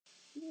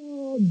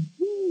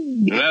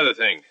Another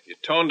thing, you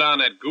tone down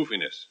that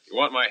goofiness. You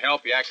want my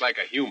help, you act like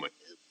a human.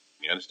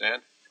 You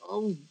understand?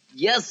 Oh,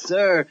 yes,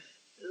 sir.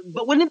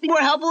 But wouldn't it be more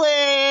helpful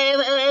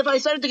if I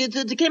started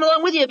to came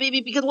along with you?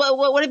 Because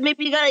what if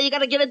maybe you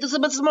gotta get into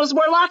some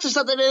more locks or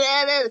something?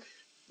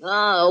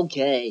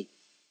 Okay.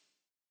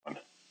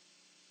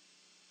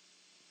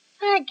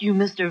 Thank you,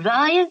 Mr.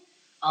 Valiant.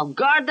 I'll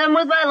guard them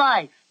with my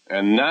life.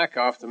 And knock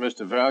off the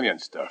Mr.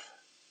 Valiant stuff.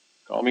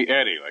 Call me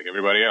Eddie, like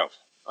everybody else.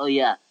 Oh,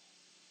 yeah.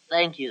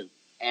 Thank you,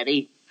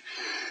 Eddie.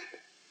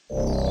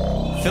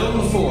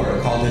 Film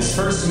 4 called his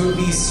first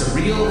movie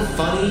surreal,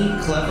 funny,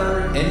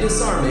 clever, and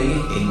disarming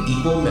in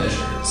equal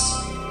measures.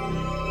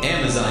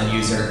 Amazon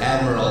user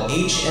Admiral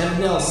H.M.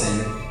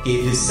 Nelson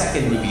gave his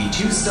second movie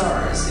 2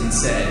 stars and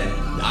said,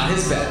 not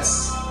his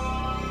best.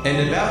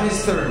 And about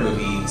his third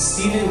movie,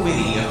 Stephen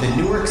Whitty of the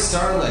Newark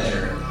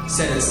Star-Ledger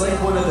said it's like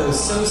one of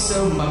those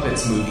so-so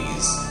Muppets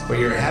movies, where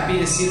you're happy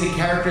to see the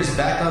characters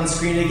back on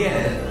screen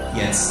again,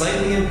 yet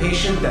slightly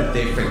impatient that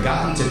they've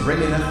forgotten to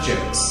bring enough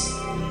jokes.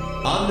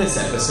 On this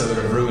episode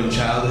of Ruined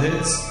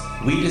Childhoods,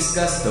 we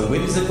discuss the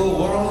whimsical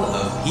world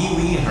of Pee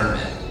Wee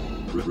Herman.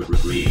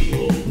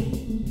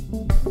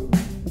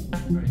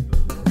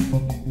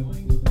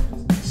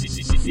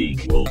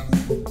 Sequel.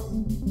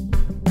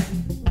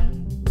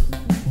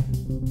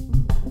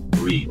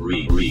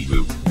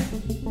 Reboot.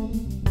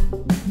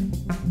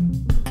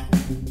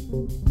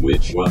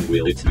 Which one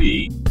will it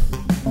be?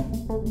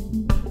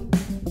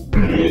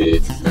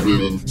 It's the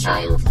Ruined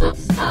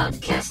Childhoods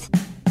podcast.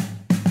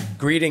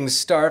 Greetings,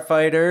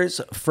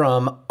 Starfighters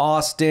from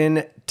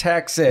Austin,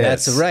 Texas.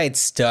 That's right,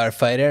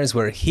 Starfighters.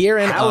 We're here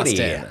in Howdy.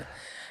 Austin.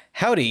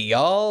 Howdy,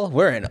 y'all.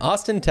 We're in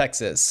Austin,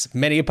 Texas.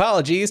 Many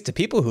apologies to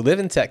people who live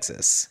in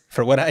Texas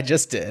for what I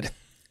just did.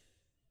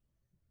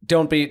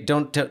 Don't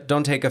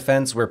take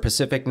offense. We're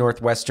Pacific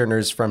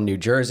Northwesterners from New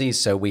Jersey,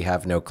 so we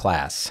have no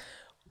class.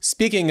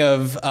 Speaking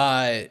of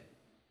the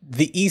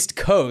East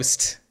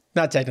Coast,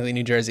 not technically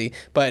New Jersey,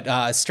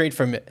 but straight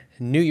from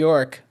New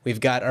York, we've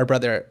got our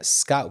brother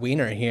Scott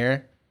Wiener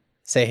here.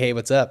 Say, hey,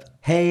 what's up?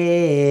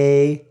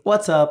 Hey,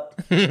 what's up?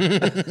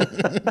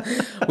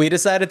 We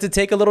decided to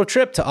take a little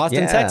trip to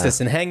Austin, Yeah. Texas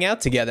and hang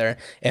out together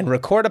and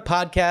record a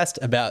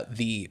podcast about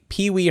the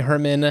Pee Wee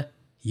Herman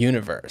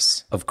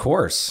universe. Of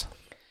course.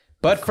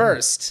 But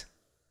first,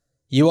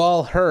 you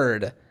all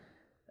heard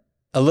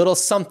a little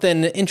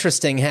something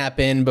interesting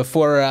happen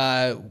before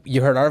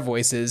you heard our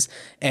voices,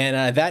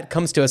 and that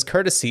comes to us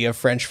courtesy of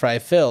French Fry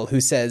Phil, who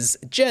says,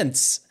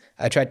 "Gents,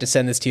 I tried to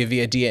send this to you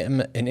via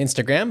DM and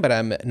Instagram, but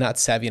I'm not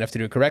savvy enough to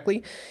do it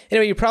correctly.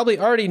 Anyway, you probably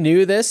already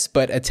knew this,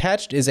 but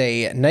attached is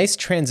a nice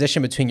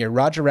transition between your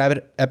Roger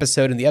Rabbit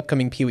episode and the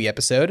upcoming Pee-wee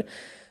episode.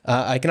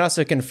 I can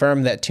also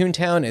confirm that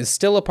Toontown is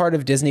still a part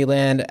of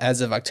Disneyland as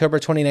of October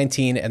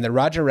 2019, and the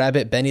Roger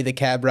Rabbit Benny the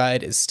Cab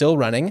ride is still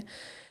running.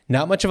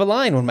 Not much of a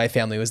line when my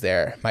family was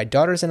there. My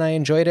daughters and I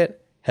enjoyed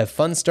it. Have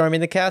fun storming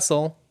the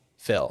castle.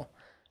 Phil."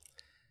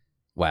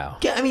 Wow.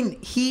 Yeah, I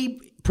mean, he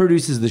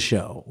produces the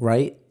show,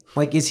 right?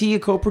 Like, is he a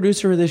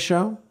co-producer of this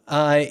show?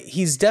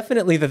 He's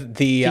definitely the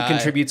He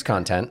contributes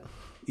content.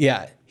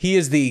 Yeah, he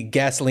is the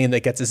gasoline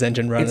that gets his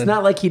engine running. It's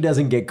not like he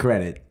doesn't get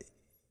credit.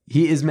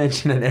 He is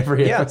mentioned in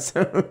every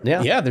episode.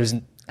 Yeah. Yeah, there's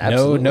no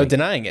Absolutely.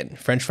 denying it.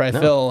 Fry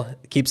Phil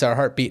keeps our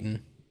heart beating.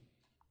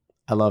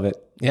 I love it.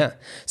 Yeah.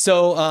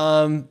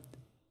 So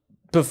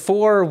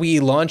before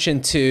we launch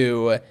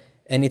into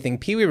anything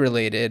Pee-wee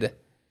related,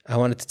 I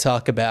wanted to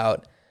talk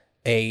about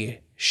a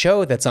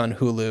show that's on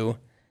Hulu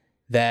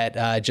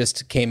that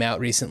just came out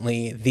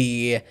recently.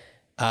 The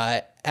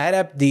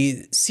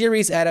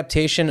series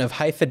adaptation of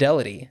High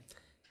Fidelity.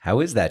 How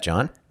is that,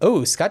 John?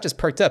 Oh, Scott just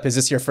perked up. Is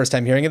this your first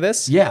time hearing of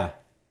this? Yeah.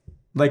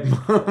 Like,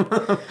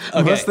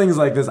 most things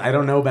like this, I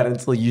don't know about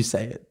until you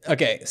say it.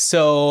 Okay,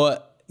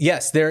 so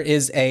yes, there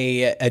is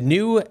a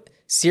new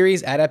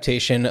series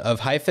adaptation of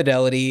High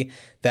Fidelity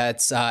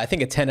that's, I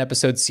think, a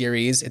 10-episode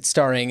series. It's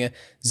starring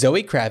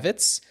Zoe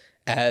Kravitz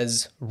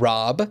as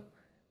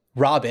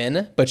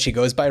Robin, but she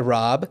goes by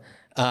Rob.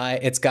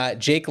 It's got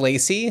Jake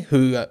Lacy,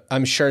 who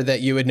I'm sure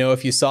that you would know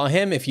if you saw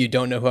him. If you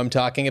don't know who I'm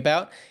talking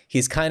about,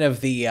 he's kind of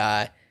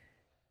the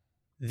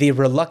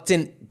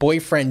reluctant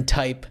boyfriend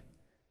type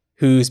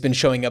who's been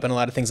showing up in a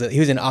lot of things. He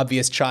was an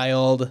Obvious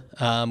Child,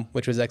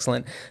 which was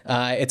excellent.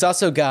 It's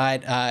also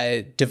got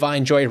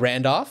Divine Joy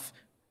Randolph,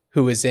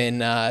 who was in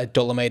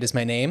Dolomite Is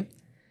My Name,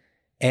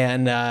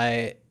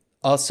 and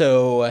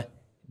also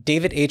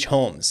David H.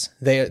 Holmes.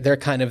 They're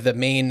kind of the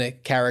main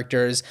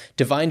characters.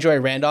 Divine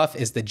Joy Randolph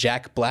is the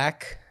Jack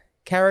Black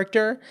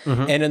character.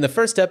 Mm-hmm. And in the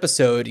first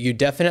episode, you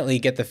definitely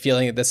get the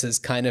feeling that this is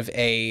kind of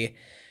a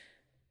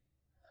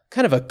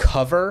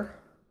cover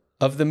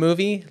of the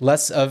movie,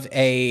 less of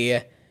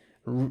a,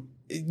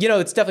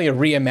 it's definitely a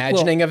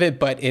reimagining of it,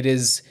 but it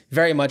is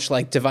very much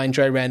like Divine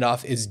Joy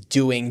Randolph is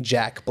doing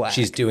Jack Black.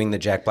 She's doing the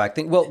Jack Black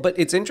thing. Well, but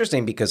it's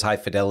interesting because High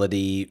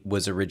Fidelity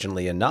was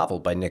originally a novel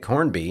by Nick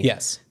Hornby.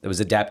 Yes. That was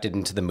adapted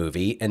into the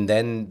movie. And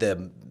then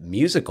the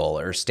musical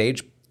or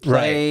stage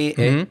play, Right.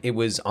 Mm-hmm. it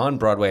was on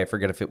Broadway. I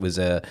forget if it was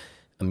a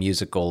a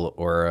musical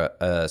or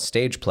a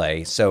stage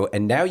play. So,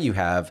 and now you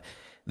have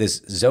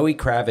this Zoe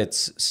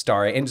Kravitz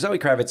star, and Zoe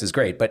Kravitz is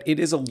great, but it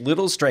is a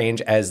little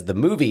strange as the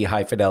movie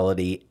High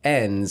Fidelity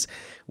ends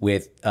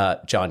with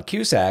John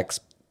Cusack's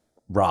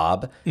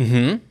Rob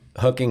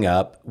hooking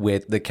up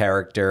with the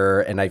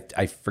character, and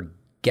I forget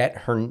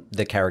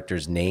the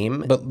character's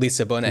name, But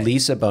Lisa Bonet.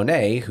 Lisa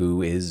Bonet,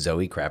 who is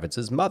Zoe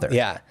Kravitz's mother.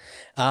 Yeah.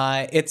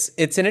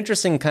 It's an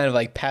interesting kind of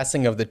like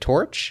passing of the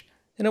torch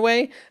in a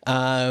way.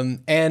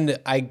 And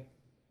I,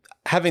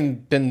 having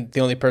been the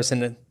only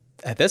person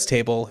at this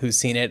table who's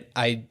seen it,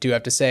 I do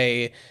have to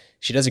say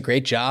she does a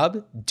great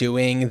job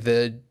doing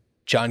the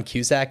John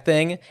Cusack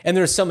thing. And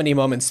there's so many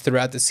moments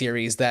throughout the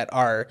series that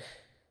are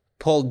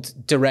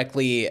pulled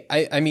directly.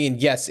 I mean,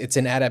 yes, it's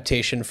an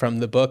adaptation from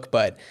the book,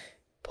 but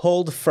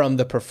pulled from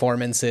the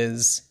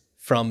performances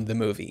from the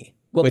movie,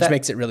 which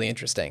makes it really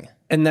interesting.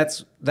 And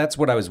that's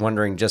what I was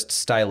wondering, just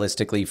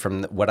stylistically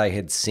from what I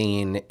had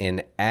seen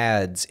in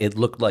ads, it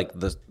looked like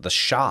the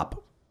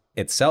shop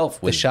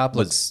itself was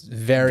looks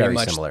very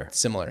much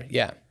similar.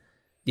 Yeah.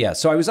 Yeah,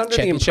 so I was under the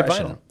Championship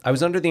impression vinyl. I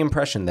was under the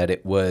impression that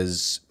it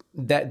was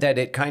that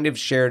it kind of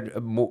shared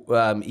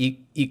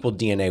equal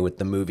DNA with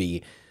the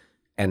movie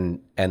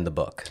and the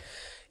book.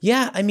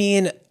 Yeah, I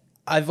mean,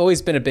 I've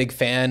always been a big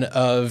fan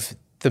of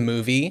the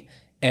movie,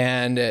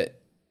 and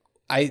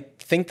I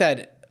think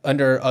that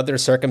under other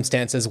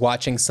circumstances,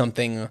 watching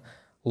something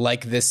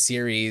like this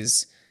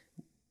series,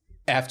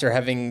 after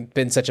having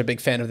been such a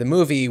big fan of the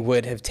movie,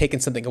 would have taken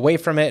something away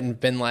from it and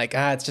been like,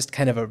 it's just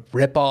kind of a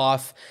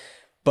ripoff.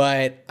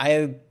 But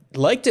I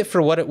liked it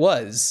for what it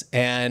was,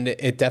 and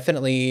it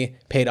definitely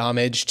paid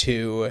homage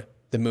to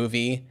the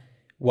movie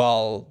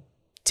while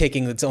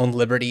taking its own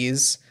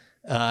liberties,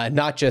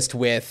 not just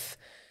with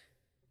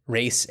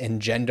race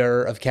and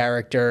gender of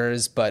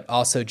characters, but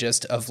also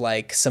just of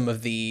like some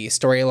of the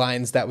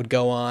storylines that would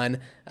go on.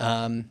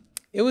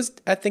 It was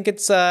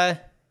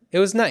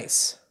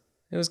nice.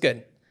 It was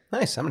good.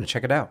 Nice. I'm going to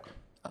check it out.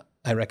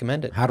 I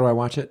recommend it. How do I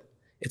watch it?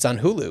 It's on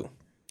Hulu.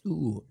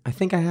 Ooh, I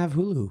think I have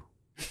Hulu.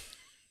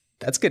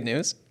 That's good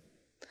news.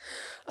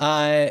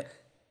 I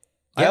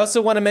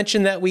also want to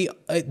mention that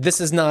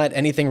this is not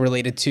anything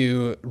related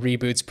to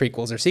reboots,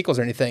 prequels, or sequels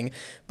or anything,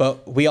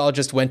 but we all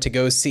just went to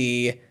go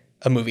see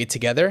a movie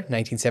together,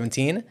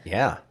 1917.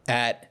 Yeah.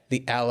 At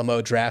the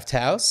Alamo Draft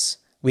House.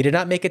 We did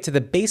not make it to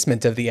the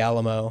basement of the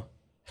Alamo,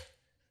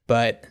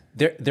 but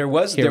There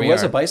was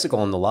a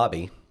bicycle in the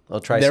lobby. I'll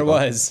try. There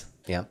was.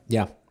 Yeah.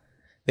 Yeah.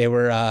 They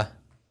were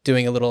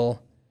doing a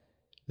little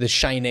The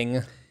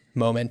Shining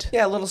moment.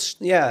 Yeah, a little.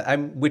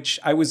 Which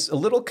I was a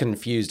little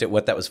confused at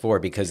what that was for,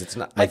 because it's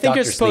not. I think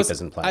Dr. Sleep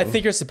isn't playing. I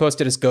think you're supposed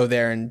to just go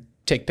there and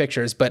take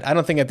pictures, but I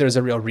don't think that there's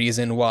a real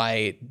reason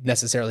why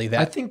necessarily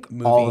that. I think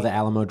movie. all of the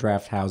Alamo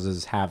Draft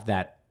houses have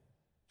that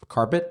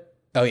carpet,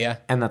 Oh yeah.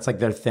 and that's like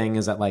their thing.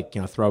 Is that like,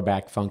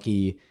 throwback,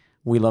 funky?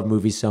 We love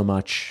movies so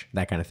much,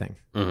 that kind of thing.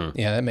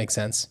 Yeah, that makes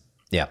sense.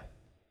 Yeah.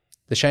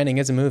 The Shining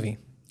is a movie.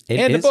 It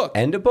And a is- book.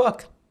 And a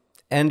book.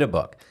 And a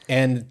book.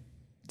 And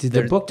Did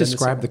the book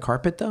describe the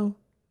carpet though?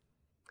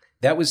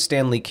 That was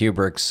Stanley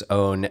Kubrick's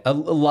own. A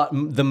lot.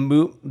 The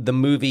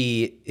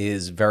movie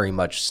is very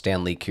much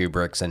Stanley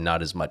Kubrick's and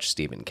not as much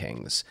Stephen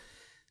King's,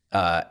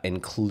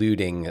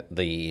 including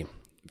the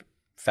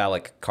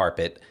phallic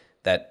carpet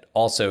that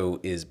also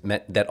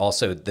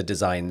the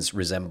designs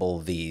resemble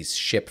the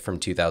ship from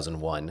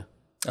 2001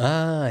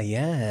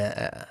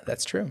 yeah,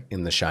 that's true.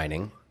 in The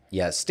Shining.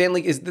 Yeah,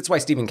 that's why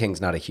Stephen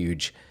King's not a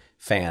huge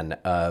fan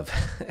of,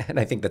 and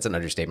I think that's an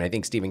understatement. I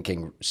think Stephen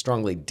King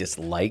strongly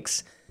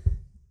dislikes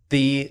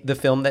the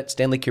film that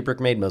Stanley Kubrick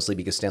made, mostly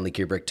because Stanley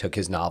Kubrick took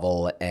his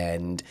novel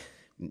and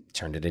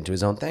turned it into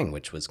his own thing,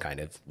 which was kind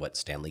of what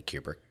Stanley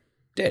Kubrick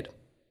did.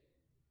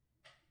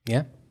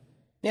 Yeah.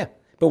 Yeah.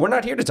 But we're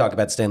not here to talk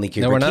about Stanley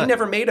Kubrick. we're not. He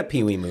never made a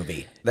Pee-wee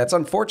movie. That's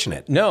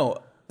unfortunate. No,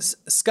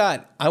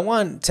 Scott, I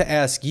want to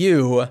ask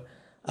you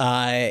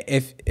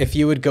if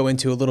you would go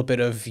into a little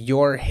bit of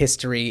your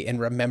history in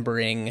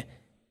remembering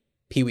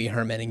Pee-wee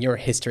Herman and your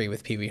history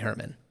with Pee-wee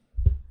Herman.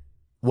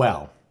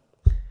 Well,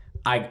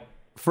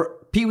 for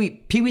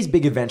Pee-wee's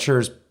Big Adventure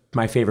is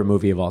my favorite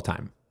movie of all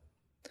time.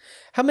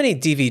 How many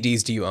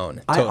DVDs do you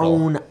own I total?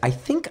 own, I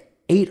think,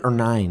 8 or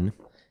 9.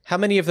 How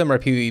many of them are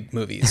Pee-wee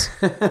movies?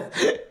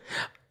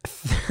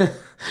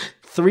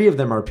 3 of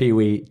them are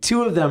Pee-wee.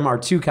 2 of them are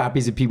 2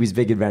 copies of Pee-wee's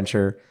Big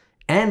Adventure.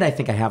 And I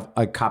think I have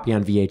a copy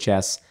on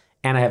VHS.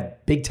 And I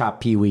have Big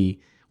Top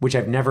Pee-wee, which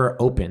I've never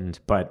opened,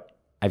 but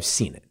I've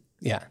seen it,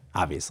 Yeah,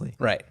 obviously.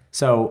 right.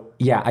 So,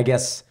 yeah, I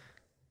guess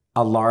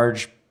a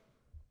large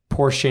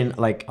portion of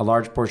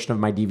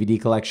my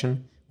DVD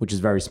collection, which is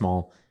very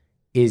small,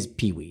 is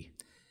Pee-wee.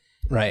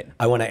 Right.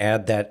 I want to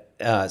add that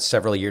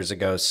several years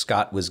ago,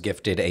 Scott was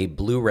gifted a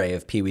Blu-ray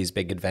of Pee-wee's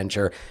Big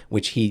Adventure,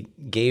 which he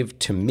gave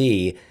to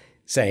me,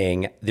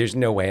 saying, there's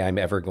no way I'm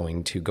ever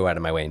going to go out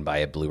of my way and buy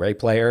a Blu-ray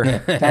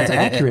player. That's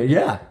accurate,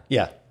 yeah.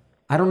 Yeah.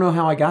 I don't know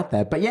how I got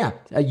that, but yeah,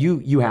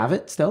 you have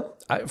it still?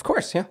 Of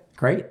course, yeah.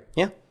 Great.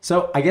 Yeah.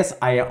 So I guess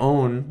have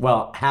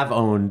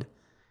owned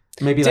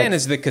maybe Dan like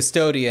is the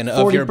custodian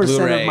of your 40%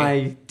 Blu-ray. of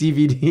my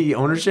DVD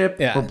ownership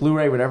Yeah. or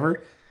Blu-ray,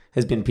 whatever,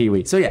 has been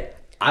Pee-wee. So yeah,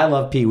 I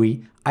love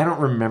Pee-wee. I don't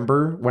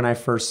remember when I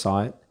first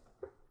saw it.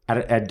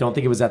 I don't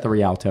think it was at the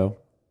Rialto.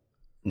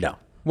 No.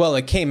 Well,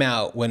 it came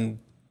out when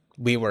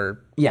we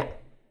were. Yeah,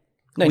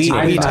 We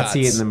I did not tots.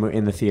 see it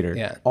in the theater.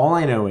 Yeah. All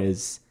I know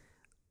is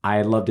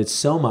I loved it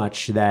so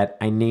much that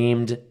I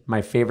named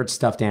my favorite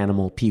stuffed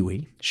animal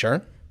Pee-wee.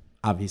 Sure.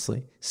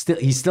 Obviously,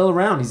 he's still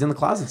around. He's in the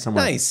closet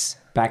somewhere. Nice.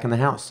 Back in the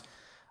house.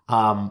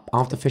 I'll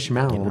have to fish him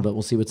out a little bit.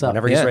 We'll see what's up.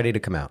 Whenever he's ready to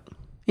come out.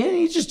 Yeah,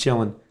 he's just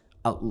chilling.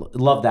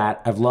 Love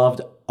that. I've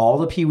loved all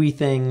the Pee-wee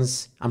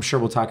things. I'm sure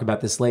we'll talk about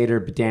this later,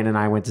 but Dan and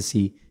I went to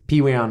see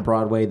Pee-wee on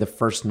Broadway the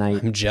first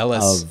night I'm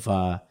jealous.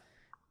 of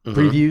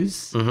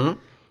previews.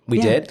 We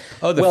did.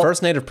 Oh, the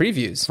first night of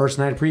previews. First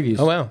night of previews.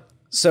 Oh, wow.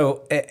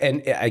 So,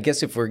 and I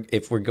guess if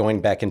we're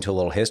going back into a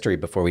little history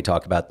before we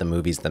talk about the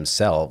movies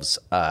themselves,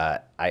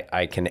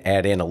 I can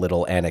add in a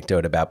little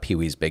anecdote about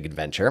Pee-wee's Big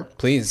Adventure.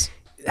 Please.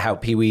 How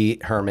Pee-wee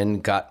Herman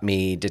got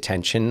me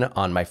detention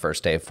on my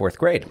first day of fourth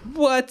grade.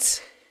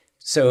 What?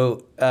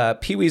 So,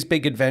 Pee-wee's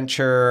Big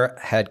Adventure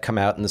had come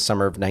out in the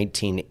summer of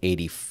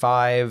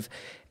 1985,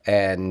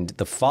 and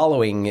the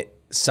following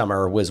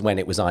summer was when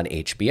it was on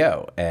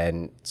HBO.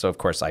 And so, of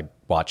course, I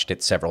watched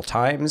it several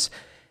times.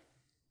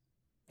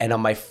 And on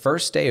my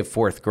first day of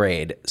fourth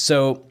grade,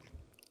 so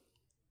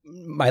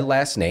my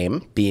last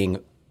name being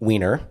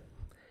Wiener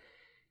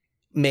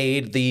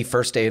made the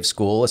first day of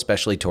school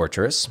especially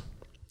torturous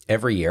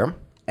every year.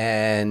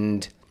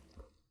 And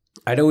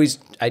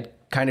I'd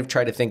kind of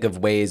try to think of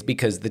ways,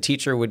 because the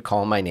teacher would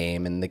call my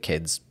name and the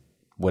kids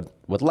would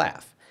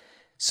laugh.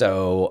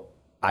 So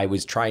I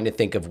was trying to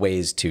think of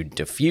ways to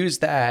diffuse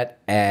that.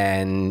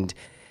 And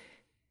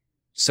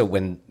so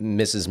when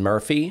Mrs.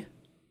 Murphy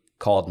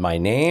called my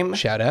name,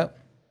 Shout out.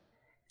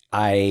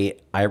 I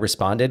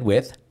responded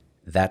with,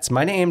 "That's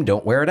my name.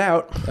 Don't wear it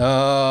out."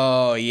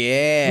 Oh,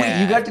 yeah.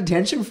 Wait, you got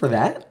detention for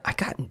that? I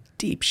got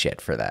deep shit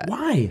for that.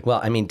 Why?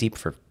 Well, I mean, deep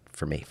for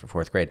me, for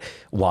fourth grade.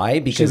 Why? She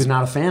Because was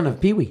not a fan of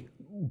Pee-wee.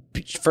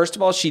 first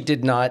of all, she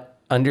did not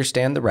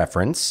understand the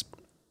reference.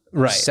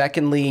 Right.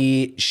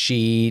 Secondly,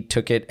 she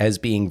took it as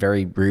being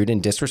very rude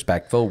and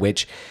disrespectful,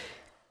 which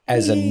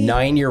as a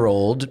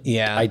 9-year-old,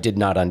 Yeah. I did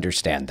not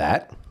understand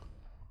that.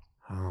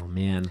 Oh,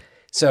 man.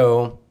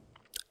 So,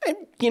 I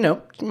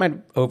might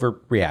have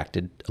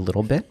overreacted a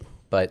little bit,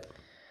 but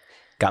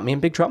got me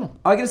in big trouble.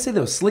 I got to say,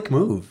 though, slick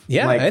move.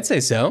 Yeah, Like, I'd say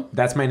so.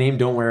 that's my name.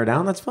 Don't wear it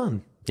down. That's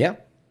fun. Yeah.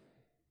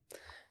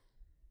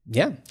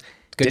 Yeah.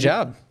 Good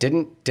job.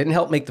 Didn't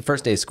help make the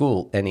first day of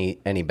school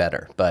any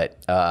better, but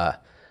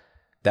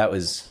that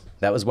was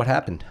what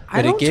happened.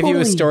 Did it give you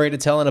a story to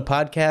tell in a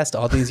podcast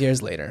all these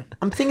years later?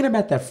 I'm thinking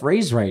about that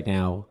phrase right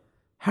now.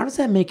 How does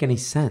that make any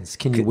sense?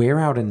 Can you wear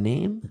out a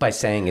name? By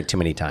saying it too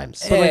many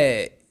times.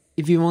 Hey,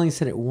 If you've only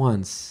said it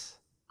once,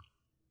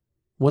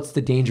 what's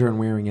the danger in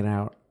wearing it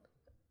out?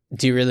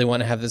 do you really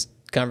want to have this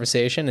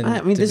conversation? And I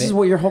mean, this is debate?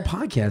 what your whole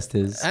podcast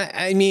is.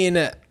 I mean,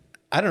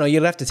 I don't know.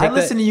 You'd have to take I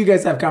listen to you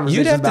guys have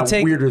conversations about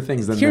weirder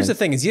things than Here's this. the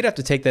thing: is you'd have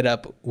to take that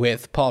up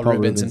with Paul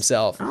Rubens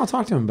himself. I'll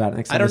talk to him about it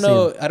next time I don't see him.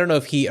 know. I don't know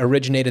if he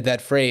originated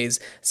that phrase.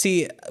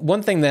 See,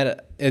 one thing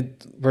that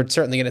we're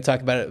certainly going to talk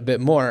about it a bit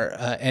more,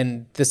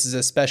 and this is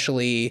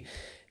especially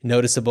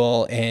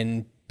noticeable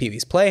in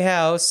Pee-wee's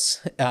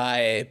Playhouse,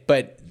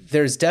 but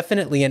there's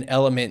definitely an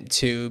element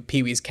to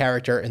Pee-wee's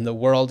character in the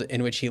world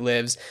in which he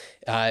lives,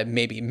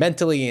 maybe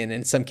mentally and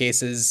in some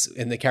cases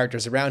in the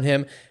characters around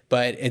him,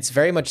 but it's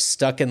very much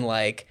stuck in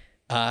like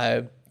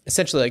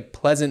essentially like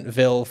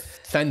Pleasantville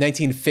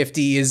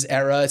 1950s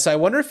era. So I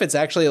wonder if it's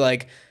actually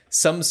like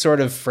some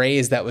sort of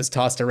phrase that was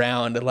tossed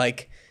around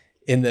like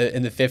in the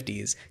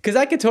 50s, because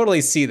I could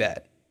totally see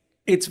that.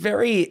 It's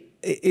very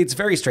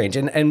strange,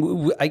 and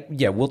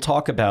we'll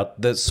talk about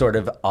the sort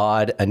of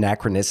odd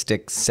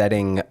anachronistic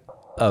setting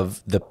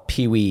of the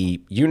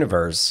Pee-wee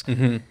universe,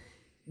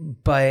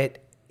 but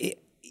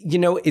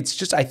it's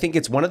just, I think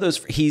it's one of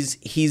those.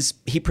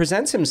 He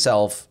presents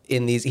himself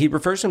in these. He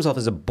refers to himself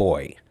as a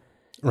boy,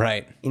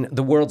 Right.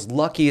 the world's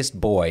luckiest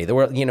boy. The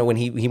world, when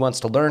he wants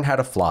to learn how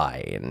to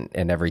fly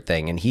and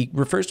everything, and he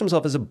refers to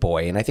himself as a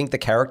boy. And I think the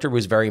character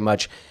was very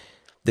much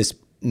this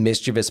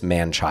mischievous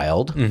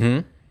man-child.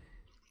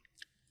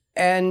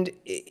 And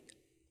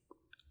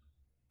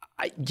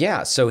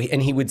so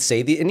he would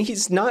say and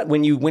he's not,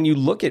 when you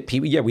look at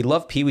Pee-wee, we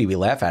love Pee-wee, we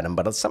laugh at him,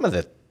 but some of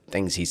the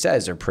things he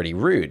says are pretty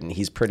rude, and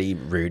he's pretty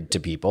rude to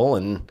people,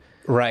 and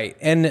Right.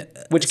 And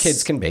which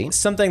kids can be.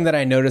 Something that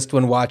I noticed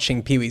when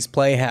watching Pee-wee's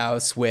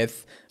Playhouse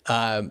with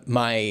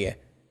my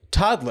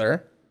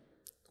toddler,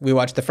 we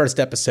watched the first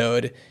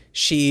episode.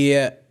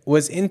 She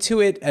was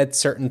into it at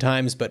certain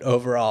times, but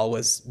overall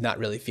was not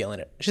really feeling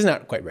it. She's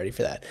not quite ready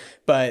for that.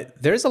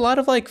 But there's a lot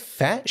of like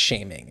fat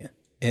shaming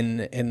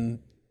in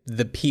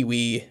the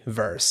Pee-wee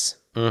verse.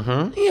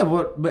 Yeah,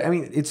 but I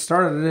mean, it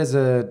started as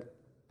a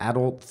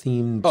adult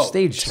themed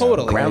stage show.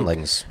 totally.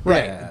 Groundlings.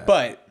 Right.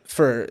 But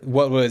for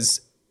what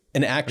was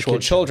an actual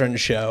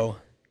children's show,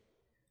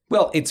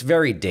 Well, it's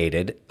very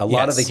dated. A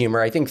lot of the Yes. humor,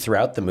 I think,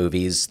 throughout the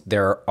movies,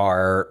 there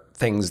are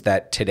things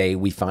that today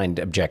we find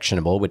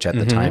objectionable, which at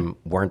the time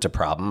weren't a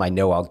problem. I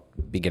know I'll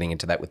be getting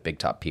into that with Big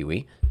Top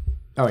Pee-wee.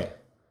 Oh yeah.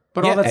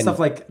 But all that and- stuff,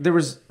 like there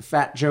was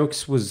fat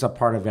jokes was a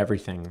part of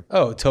everything.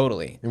 Oh,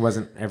 totally. It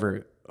wasn't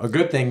ever a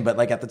good thing, but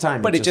like at the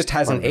time, But it's it just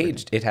hasn't part of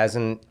aged. It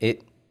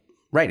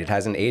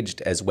hasn't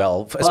aged as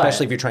well,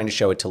 especially if you're trying to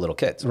show it to little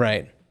kids.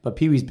 Right. But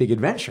Pee-wee's Big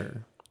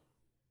Adventure,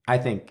 I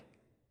think,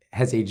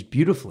 has aged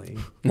beautifully.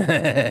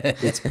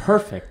 It's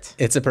perfect.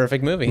 It's a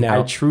perfect movie.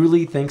 I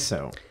truly think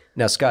so.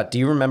 Now, Scott, do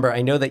you remember?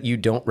 I know that you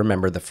don't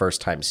remember the first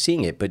time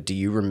seeing it, but do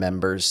you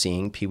remember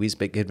seeing Pee-wee's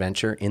Big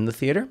Adventure in the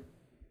theater?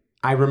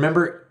 I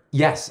remember,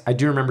 yes, I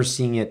do remember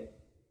seeing it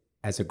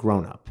as a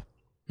grown-up.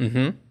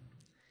 Mm-hmm.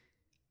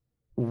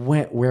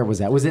 Where was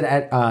that? Was it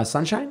at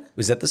Sunshine? It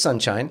was at the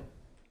Sunshine.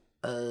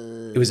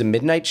 It was a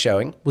midnight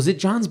showing. Was it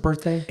John's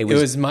birthday? It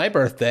was my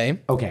birthday.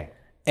 Okay.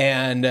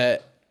 And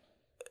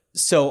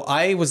so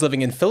I was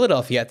living in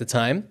Philadelphia at the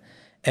time,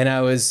 and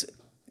I was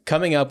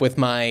coming up with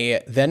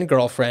my then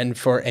girlfriend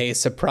for a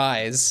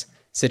surprise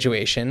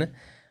situation.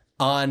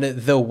 On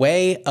the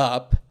way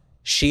up,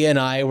 she and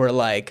I were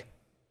like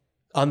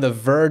on the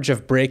verge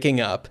of breaking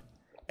up,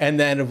 and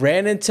then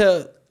ran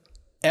into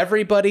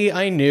everybody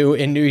I knew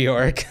in New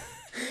York.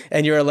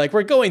 And you were like,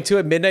 we're going to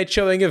a midnight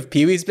showing of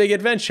Pee-wee's Big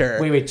Adventure.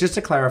 Wait, just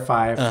to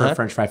clarify for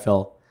French Fry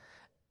Phil,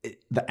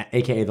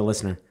 aka the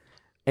listener,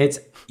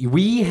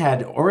 we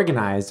had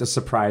organized a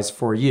surprise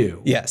for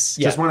you. Yes.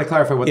 Just want to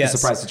clarify what Yes. the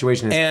surprise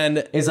situation is.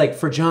 And it's like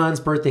for John's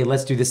birthday,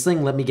 let's do this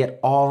thing. Let me get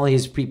all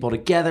his people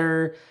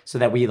together so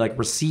that we like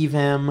receive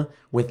him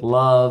with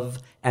love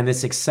and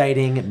this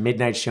exciting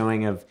midnight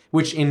showing of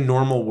which in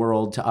normal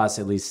world to us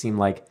at least seemed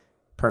like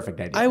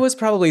perfect idea. I was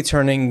probably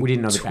turning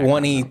didn't know the background,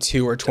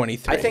 22 or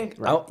 23. I think,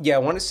 I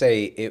want to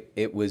say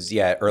it was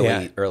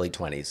early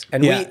 20s,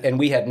 and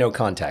we had no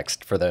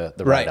context for the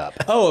right ride up.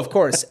 Oh, of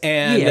course.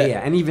 And yeah.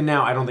 And even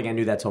now, I don't think I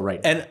knew that till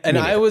right now. and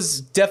I was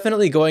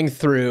definitely going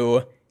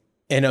through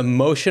an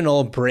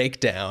emotional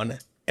breakdown,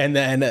 and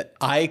then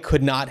I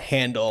could not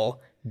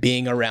handle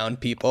being around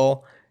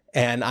people,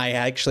 and I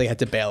actually had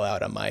to bail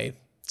out on my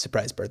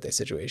surprise birthday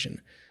situation.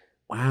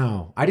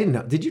 Wow. I didn't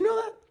know. Did you know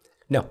that?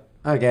 No.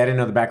 Okay, I didn't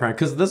know the background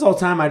because this whole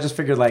time I just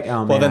figured like, oh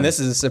man. Well, then this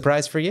is a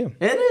surprise for you.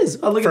 It is.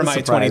 Oh, look For at the my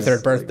surprise,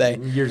 23rd birthday.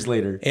 like, years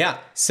later. Yeah.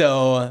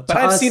 So, but To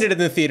I've us- seen it in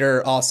the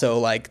theater also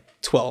like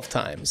 12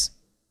 times.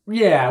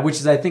 Yeah, which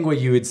is I think what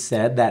you had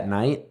said that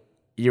night.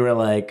 You were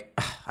like,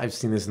 I've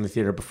seen this in the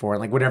theater before,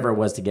 and like whatever it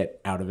was to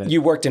get out of it.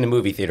 You worked in a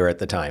movie theater at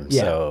the time,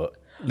 so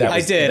I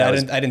did. I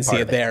didn't see part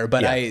it of there,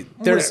 but Yeah.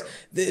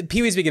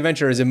 Pee-wee's Big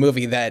Adventure is a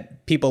movie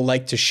that people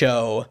like to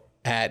show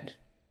at,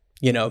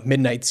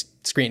 midnight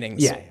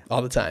screenings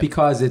all the time.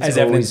 because it's As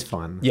always evidence-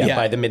 fun. Yeah,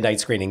 by the midnight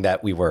screening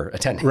that we were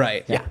attending.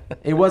 Right. Yeah,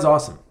 it was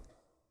awesome.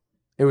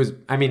 It was.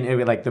 I mean,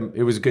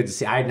 it was good to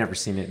see. I had never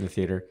seen it in the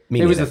theater.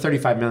 It was a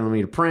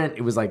 35mm print.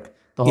 It was like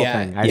the whole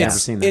thing. I'd never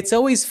seen that. It's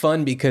always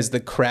fun because the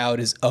crowd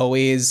is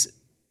always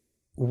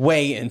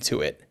way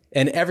into it.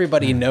 And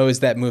everybody knows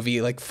that movie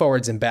like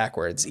forwards and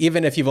backwards.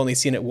 Even if you've only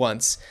seen it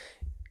once,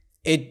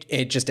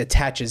 it just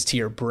attaches to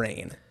your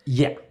brain.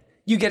 Yeah.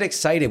 You get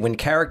excited when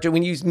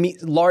you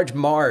meet Large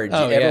Marge.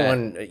 Oh, yeah.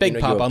 Everyone, Big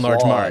pop you on Large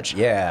applaud. Marge.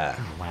 Yeah.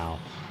 Wow.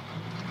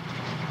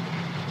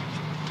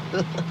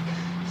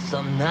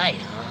 Some night,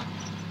 huh?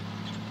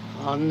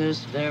 On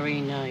this very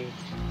night,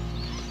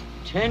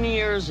 10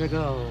 years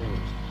ago,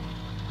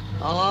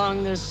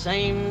 along this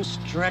same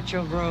stretch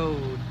of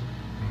road,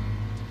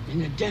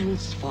 in a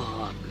dense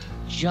fog,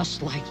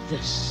 just like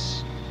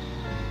this,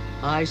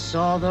 I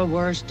saw the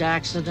worst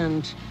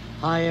accident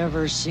I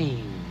ever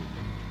seen.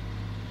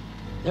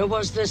 There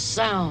was this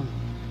sound,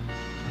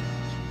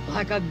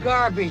 like a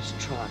garbage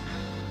truck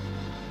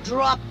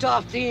dropped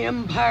off the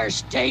Empire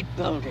State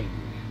Building.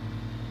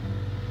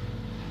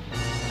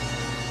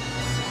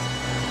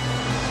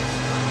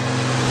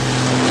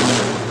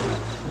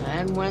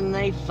 And when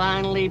they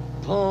finally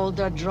pulled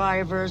the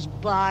driver's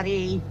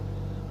body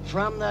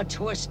from the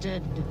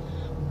twisted,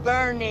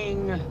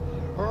 burning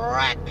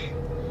wreck,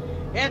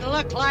 it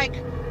looked like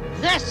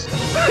this.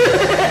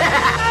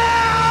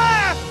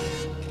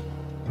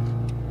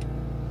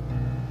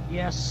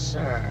 Yes,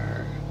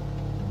 sir.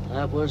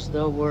 That was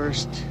the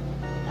worst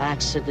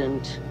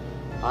accident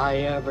I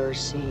ever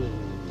seen.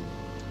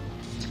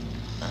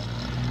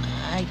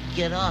 I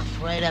get off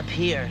right up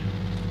here.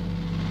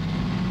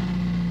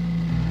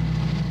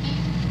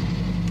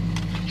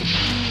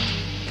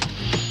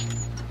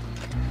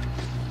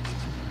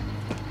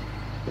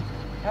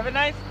 Have a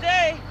nice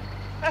day.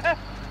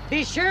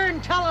 Be sure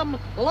and tell them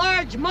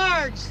Large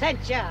Marge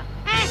sent ya.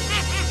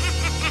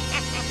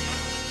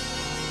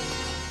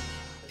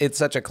 It's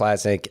such a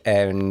classic,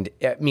 and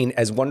I mean,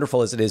 as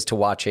wonderful as it is to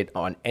watch it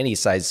on any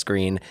size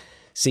screen,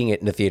 seeing it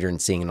in the theater and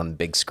seeing it on the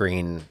big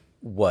screen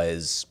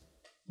was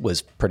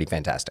pretty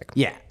fantastic.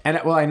 Yeah. And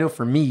well, I know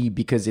for me,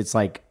 because it's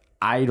like,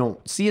 I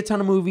don't see a ton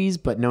of movies,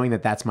 but knowing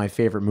that that's my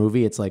favorite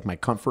movie, it's like my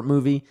comfort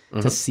movie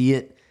to see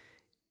it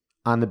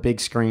on the big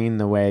screen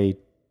the way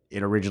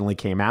it originally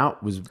came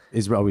out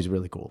is always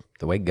really cool.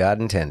 The way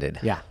God intended.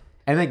 Yeah.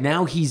 And like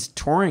now he's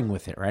touring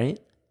with it, right?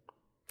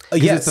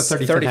 Yes, it's the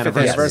 35th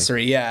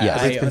anniversary. Yeah.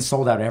 Yes. It's been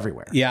sold out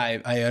everywhere. Yeah,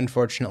 I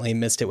unfortunately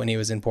missed it when he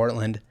was in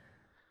Portland.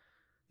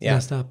 Yeah.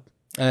 Messed up.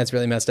 That's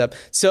really messed up.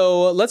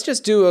 So let's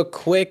just do a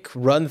quick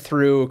run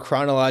through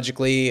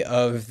chronologically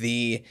of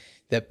the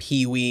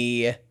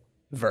Pee-wee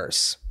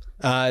verse.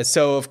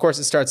 So of course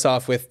it starts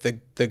off with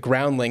the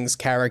Groundlings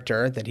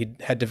character that he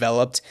had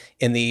developed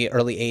in the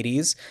early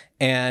 80s.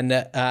 And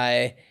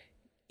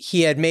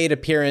he had made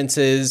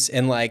appearances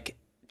in like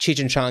Cheech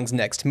and Chong's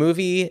next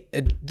movie.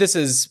 This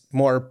is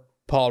more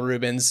Paul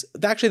Reubens.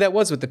 Actually, that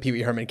was with the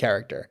Pee-wee Herman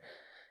character.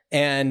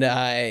 And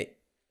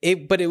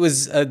it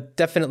was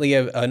definitely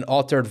an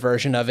altered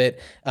version of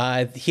it.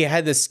 He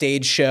had this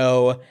stage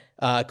show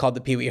called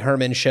the Pee-wee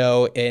Herman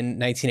Show in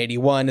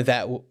 1981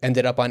 that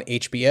ended up on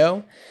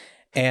HBO.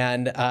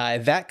 And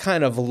that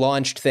kind of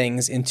launched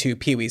things into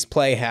Pee-wee's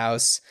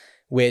Playhouse,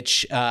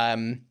 which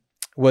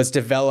was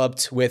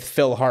developed with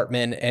Phil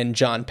Hartman and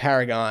John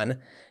Paragon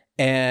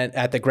and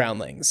at the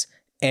Groundlings.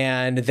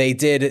 And they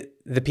did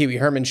the Pee-wee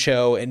Herman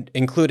Show,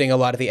 including a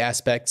lot of the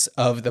aspects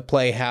of the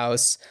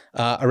Playhouse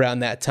around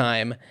that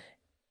time.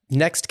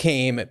 Next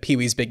came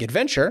Pee-wee's Big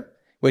Adventure,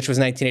 which was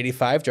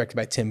 1985, directed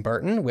by Tim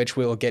Burton, which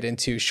we'll get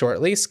into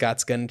shortly.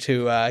 Scott's going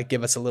to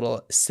give us a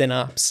little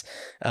synopsis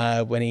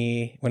when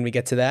we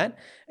get to that.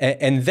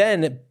 And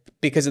then,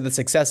 because of the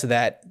success of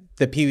that,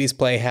 the Pee-wee's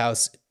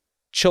Playhouse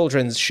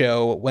children's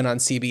show went on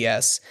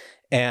CBS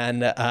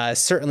and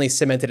certainly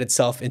cemented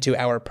itself into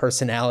our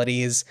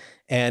personalities.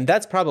 And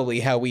that's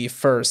probably how we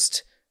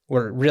first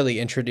were really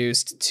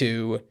introduced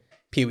to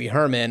Pee-wee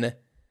Herman,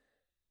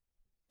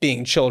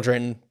 being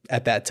children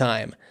at that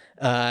time.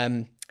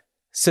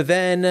 So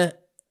then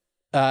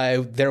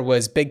there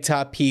was Big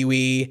Top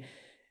Pee-wee,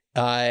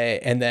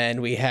 and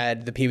then we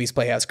had the Pee-wee's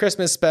Playhouse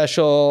Christmas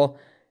special,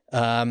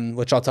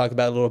 which I'll talk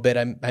about a little bit.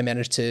 I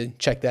managed to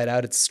check that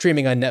out. It's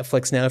streaming on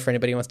Netflix now for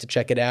anybody who wants to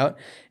check it out.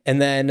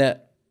 And then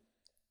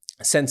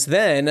since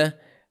then,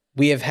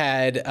 we have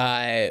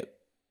had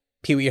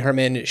Pee-wee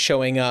Herman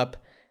showing up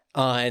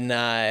on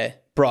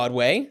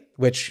Broadway,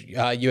 which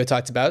you had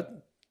talked about.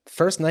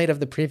 First night of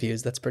the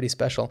previews. That's pretty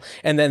special.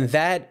 And then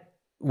that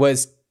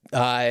was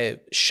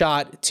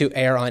shot to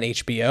air on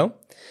HBO,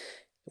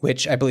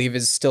 which I believe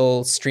is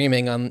still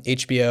streaming on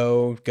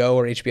HBO Go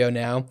or HBO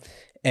Now.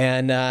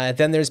 And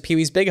then there's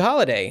Pee-wee's Big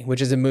Holiday,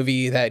 which is a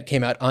movie that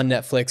came out on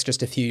Netflix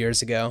just a few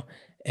years ago.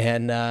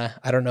 And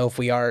I don't know if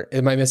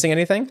am I missing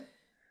anything?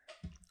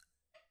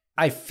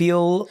 I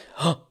feel...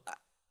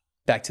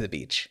 Back to the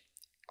Beach.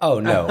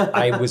 Oh, no,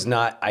 I was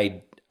not.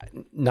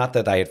 Not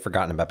that I had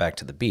forgotten about Back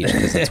to the Beach,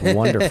 because it's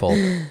wonderful.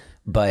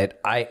 But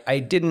I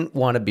didn't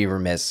want to be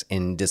remiss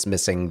in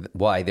dismissing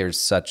why there's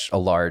such a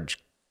large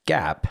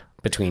gap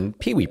between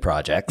Pee-wee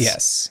projects.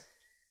 Yes.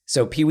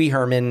 So Pee-wee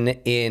Herman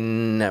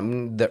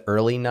in the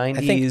early 90s,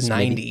 I think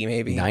 90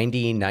 maybe.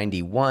 90,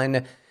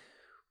 91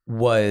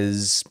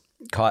 was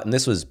caught, and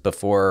this was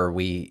before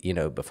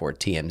before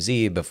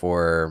TMZ,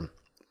 before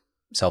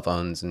cell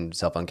phones and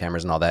cell phone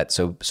cameras and all that.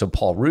 So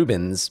Paul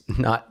Reubens,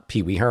 not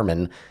Pee-wee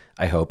Herman,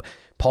 I hope,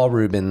 Paul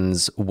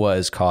Reubens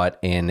was caught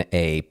in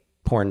a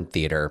porn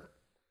theater,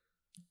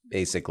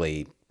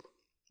 basically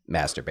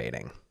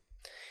masturbating.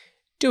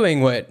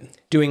 Doing what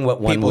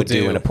one would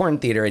do in a porn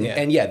theater.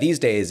 And yeah, these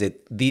days, in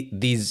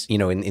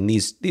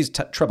these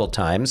troubled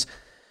times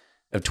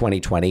of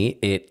 2020,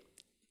 it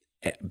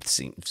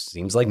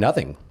seems like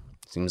nothing.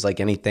 Seems like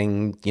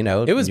anything,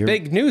 It was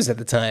big news at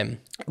the time.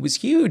 It was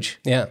huge.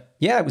 Yeah.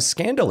 Yeah, it was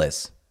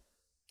scandalous.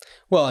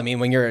 Well, I mean,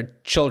 when you're a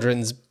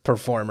children's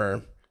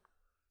performer,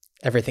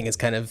 everything is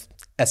kind of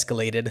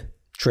escalated.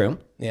 True.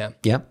 Yeah.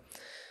 Yeah.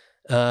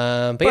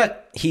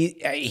 But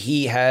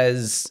he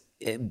has,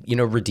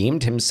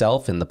 redeemed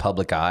himself in the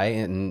public eye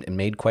and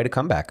made quite a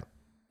comeback.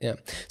 Yeah.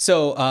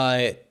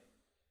 So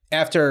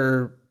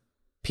after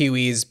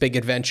Pee-wee's Big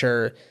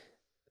Adventure,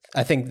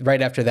 I think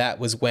right after that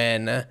was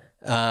when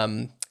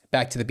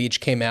Back to the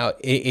Beach came out.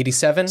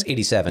 87?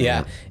 87.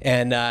 Yeah.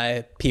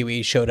 And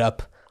Pee-wee showed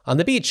up on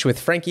the beach with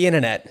Frankie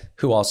Internet,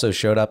 who also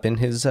showed up in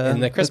his in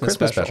the Christmas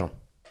special.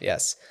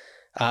 Yes.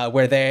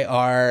 Where they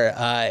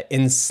are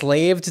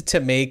enslaved to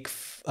make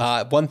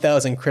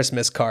 1,000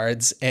 Christmas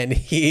cards, and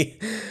he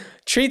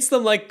treats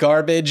them like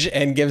garbage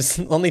and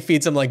only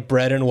feeds them like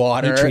bread and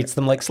water. He treats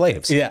them like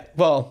slaves. Yeah.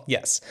 Well,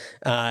 yes.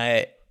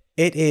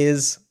 It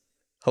is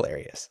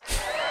hilarious.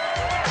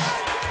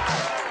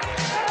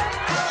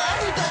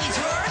 Everybody's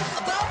heard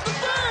about the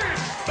bird.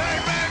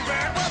 Bird, bird,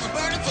 bird. Well, the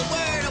bird is a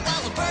word.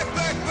 Well, the bird,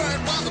 bird,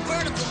 bird. Well, the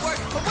bird is a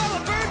word. Well,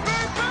 the bird,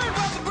 bird, bird.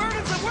 Well, the bird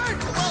is a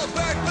word. Well, the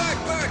bird,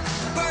 bird, bird.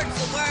 The bird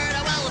is a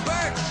word. Well, the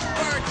bird,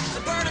 bird.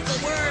 The bird is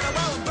a word.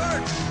 Well, the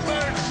bird,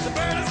 bird. The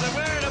bird is a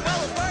word.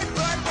 Well, the bird,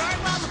 bird, bird.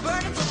 Well, the bird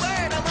is a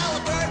word. Well,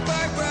 the bird,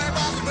 bird, bird.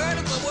 Well, the bird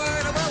is a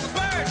word. Well, the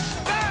bird,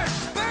 bird.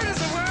 Bird is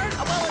a word.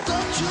 Well,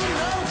 don't you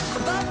know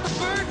about the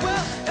bird?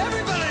 Well,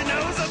 everybody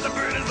knows that the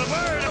bird is a word.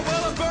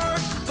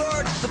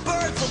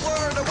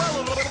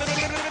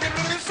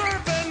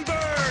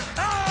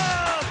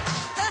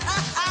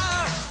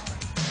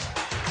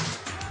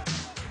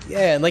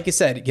 Yeah, and like you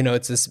said,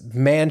 it's this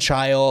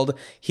man-child.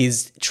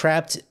 He's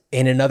trapped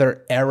in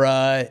another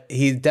era.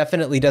 He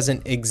definitely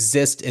doesn't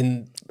exist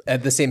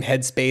at the same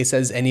headspace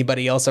as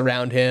anybody else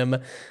around him.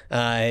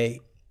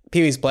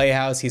 Pee-wee's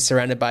Playhouse, he's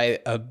surrounded by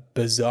a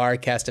bizarre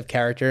cast of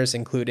characters,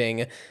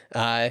 including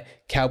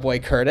Cowboy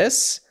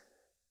Curtis.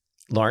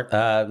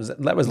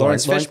 That was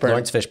Lawrence Fishburne.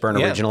 Lawrence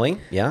Fishburne originally.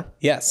 Yeah.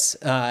 Yes.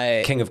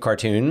 King of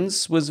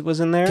Cartoons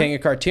was in there. King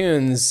of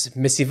Cartoons,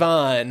 Missy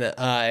Vaughn.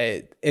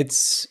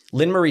 It's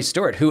Lynn Marie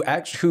Stewart, who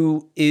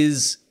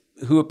appears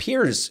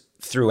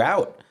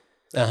throughout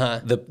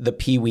the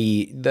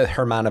Pee-wee, the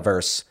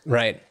Hermaniverse.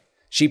 Right.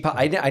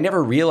 I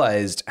never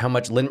realized how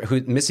much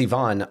Missy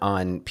Vaughn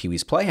on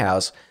Pee-wee's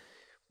Playhouse,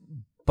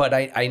 but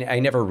I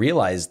never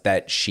realized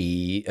that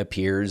she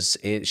appears.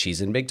 She's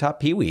in Big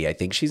Top Pee-wee. I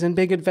think she's in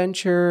Big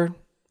Adventure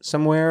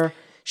somewhere.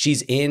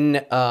 She's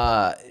in.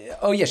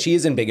 She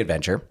is in Big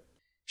Adventure.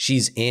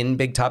 She's in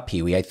Big Top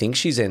Pee-wee. I think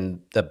she's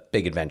in the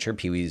Big Adventure.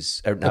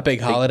 Pee-wee's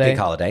Big Holiday. Big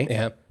Holiday.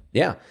 Yeah.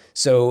 Yeah.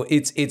 So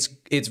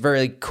it's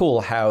very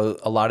cool how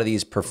a lot of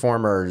these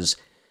performers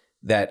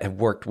that have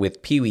worked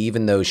with Pee-wee,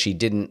 even though she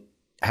didn't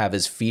have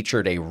as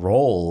featured a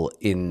role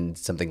in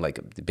something like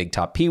Big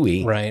Top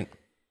Pee-wee. Right.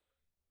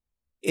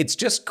 It's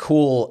just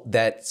cool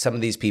that some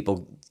of these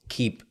people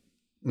keep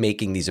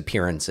making these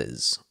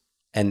appearances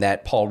and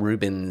that Paul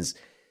Rubens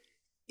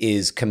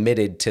is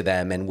committed to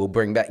them and will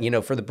bring back,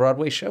 for the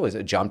Broadway show.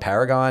 John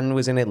Paragon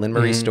was in it, Lynn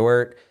Marie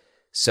Stewart.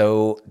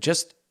 So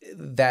just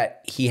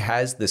that he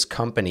has this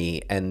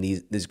company and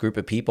this group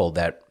of people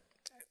that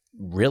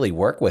really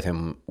work with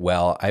him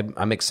well,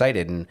 I'm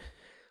excited. And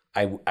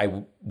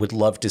I would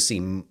love to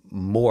see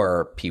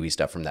more Pee-wee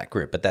stuff from that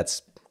group,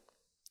 but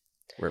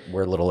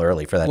we're a little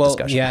early for that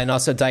discussion. Yeah, and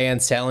also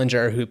Diane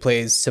Salinger, who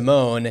plays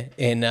Simone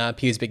in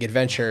Pee-wee's Big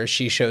Adventure,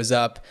 she shows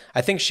up.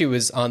 I think she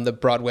was on the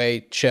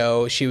Broadway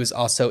show. She was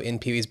also in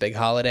Pee-wee's Big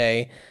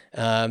Holiday.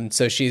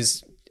 So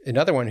she's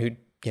another one who,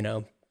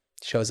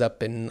 shows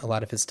up in a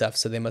lot of his stuff.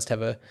 So they must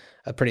have a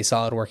pretty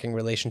solid working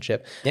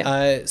relationship.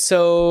 Yeah.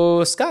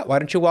 So Scott, why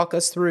don't you walk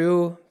us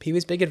through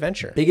Pee-wee's Big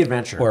Adventure? Big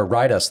Adventure. Or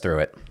ride us through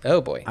it.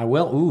 Oh, boy. I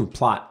will. Ooh,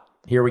 plot.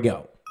 Here we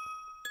go.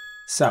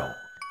 So,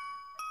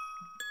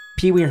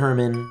 Pee-wee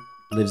Herman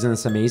lives in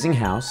this amazing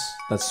house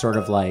that's sort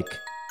of like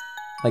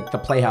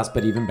the Playhouse,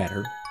 but even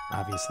better,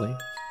 obviously.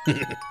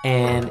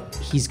 And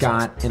he's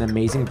got an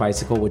amazing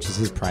bicycle, which is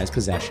his prized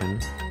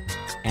possession.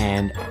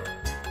 And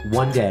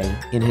one day,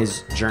 in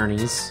his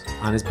journeys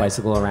on his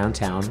bicycle around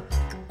town,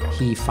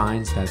 he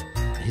finds that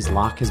his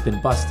lock has been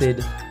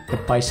busted, the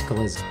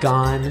bicycle is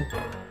gone,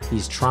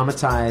 he's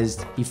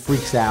traumatized, he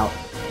freaks out,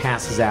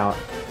 passes out.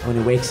 When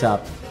he wakes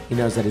up, he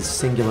knows that his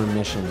singular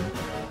mission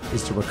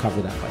is to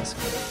recover that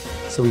bicycle.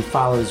 So he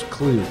follows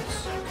clues.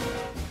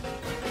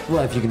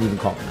 Well, if you can even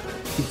call them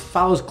that. He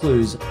follows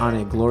clues on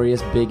a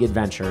glorious big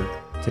adventure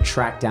to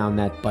track down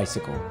that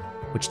bicycle,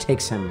 which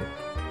takes him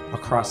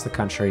across the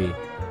country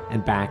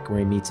and back where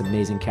he meets an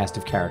amazing cast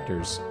of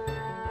characters,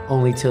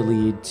 only to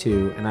lead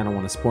to, and I don't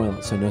want to spoil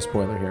it, so no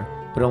spoiler here,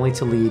 but only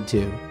to lead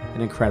to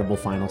an incredible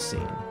final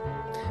scene.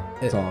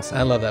 That's all I'll say.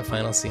 I love that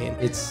final scene.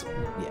 It's,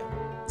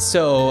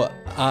 So,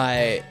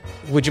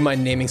 would you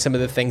mind naming some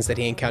of the things that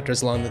he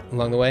encounters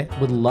along the way?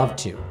 Would love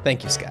to.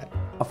 Thank you, Scott.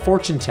 A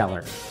fortune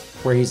teller,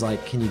 where he's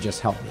like, can you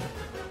just help me?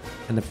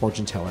 And the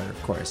fortune teller,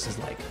 of course, is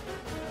like,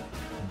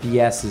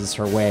 BS's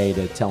her way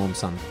to tell him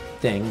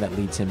something that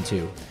leads him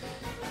to,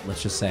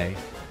 let's just say,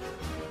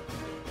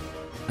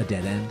 a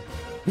dead end.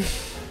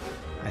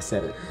 I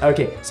said it.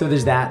 Okay, so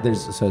there's that.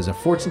 There's a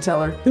fortune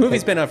teller. The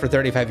movie's been out for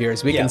 35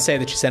 years. We can say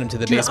that you sent him to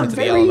the basement I'm to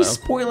the Alamo. very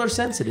spoiler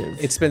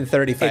sensitive. It's been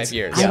 35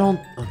 years. I don't.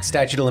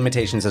 Statute of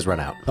limitations has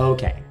run out.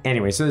 Okay.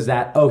 Anyway, so there's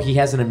that. Oh, he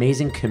has an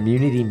amazing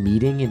community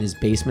meeting in his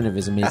basement of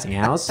his amazing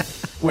house.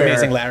 Where,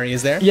 Amazing Larry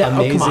is there. Yeah,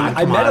 Amazing. Oh, come on,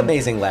 I met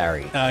Amazing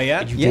Larry. Oh,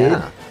 yeah? You Yeah.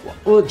 did?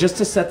 Well, just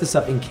to set this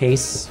up in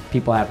case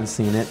people haven't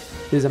seen it,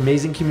 there's an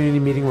amazing community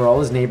meeting where all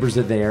his neighbors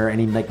are there, and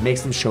he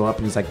makes them show up,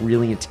 and he's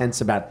really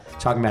intense about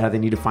talking about how they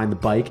need to find the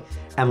bike,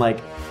 and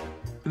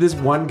this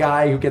one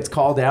guy who gets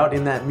called out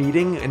in that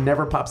meeting and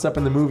never pops up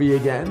in the movie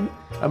again.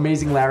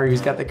 Amazing Larry,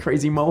 who's got the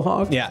crazy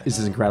mohawk. Yeah. This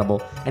is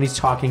incredible. And he's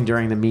talking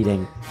during the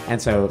meeting.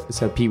 And so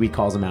Pee-wee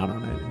calls him out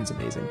on it. And it's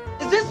amazing.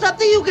 Is this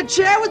something you could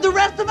share with the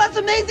rest of us,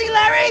 Amazing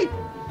Larry?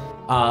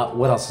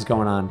 What else is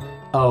going on?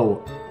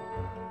 Oh,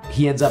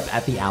 he ends up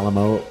at the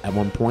Alamo at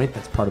one point.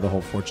 That's part of the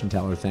whole fortune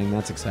teller thing.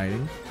 That's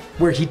exciting.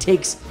 Where he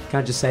takes, can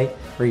I just say,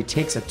 where he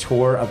takes a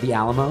tour of the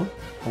Alamo,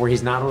 where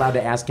he's not allowed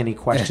to ask any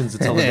questions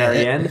until the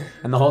very end.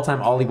 And the whole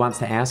time, all he wants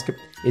to ask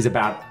is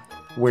about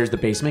where's the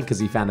basement, because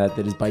he found out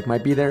that his bike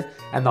might be there.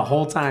 And the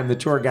whole time, the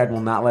tour guide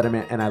will not let him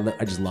in. And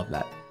I just love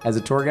that. As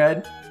a tour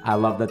guide, I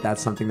love that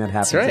that's something that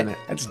happens right. in it.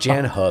 That's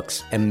Jan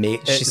Hooks. And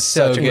She's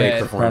such so a great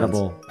good.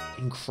 performance.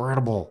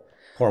 Incredible.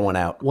 Pour one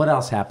out. What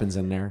else happens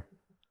in there?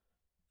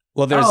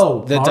 Well, there's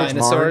the Large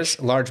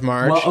dinosaurs, Large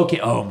Marge. Well, okay.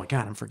 Oh, my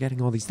God. I'm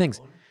forgetting all these things.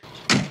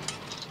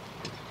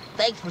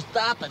 Thanks for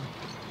stopping.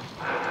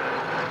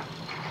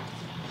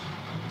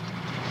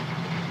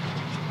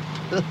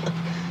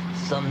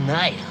 Some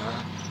night,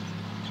 huh?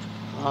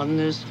 On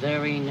this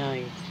very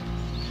night,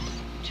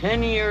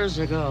 10 years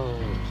ago,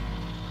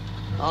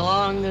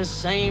 along this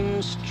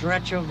same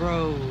stretch of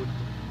road,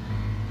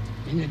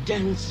 in a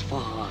dense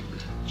fog,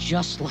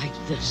 just like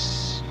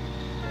this,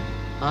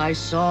 I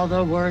saw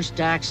the worst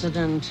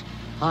accident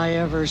I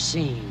ever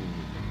seen.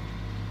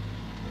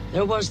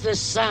 There was this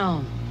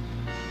sound,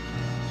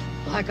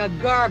 like a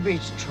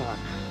garbage truck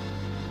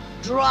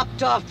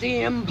dropped off the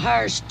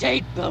Empire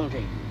State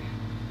Building.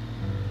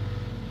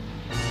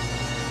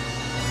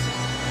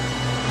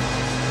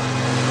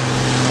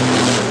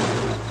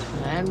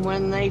 And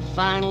when they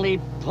finally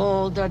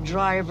pulled the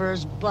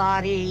driver's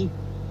body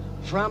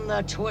from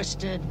the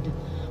twisted,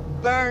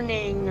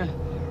 burning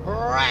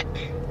wreck,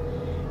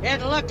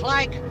 it looked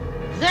like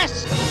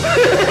this.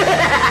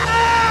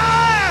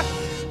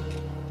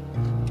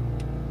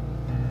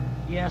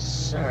 Yes,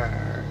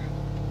 sir.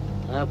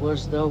 That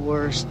was the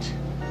worst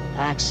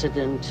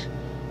accident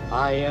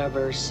I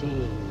ever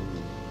seen.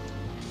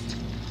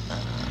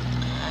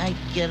 I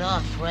get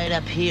off right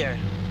up here.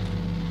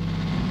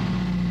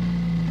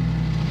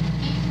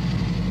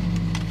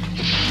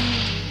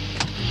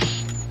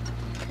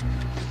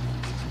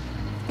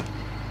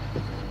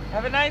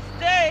 Have a nice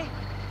day.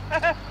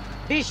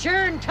 Be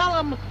sure and tell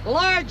them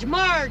Large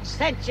Marge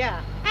sent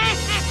ya.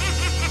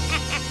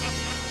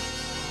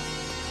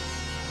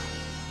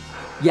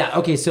 Yeah,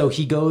 okay, so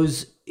he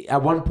goes,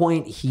 at one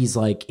point, he's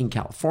like in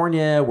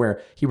California,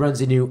 where he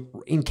runs into,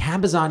 in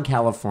Cabazon,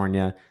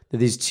 California, there are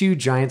these two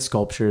giant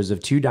sculptures of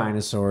two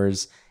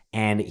dinosaurs,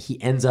 and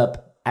he ends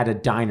up at a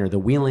diner, the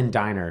Wheelin'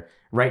 Diner,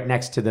 right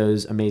next to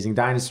those amazing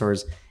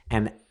dinosaurs.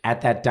 And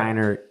at that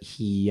diner,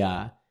 he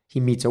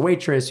meets a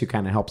waitress who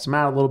kind of helps him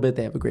out a little bit.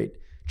 They have a great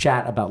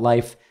chat about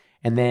life.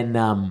 And then...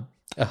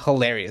 a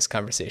hilarious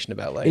conversation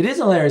about life. It is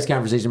a hilarious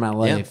conversation about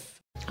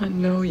life. I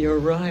know you're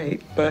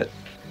right, but...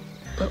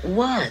 But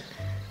what?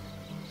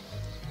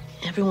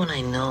 Everyone I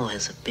know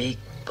has a big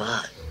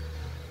butt.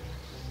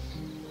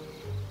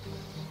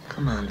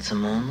 Come on,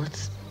 Simone,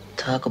 let's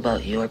talk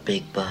about your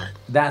big butt.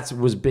 That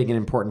was big and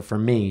important for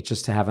me,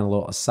 just to have a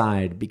little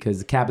aside,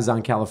 because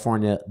Cabazon,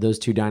 California, those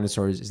two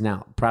dinosaurs is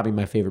now probably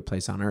my favorite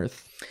place on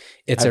Earth.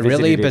 It's I a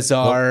really visited it.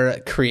 bizarre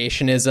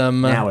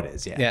creationism. Now it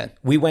is, yeah. Yeah.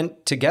 We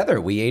went together.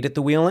 We ate at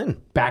the Wheel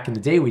Inn. Back in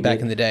the day, we did. Back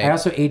in the day. I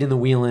also ate in the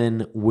Wheel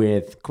Inn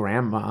with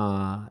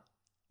Grandma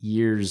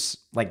years,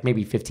 like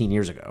maybe 15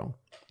 years ago.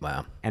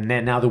 Wow. And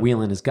then now the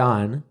Wheel Inn is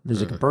gone.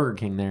 There's like a Burger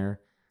King there.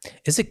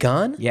 Is it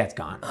gone? Yeah, it's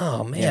gone.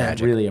 Oh, man. Yeah,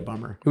 it's really a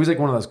bummer. It was like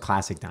one of those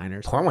classic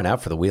diners. Pour one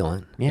out for the Wheel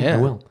Inn. Yeah, I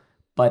will.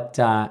 But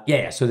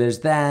yeah, so there's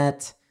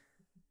that.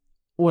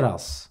 What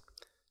else?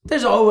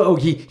 There's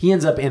he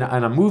ends up in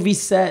a movie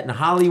set in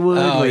Hollywood.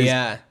 Oh, where he's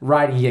yeah.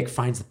 riding. He like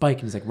finds the bike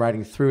and he's like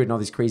riding through it, and all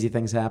these crazy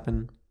things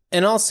happen.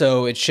 And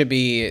also, it should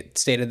be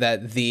stated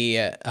that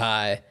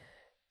the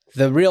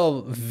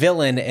real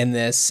villain in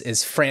this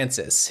is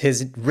Francis,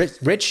 his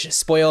rich,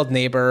 spoiled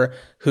neighbor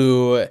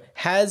who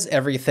has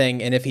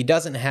everything, and if he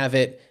doesn't have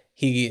it,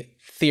 he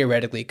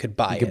theoretically could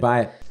buy it. You could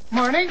buy it.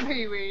 Morning,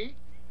 Pee-wee.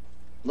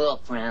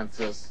 Look,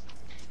 Francis,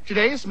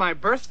 Today is my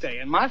birthday,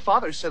 and my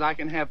father said I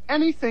can have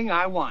anything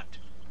I want.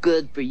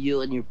 good for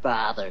you and your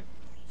father.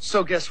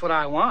 So guess what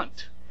I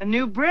want? A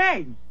new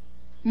brain.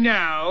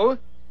 No,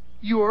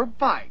 your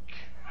bike.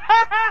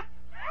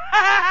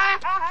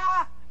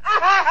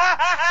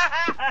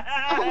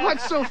 Oh,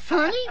 what's so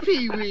funny,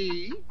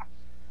 Pee-wee?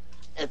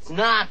 It's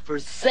not for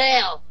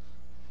sale,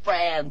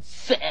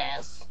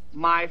 Francis.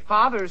 My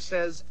father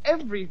says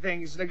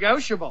everything's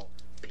negotiable,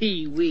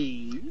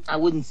 Pee-wee. I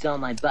wouldn't sell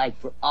my bike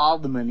for all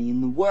the money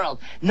in the world.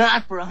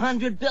 Not for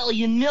 $100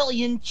 billion,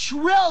 million,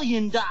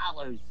 trillion.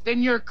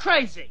 Then you're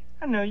crazy.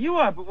 I know you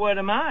are, but what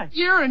am I?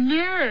 You're a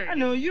nerd. I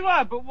know you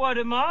are, but what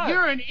am I?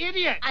 You're an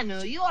idiot. I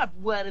know you are,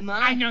 but what am I?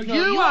 I know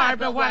you are,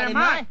 but what am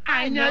I?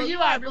 I know you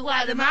are, but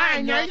what am I?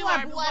 I know you are,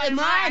 but what am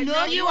I? I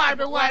know you are,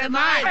 but what am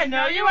I? I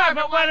know you are,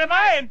 but what am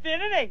I?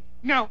 Infinity.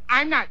 No,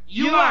 I'm not.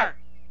 You You are. are.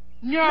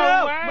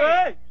 No way.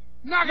 Wait.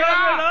 Knock it Knock it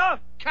off. off.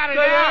 Cut it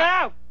Cut it out.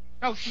 out.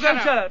 Oh, shut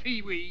Shut up, up.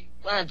 Pee-wee.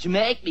 Why don't you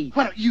make me?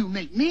 Why don't you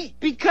make me?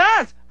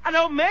 Because I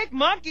don't make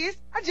monkeys.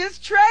 I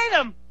just trade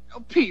them.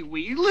 Oh,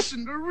 Pee-wee,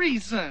 listen to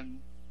reason.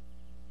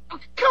 Oh,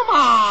 come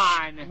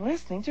on. I'm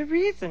listening to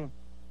reason.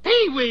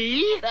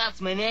 Pee-wee. That's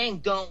my name.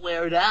 Don't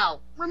wear it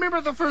out. Remember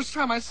the first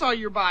time I saw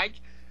your bike?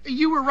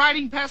 You were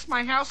riding past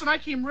my house and I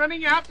came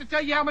running out to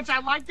tell you how much I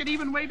liked it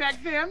even way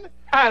back then?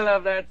 I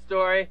love that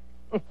story.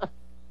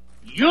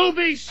 You'll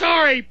be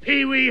sorry,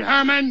 Pee-wee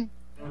Herman.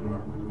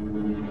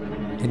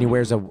 And he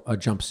wears a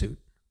jumpsuit.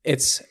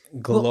 It's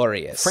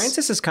glorious.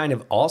 Francis is kind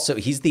of also,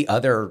 he's the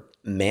other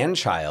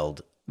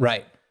man-child.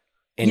 Right.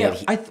 And Yeah, yet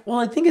he-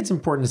 I think it's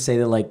important to say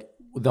that like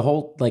the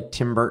whole like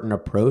Tim Burton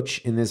approach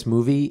in this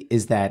movie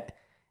is that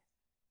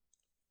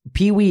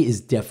Pee-wee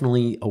is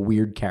definitely a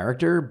weird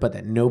character, but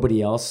that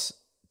nobody else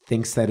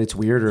thinks that it's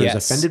weird or Yes.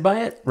 is offended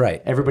by it.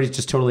 Right. Everybody's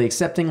just totally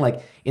accepting.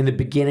 Like in the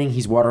beginning,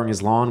 he's watering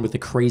his lawn with the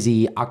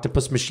crazy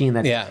octopus machine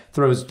that Yeah.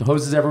 throws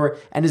hoses everywhere,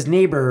 and his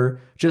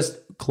neighbor just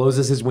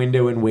closes his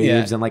window and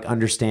waves Yeah. and like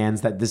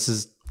understands that this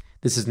is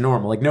This is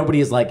normal. Like nobody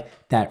is like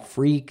that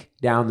freak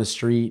down the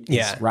street is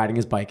Yeah. riding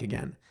his bike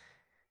again.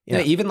 Yeah,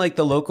 even like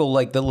the local,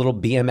 like the little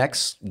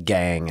BMX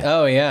gang,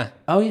 Oh yeah.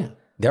 Oh yeah.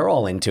 they're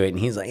all into it. And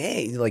he's like,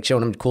 hey, he's like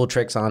showing him cool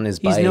tricks on his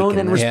He's bike. known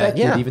and respected,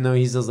 Yeah. even though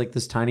he's just like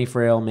this tiny,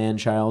 frail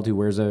man-child who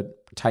wears a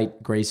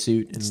tight gray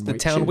suit and The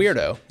white town shoes.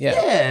 weirdo.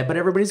 Yeah. Yeah, but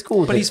everybody's cool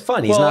with But it. he's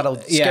fun. He's Well, not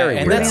a yeah, scary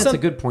and weirdo. But that's that's a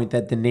good point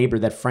that the neighbor,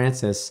 that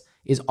Francis,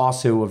 is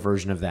also a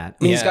version of that.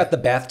 I mean, he's Yeah. got the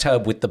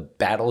bathtub with the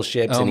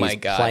battleships Oh and my he's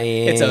god.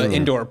 playing. It's an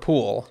indoor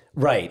pool.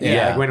 Right. Yeah,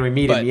 Yeah. like when we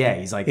meet But him, yeah,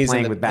 he's like he's in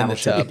playing the- with in the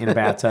Battleship tub. in a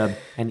bathtub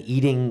and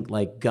eating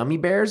like gummy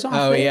bears off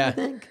Oh, it, yeah. I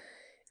think.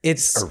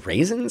 It's Or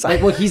raisins?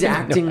 Like, well, he's I have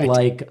no acting idea.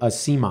 like a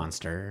sea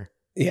monster.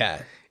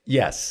 yeah.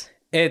 Yes.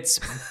 It's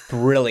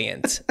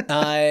brilliant.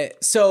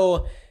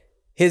 So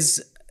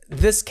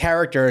this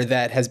character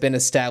that has been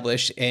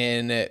established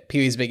in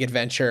Pee-wee's Big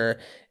Adventure,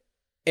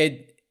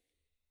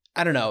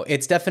 I don't know,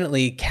 it's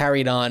definitely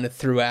carried on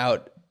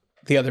throughout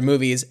the other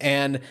movies.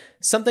 And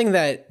something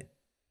that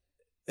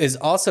is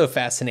also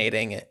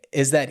fascinating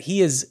is that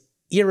he is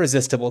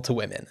irresistible to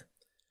women.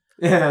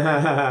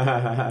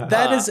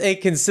 That is a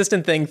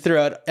consistent thing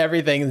throughout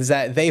everything, is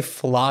that they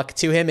flock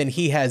to him and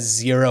he has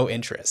zero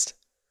interest.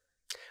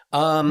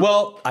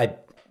 Well,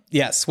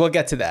 yes, we'll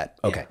get to that.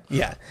 Okay.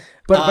 Yeah.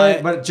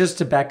 But just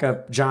to back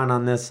up John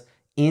on this,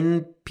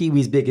 in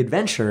Pee-wee's Big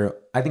Adventure,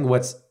 I think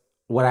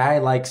what I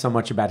like so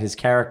much about his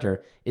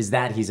character is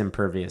that he's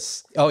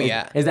impervious. Oh,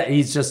 yeah. Is that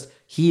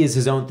he is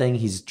his own thing.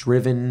 He's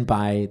driven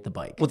by the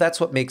bike. Well, that's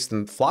what makes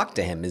them flock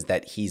to him is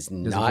that he's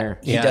not. care.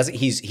 He Yeah. doesn't.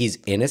 He's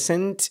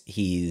innocent.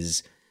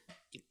 He's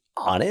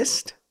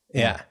honest.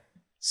 Yeah.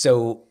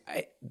 So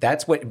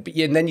that's what.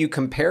 And then you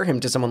compare him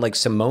to someone like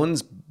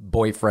Simone's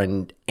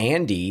boyfriend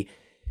Andy,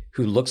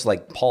 who looks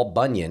like Paul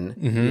Bunyan.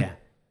 Yeah,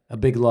 a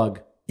big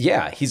lug.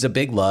 Yeah, he's a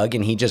big lug,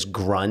 and he just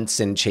grunts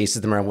and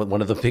chases them around with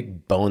one of the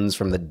big bones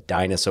from the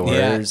dinosaurs.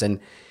 Yeah. And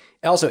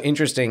also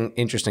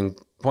interesting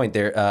point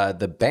there.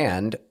 The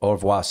band Au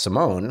revoir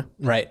Simone,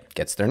 Right.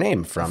 gets their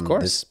name from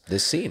course.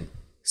 this scene.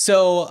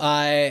 So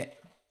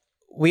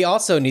we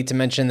also need to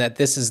mention that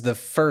this is the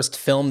first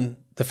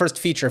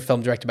feature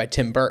film directed by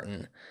Tim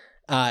Burton.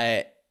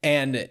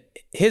 And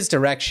his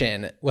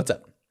direction, what's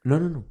up?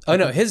 No. Oh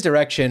no, his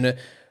direction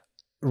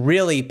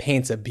really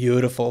paints a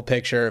beautiful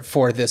picture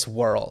for this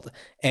world.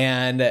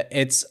 And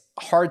it's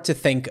hard to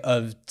think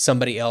of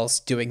somebody else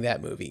doing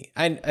that movie.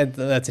 I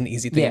that's an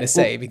easy thing Yeah, to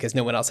say well, because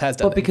no one else has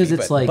done But because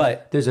movie, it's like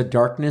but- there's a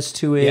darkness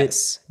to it.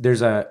 Yes.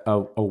 There's a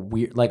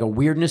weird, like a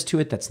weirdness to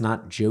it that's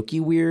not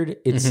jokey weird.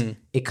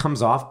 It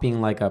comes off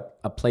being like a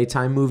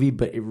playtime movie,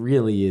 but it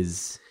really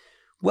is.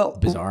 Well,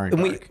 Bizarre and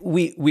and dark.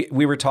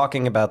 we were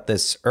talking about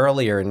this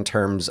earlier in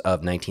terms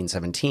of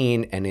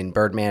 1917 and in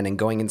Birdman and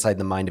going inside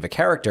the mind of a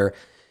character.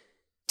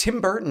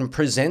 Tim Burton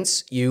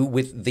presents you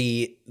with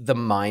the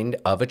mind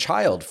of a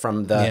child,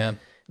 from the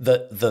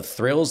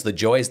thrills, the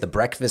joys, the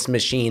breakfast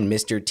machine,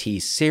 Mr. T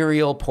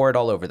cereal poured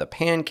all over the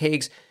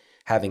pancakes,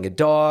 having a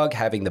dog,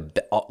 having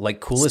the like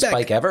coolest Spec.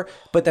 bike ever,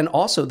 but then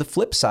also the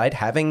flip side,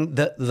 having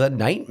the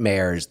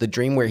nightmares, the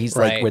dream where he's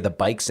Right. like where the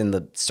bike's in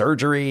the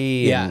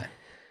surgery. yeah.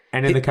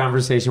 And in the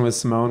conversation with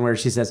Simone, where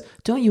she says,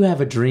 "Don't you have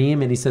a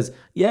dream?" and he says,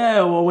 "Yeah,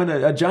 well, when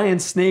a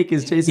giant snake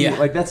is chasing Yeah. you,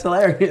 like that's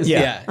hilarious."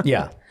 Yeah.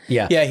 Yeah.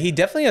 Yeah, he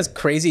definitely has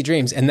crazy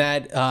dreams, and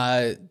that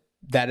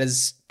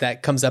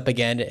comes up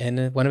again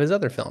in one of his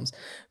other films.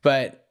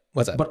 But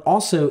what's up? But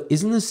also,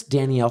 isn't this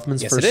Danny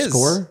Elfman's Yes, it first is.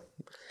 score?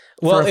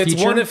 Well, for a it's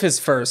feature? one of his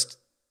first.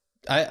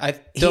 I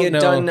He don't had know.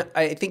 done.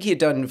 I think he had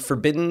done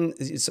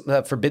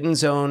Forbidden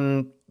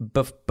Zone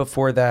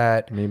before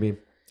that. Maybe.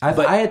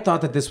 I had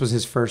thought that this was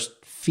his first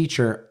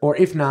feature, or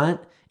if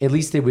not, at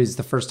least it was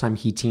the first time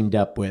he teamed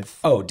up with.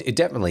 Oh, it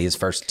definitely his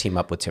first team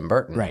up with Tim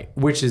Burton. Right,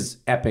 which is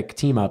epic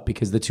team up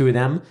because the two of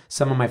them,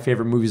 some of my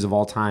favorite movies of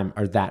all time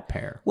are that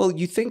pair. Well,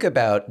 you think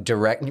about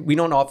we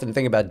don't often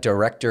think about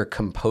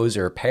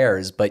director-composer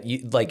pairs, but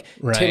you like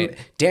Right.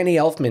 Danny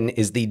Elfman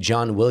is the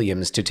John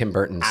Williams to Tim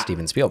Burton's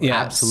Steven Spielberg.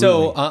 Yeah,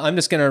 so I'm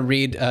just going to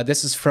read.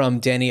 This is from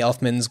Danny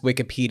Elfman's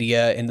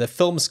Wikipedia in the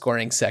film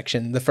scoring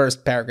section. The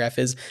first paragraph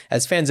is,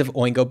 as fans of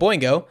Oingo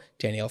Boingo,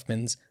 Danny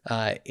Elfman's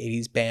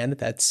 80s band,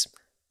 that's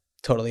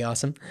totally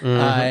awesome,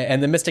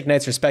 and the Mystic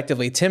Knights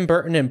respectively, Tim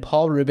Burton and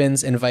Paul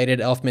Rubens invited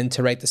Elfman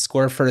to write the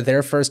score for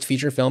their first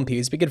feature film,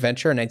 Pee-wee's Big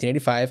Adventure, in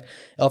 1985.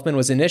 Elfman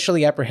was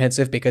initially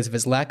apprehensive because of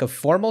his lack of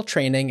formal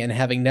training and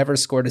having never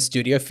scored a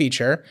studio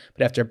feature,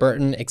 but after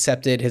Burton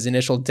accepted his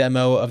initial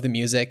demo of the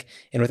music,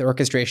 and with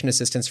orchestration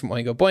assistance from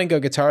Oingo Boingo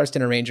guitarist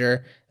and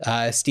arranger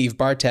Steve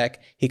Bartek,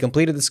 he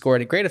completed the score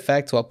to great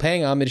effect while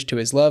paying homage to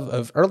his love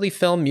of early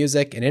film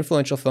music and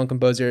influential film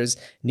composers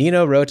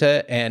Nino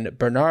Rota and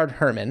Bernard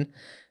Herrmann.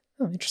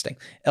 Oh, interesting.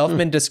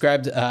 Elfman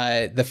described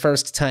the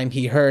first time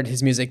he heard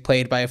his music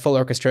played by a full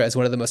orchestra as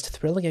one of the most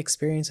thrilling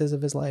experiences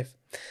of his life.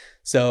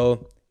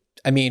 So,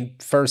 I mean,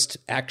 first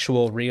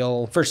actual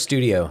real... First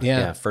studio.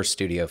 Yeah. First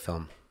studio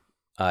film.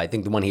 I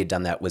think the one he had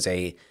done that was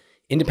a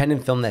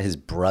independent film that his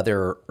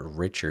brother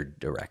Richard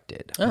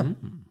directed. Oh.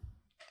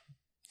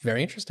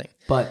 Very interesting.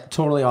 But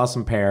totally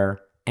awesome pair.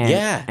 And,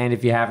 Yeah. And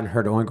if you haven't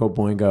heard Oingo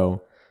Boingo,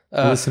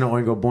 listen to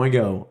Oingo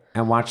Boingo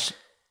and watch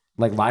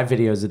like live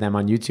videos of them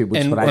on YouTube,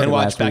 which is what I did and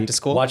watch last Back week. to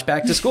School. Watch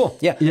Back to School.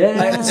 Yeah.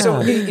 Yeah. So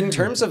in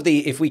terms of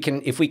the, if we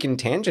can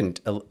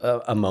tangent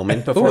a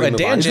moment before Ooh, we a move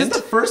Is tangent.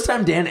 this the first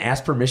time Dan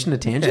asked permission to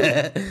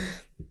tangent? on.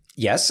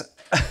 Yes.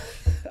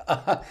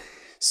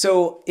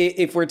 So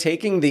if we're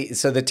taking the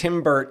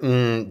Tim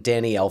Burton,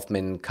 Danny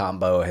Elfman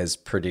combo has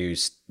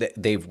produced,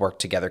 they've worked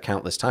together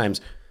countless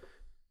times.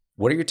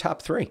 What are your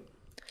top three?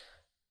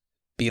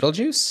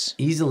 Beetlejuice.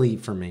 Easily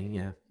for me,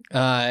 yeah.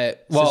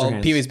 Well,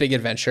 Scissorhands. Pee-wee's Big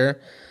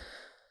Adventure.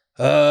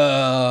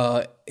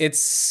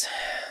 It's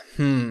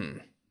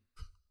I'm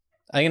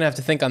gonna have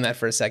to think on that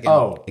for a second.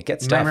 Oh, It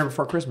gets Nightmare tough.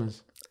 Before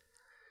Christmas.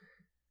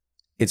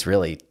 It's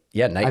really,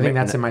 Nightmare. I think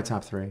that's in my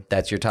top three.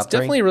 That's your top three?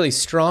 Definitely a really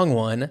strong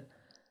one.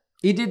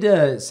 He did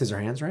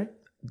Scissorhands, right?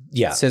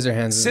 Yeah.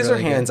 Scissorhands is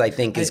really Scissorhands, good. I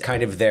think, is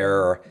kind of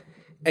their,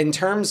 in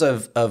terms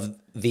of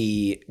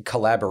the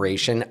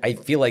collaboration, I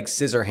feel like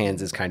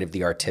Scissorhands is kind of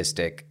the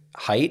artistic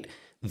height,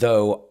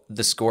 though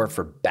the score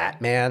for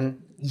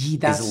Batman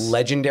is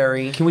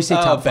legendary. Can we say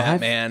top five?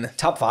 Batman.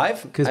 Top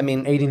five? Because I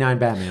mean, 89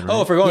 Batman, right?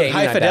 Oh, if we're going Yeah,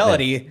 high 89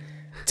 fidelity,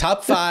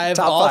 top five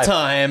Top all five.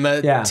 time.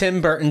 Yeah.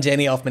 Tim Burton,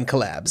 Danny Elfman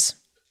collabs.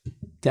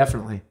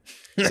 Definitely.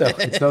 so,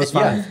 It's those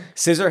five.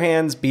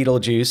 Scissorhands,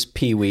 Beetlejuice,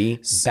 Pee-wee,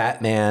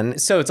 Batman.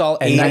 So it's all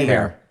And 80s.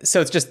 Nightmare.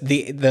 So it's just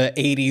the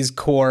 80s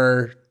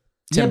core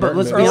Tim Yeah, but Burton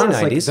let's be movies.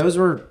 honest, like 90s. those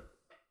were,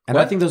 and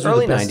I What? think those were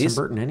Early the best 90s. Tim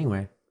Burton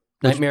anyway.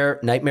 Nightmare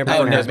Before Nightmare,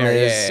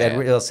 Christmas, yeah.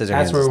 Edward Scissorhands.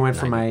 That's where we went is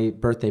for 90. my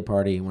birthday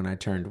party when I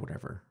turned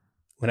whatever.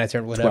 When I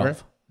turned whatever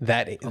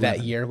 12. that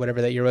year,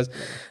 whatever that year was.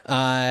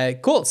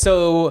 Cool.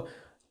 So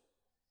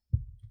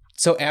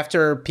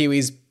after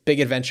Pee-wee's Big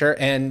Adventure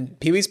and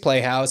Pee-wee's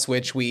Playhouse,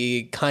 which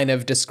we kind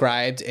of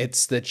described,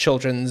 it's the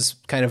children's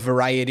kind of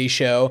variety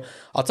show.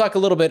 I'll talk a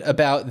little bit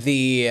about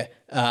the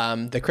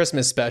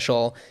Christmas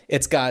special.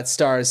 It's got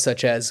stars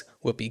such as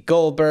Whoopi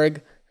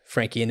Goldberg,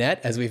 Frankie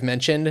Annette, as we've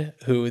mentioned,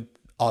 who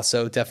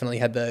also definitely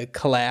had the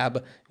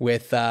collab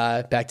with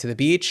Back to the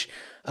Beach.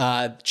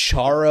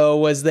 Charo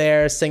was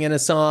there singing a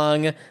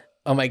song.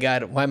 Oh my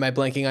God, why am I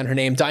blanking on her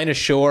name? Dinah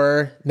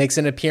Shore makes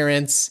an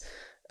appearance.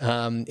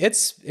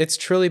 It's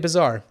truly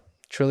bizarre.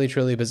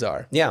 Truly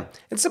bizarre. Yeah,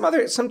 and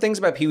some things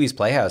about Pee-wee's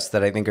Playhouse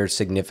that I think are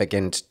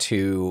significant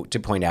to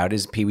point out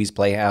is Pee-wee's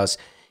Playhouse.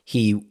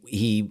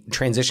 He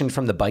transitioned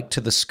from the bike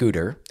to the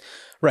scooter.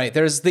 Right.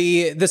 There's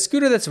the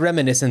scooter that's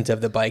reminiscent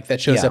of the bike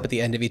that shows Yeah. up at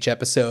the end of each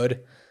episode.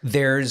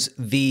 There's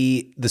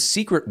the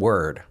secret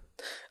word.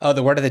 Oh,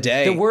 the word of the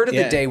day. The word of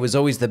the Yeah. day was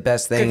always the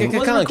best thing. Wasn't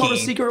it called a Conky.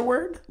 secret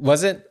word?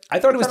 Was it? I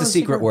thought it was the it was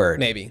secret secret. word.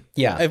 Maybe.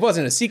 Yeah. It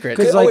wasn't a secret.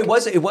 Oh, it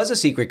was a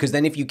secret because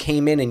then if you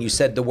came in and you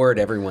said the word,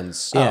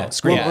 everyone's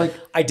screaming. Well, like-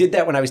 I did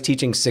that when I was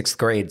teaching 6th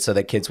grade so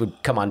that kids would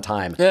come on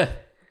time. Yeah.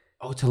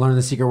 Oh, to learn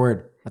the secret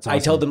word. That's awesome. I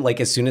told them,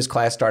 like, as soon as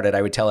class started,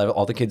 I would tell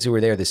all the kids who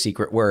were there the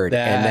secret word.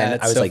 And then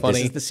That's I was so like, funny.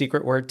 this is the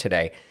secret word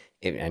today.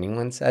 If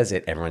anyone says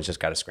it, everyone's just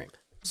got to scream.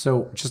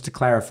 So just to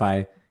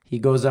clarify, he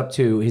goes up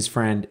to his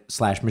friend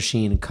 /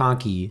 machine,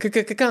 Conky,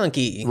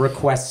 Conky.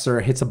 requests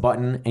or hits a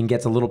button and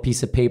gets a little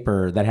piece of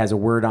paper that has a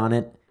word on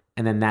it.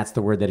 And then that's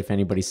the word that if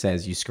anybody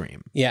says, you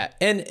scream. Yeah.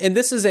 And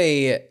this is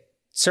a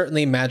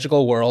certainly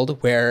magical world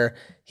where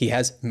he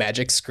has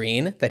magic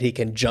screen that he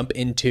can jump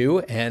into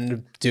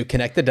and do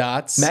connect the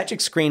dots.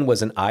 Magic Screen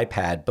was an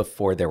iPad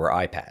before there were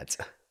iPads.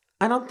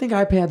 I don't think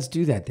iPads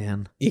do that,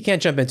 Dan. You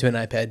can't jump into an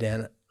iPad,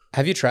 Dan.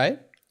 Have you tried?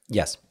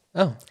 Yes.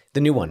 Oh,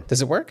 The new one.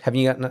 does it work? Haven't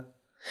you gotten it?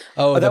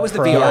 Oh, that was the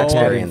Pro. VR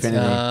experience.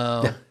 Infinity.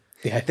 Oh,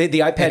 The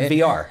iPad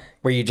VR,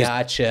 where you just...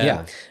 gotcha.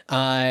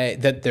 Yeah.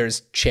 That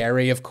there's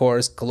Cherry, of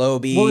course,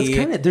 Globey. Well,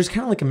 there's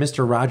kind of like a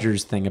Mr.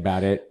 Rogers thing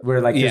about it, where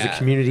like there's Yeah. a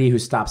community who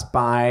stops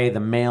by the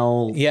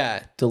mail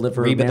Yeah.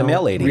 deliver Reba the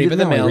mail lady. Reba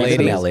the mail Reba the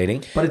lady. mail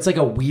lady. But it's like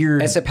a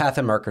weird.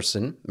 Esapatha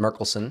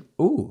Merkelson.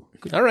 Ooh,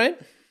 All right.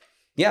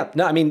 Yeah,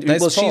 no, I mean, Nice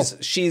well, pull.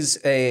 she's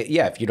a,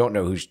 yeah, if you don't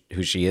know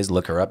who she is,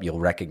 look her up. You'll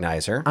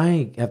recognize her.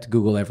 I have to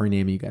Google every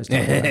name you guys talk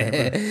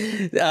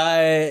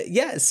about.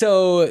 Yeah.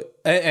 So,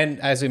 and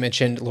as we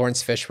mentioned,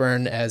 Lawrence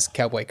Fishburne as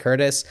Cowboy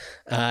Curtis.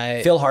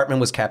 Phil Hartman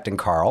was Captain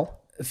Carl.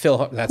 That's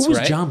Who was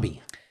right. Jambi?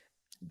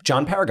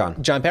 John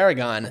Paragon. John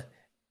Paragon,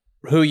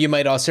 who you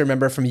might also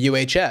remember from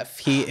UHF.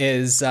 He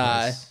is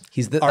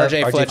He's the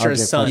RJ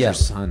Fletcher's son. Yeah.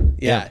 son.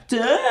 Yeah.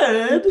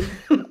 Dad.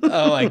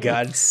 Oh my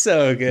God,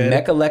 so good.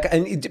 Mecha Lecca.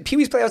 And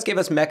Pee-wee's Playhouse gave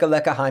us Mecha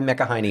Lecca Hi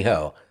Mecha Heiny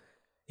Ho.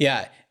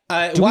 Yeah. Do we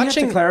have to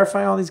Watching.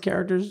 clarify all these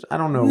characters? I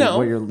don't know No.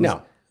 what you're.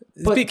 No.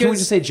 But can we because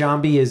just say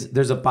Jambi is?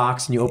 There's a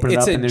box and you open it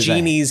It's up a and there's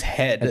genie's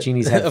head. a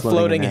genie's head a floating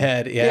floating in there.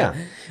 head. Yeah.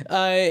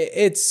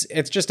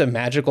 It's just a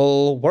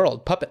magical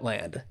world, Puppet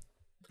Land.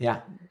 Yeah.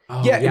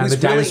 Oh, Yeah, it yeah. was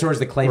The really- dinosaurs,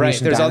 the claymation Right.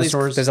 There's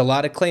dinosaurs. there's a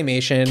lot of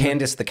claymation.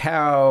 Candace the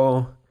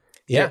Cow.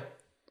 yeah.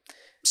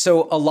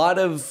 So a lot,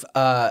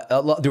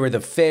 there were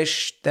the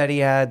fish that he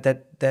had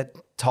that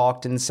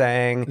talked and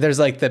sang. There's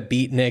like the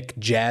Beatnik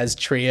jazz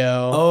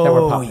trio.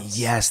 Oh, puppets.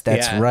 yes,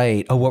 that's Yeah.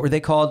 right. Oh, what were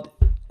they called?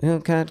 Oh,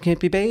 God, can't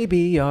be baby,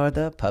 you're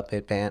the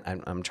puppet band.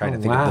 I'm trying to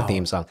think of wow. the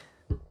theme song.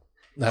 I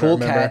don't Cool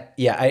remember. Cat.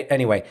 Yeah,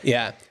 anyway.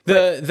 Yeah.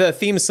 The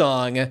theme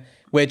song,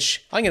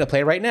 which I'm going to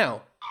play right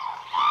now.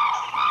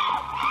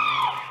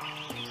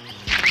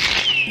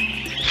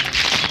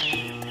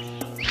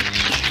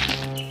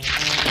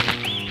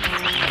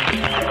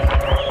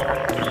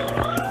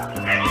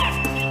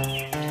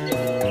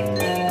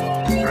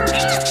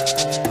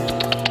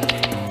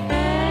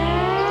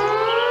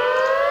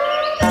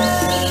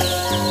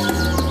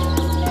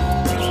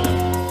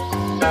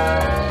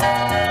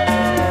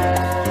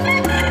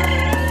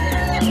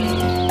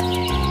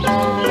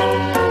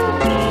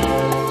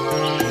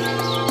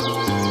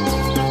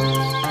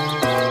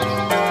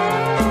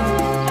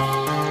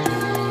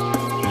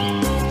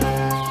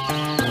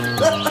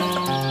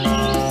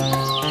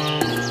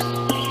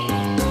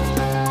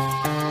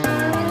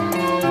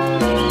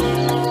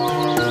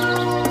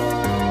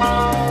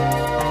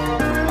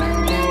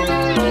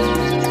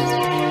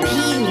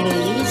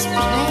 Pee-wee's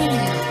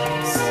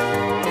Playhouse.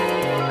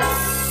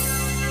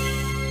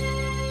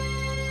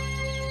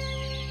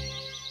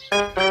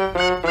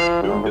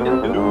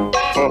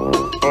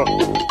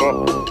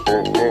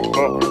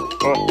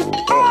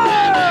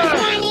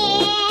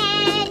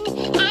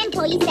 And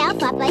pull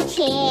yourself up a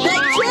chair. Hey,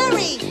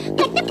 Cherry!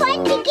 Let the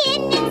fun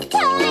begin. It's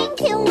time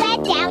to let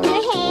down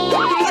your hair.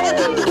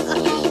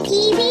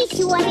 Pee-wee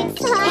sure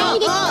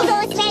excited. So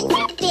spend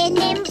nothing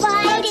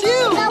invited.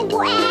 The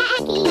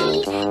wacky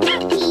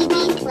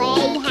Pee-wee's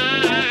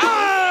Playhouse.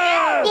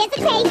 There's a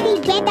crazy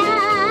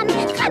rhythm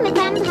coming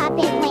from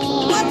Puppet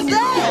Land. What's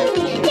that?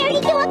 Dirty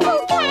to a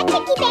cool cat,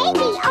 tricky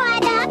baby, or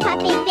the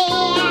puppet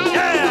bear.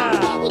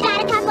 Yeah! You got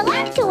a couple of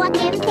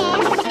talking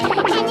fish,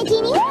 and the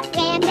genie who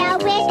grant a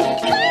wish.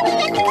 Chloe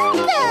is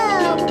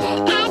awesome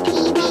at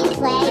Pee-wee's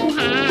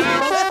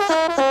Playhouse.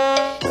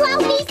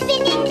 Chloe's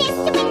spinning,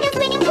 Mr. Windows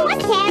winning,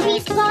 course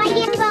Terry's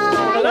flying by.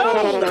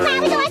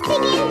 Clouds are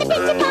singing, the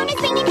picture phone is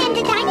ringing, and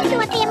the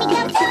dinosaur family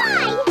goes hi.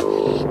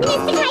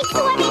 Mr. Kite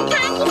soaring,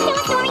 Conky's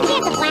still soaring,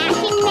 there's a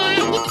flashing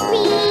magic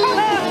screen.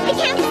 The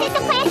countess is so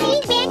classy,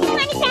 Ranch is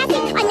kinda sassy,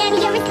 a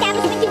nuttier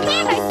establishment you've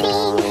never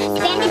seen.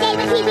 Spend the day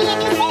with Pee-wee and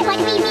you'll see what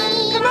we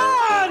mean. Come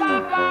on!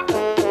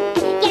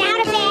 Get out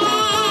of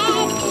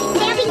bed,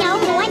 there'll be no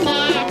more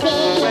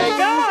napping.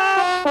 Wake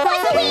up!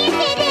 Cause we're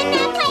in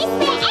a place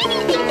where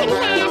anything can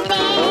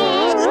happen.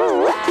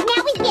 Now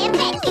we give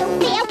it you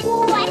fair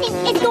warning.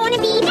 It's gonna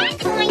be that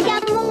kind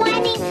of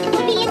morning.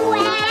 We're being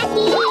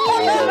wacky.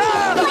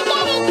 We're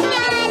getting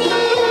nutty.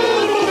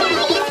 Now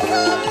it's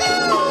cuckoo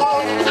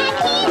at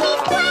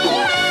Pee-wee's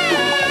Playhouse.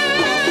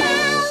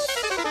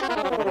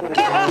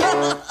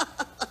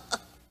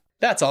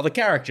 That's all the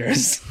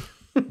characters.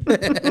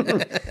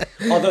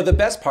 Although the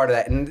best part of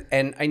that,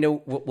 and I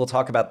know we'll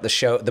talk about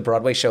the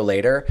Broadway show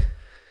later.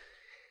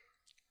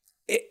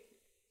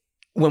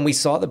 When we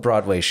saw the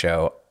Broadway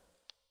show,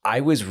 I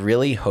was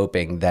really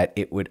hoping that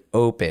it would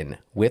open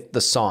with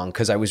the song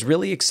because I was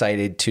really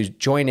excited to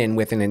join in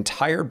with an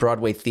entire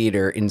Broadway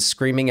theater in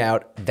screaming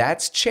out,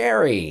 "That's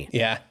Cherry!"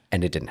 Yeah.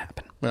 And it didn't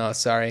happen. Oh,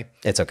 sorry.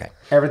 It's okay.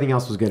 Everything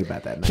else was good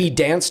about that night. He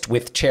danced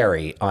with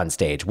Cherry on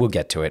stage. We'll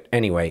get to it.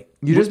 Anyway,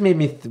 You just made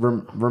me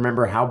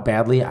remember how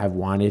badly I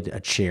wanted a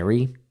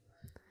cherry.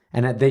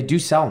 And they do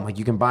sell them. Like,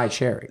 you can buy a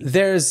cherry.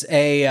 There's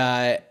a,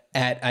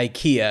 at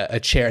IKEA, a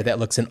chair that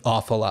looks an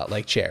awful lot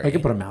like Cherry. I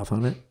could put a mouth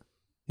on it.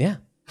 Yeah.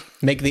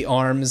 Make the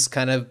arms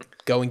kind of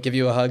go and give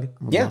you a hug.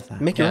 yeah,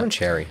 make your own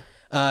Cherry.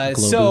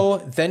 So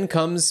then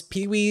comes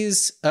Big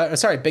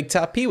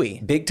Top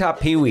Pee-wee. Big Top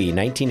Pee-wee,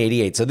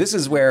 1988. So this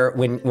is where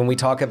when we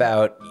talk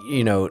about,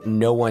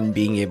 no one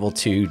being able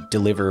to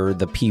deliver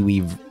the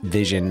Pee-wee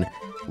vision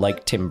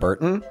like Tim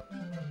Burton,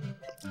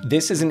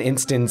 this is an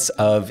instance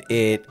of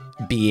it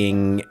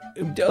being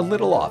a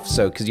little off.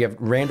 So because you have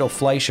Randall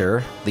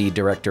Fleischer, the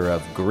director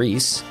of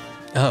Grease,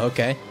 Oh,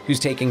 okay. who's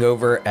taking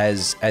over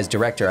as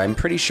director. I'm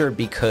pretty sure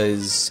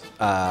because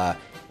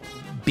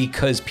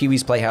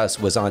Pee-wee's Playhouse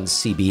was on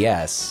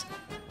CBS,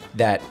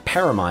 that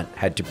Paramount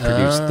had to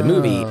produce the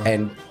movie,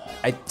 and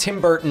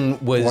Tim Burton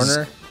was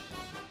Warner?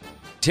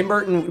 Tim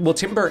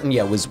Burton,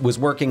 yeah, was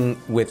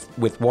working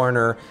with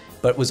Warner,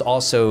 but was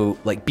also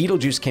like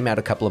Beetlejuice came out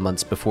a couple of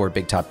months before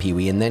Big Top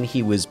Pee-wee, and then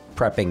he was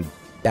prepping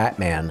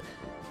Batman,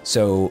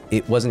 so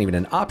it wasn't even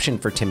an option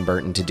for Tim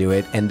Burton to do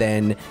it. And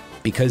then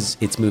because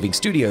it's moving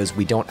studios,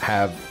 we've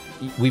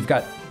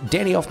got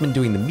Danny Elfman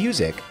doing the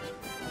music,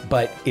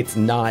 but it's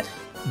not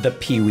the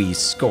Pee-wee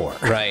score.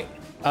 Right.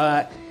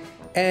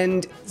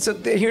 And so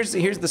here's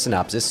the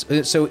synopsis.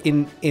 So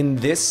in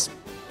this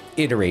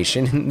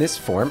iteration, in this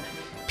form,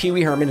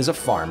 Pee-wee Herman is a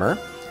farmer.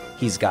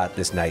 He's got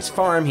this nice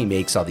farm. He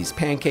makes all these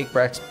pancake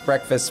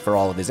breakfasts for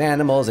all of his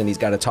animals, and he's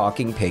got a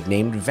talking pig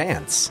named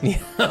Vance.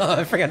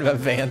 I forgot about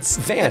Vance.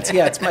 Vance,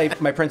 yeah, it's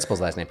my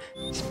principal's last name.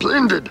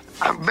 Splendid.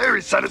 I'm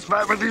very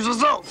satisfied with these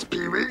results,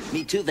 Pee-wee.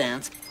 Me too,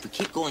 Vance. If we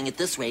keep going at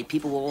this rate,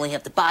 people will only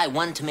have to buy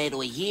one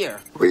tomato a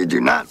year. We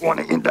do not want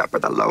to end up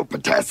with a low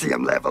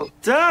potassium level.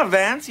 Duh,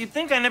 Vance. You'd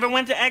think I never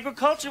went to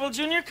agricultural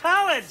junior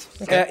college.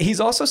 He's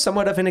also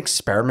somewhat of an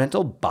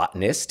experimental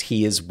botanist.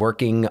 He is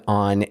working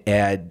on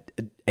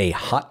a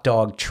hot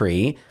dog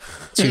tree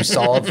to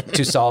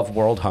solve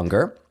world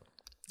hunger.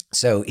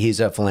 So he's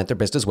a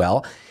philanthropist as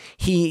well.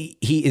 He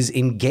is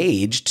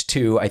engaged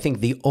to, I think,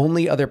 the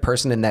only other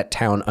person in that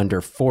town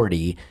under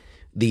 40,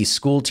 the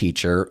school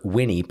teacher,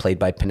 Winnie, played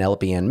by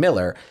Penelope Ann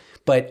Miller.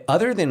 But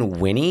other than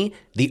Winnie,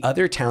 the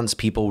other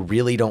townspeople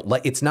really don't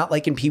like. It's not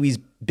like in Pee-wee's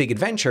Big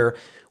Adventure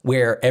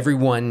where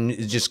everyone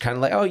is just kind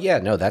of like, oh yeah,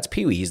 no, that's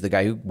Pee-wee. He's the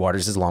guy who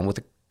waters his lawn with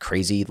a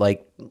crazy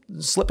like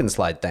slip and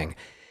slide thing.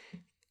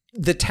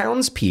 The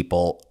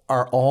townspeople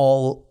are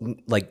all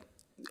like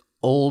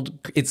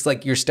old. It's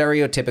like your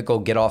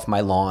stereotypical get off my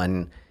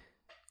lawn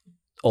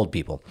old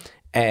people.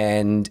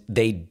 And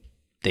they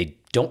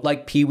don't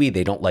like Pee-wee.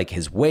 They don't like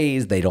his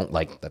ways. They don't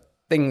like the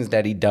things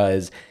that he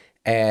does.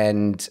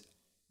 And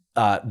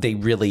they're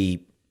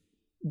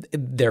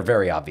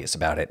very obvious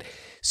about it.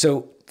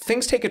 So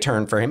things take a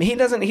turn for him. He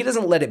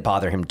doesn't let it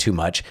bother him too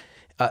much.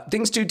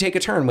 Things do take a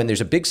turn when there's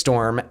a big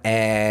storm,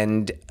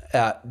 and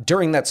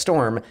during that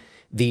storm,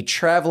 the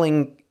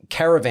traveling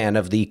caravan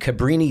of the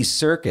Cabrini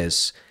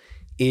Circus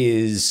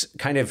is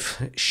kind of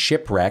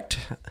shipwrecked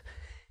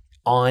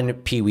on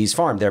Pee-wee's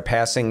farm. They're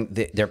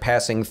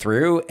passing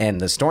through, and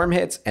the storm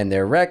hits, and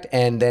they're wrecked,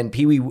 and then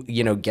Pee-wee,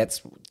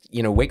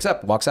 wakes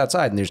up, walks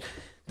outside, and there's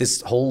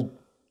this whole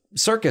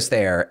circus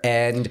there,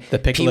 and the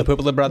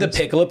Piccola-Poopla brothers.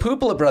 The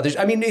Piccola-Poopla brothers.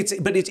 I mean,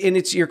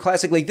 it's your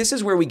classic. Like, this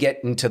is where we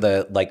get into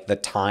the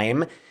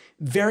time.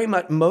 Very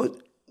much,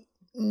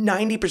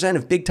 90%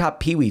 of Big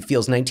Top Pee-wee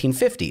feels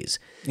 1950s.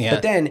 Yeah.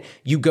 But then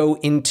you go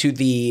into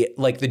the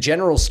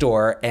general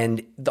store,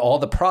 and all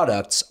the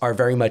products are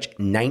very much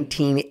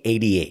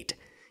 1988.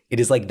 It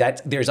is like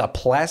that. There's a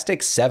plastic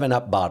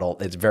 7-Up bottle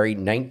that's very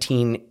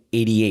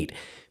 1988.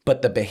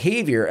 But the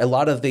behavior, a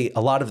lot of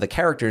the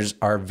characters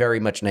are very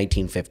much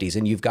 1950s,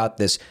 and you've got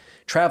this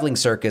traveling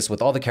circus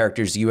with all the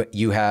characters.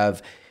 You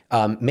have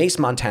Mace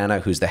Montana,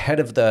 who's the head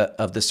of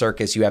the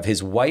circus. You have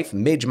his wife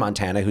Midge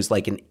Montana, who's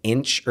like an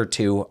inch or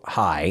two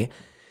high.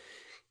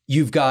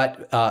 You've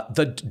got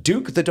the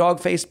Duke, the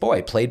dog-faced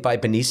boy, played by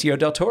Benicio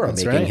del Toro,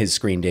 making his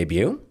screen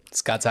debut.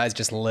 Scott's eyes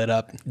just lit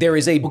up. There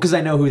is because I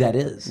know who that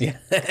is. Yeah.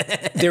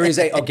 There is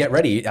get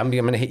ready. I'm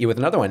going to hit you with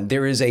another one.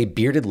 There is a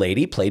bearded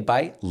lady played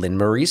by Lynn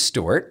Marie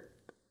Stewart.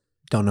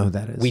 Don't know who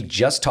that is. We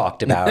just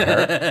talked about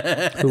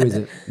her. Who is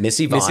it?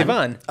 Missy Vaughn. Missy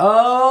Vaughn.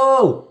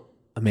 Oh,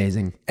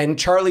 amazing. And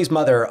Charlie's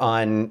mother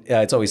on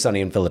It's Always Sunny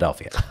in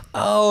Philadelphia.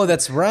 Oh,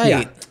 that's right.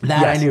 Yeah.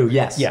 That I knew.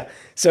 Yes. Yeah.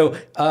 So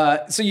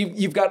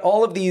you've got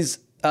all these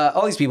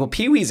people.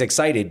 Pee-wee's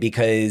excited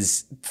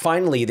because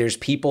finally there's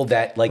people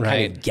that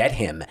kind of get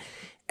him.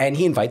 And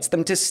he invites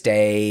them to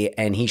stay,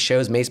 and he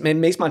shows Mace.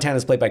 Mace Montana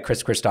is played by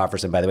Chris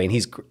Christopherson, by the way, and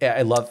he's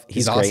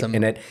great awesome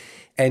in it.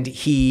 And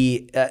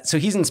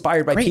he's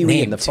inspired by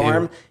Pee-wee and the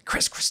farm. Too.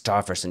 Chris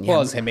Christopherson. Yeah. Well,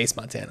 I'll say Mace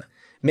Montana.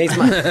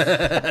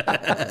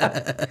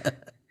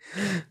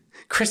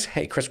 Chris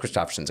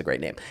Christopherson's a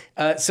great name.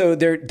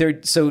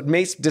 So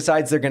Mace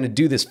decides they're going to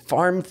do this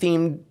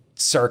farm-themed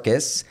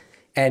circus,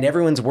 and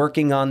everyone's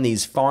working on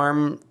these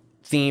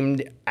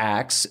farm-themed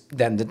acts.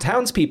 Then the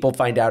townspeople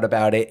find out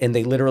about it, and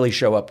they literally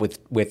show up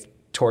with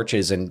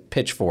torches and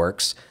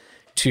pitchforks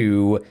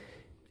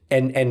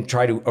and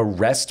try to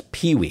arrest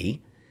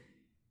Pee-wee.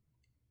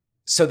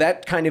 So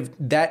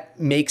that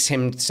makes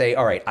him say,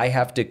 all right, we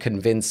have to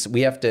convince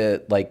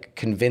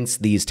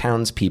these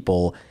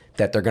townspeople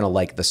that they're going to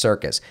like the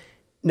circus.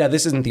 Now,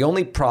 this isn't the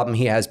only problem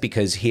he has,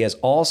 because he has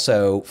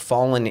also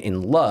fallen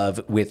in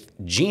love with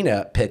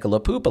Gina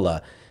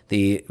Piccola-Poopla,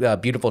 the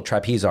beautiful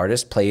trapeze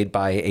artist played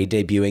by a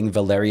debuting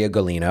Valeria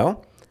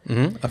Golino.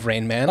 Mm-hmm. Of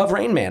Rain Man. Of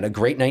Rain Man, a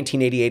great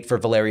 1988 for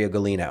Valeria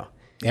Golino.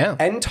 Yeah.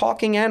 And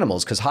Talking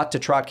Animals, because Hot to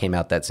Trot came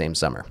out that same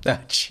summer. Oh,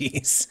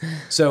 jeez.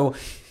 So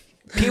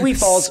Pee-wee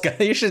falls... Scott,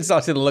 you should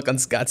talk to the look on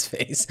Scott's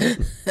face.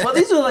 Well,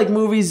 these are like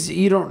movies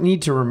you don't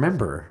need to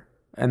remember,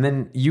 and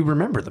then you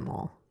remember them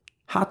all.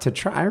 Hot to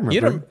Trot, I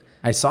remember.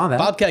 I saw that.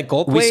 Bobcat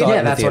Goldthwait. We saw it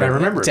in the that's what I theater.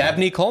 remember.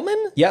 Dabney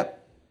Coleman? Yep.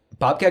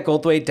 Bobcat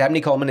Goldthwait, Dabney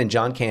Coleman, and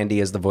John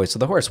Candy as the voice of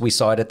the horse. We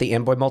saw it at the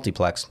Amboy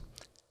Multiplex.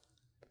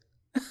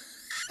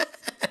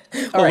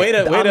 Well, way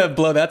to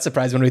blow that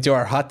surprise when we do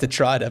our Hot to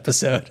Trot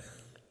episode.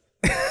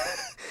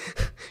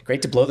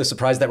 Great to blow the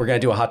surprise that we're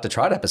going to do a Hot to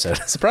Trot episode.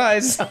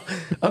 Surprise.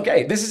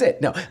 Okay, this is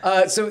it. No,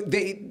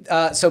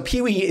 so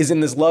Pee-wee is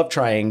in this love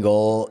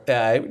triangle.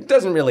 It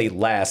doesn't really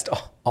last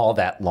all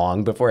that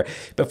long before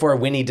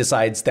Winnie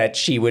decides that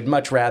she would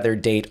much rather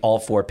date all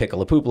 4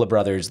 Piccola-Poopla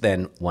brothers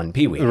than one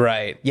Pee-wee.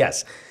 Right.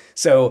 Yes.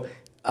 So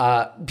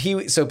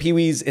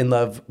Pee-wee's in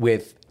love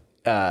with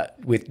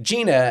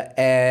Gina,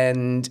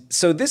 and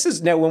so this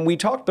is now when we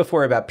talked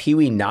before about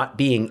Pee-wee not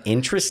being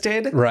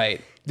interested. Right.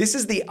 This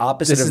is the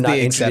opposite of not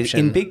interested.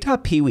 In Big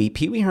Top Pee-wee,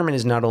 Pee-wee Herman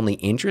is not only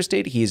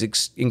interested,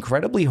 he's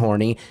incredibly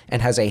horny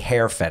and has a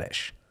hair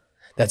fetish.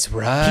 That's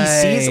right. He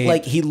sees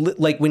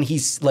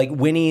when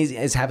Winnie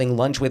is having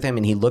lunch with him,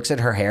 and he looks at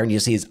her hair, and you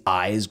see his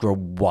eyes grow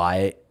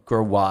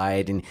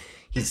wide, and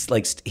he's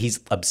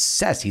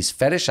obsessed. He's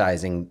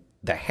fetishizing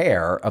the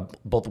hair of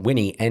both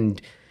Winnie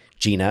and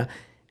Gina,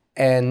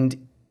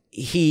 and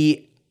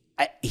he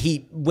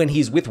when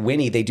he's with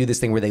Winnie, they do this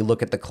thing where they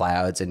look at the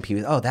clouds, and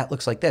Pee-wee, oh, that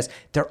looks like this.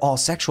 They're all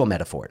sexual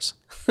metaphors.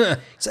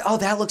 So, oh,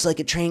 that looks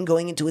like a train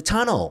going into a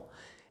tunnel.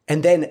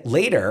 And then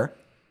later,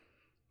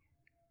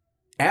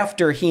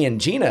 after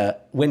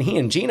when he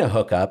and Gina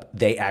hook up,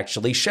 they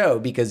actually show,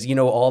 because,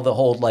 all the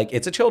whole,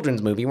 it's a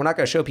children's movie. We're not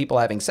going to show people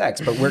having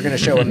sex, but we're going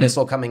to show a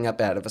missile coming up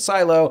out of a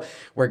silo.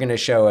 We're going to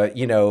show a,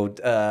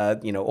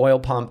 oil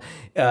pump.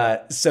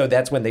 So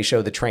that's when they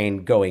show the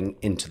train going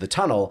into the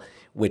tunnel,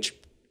 which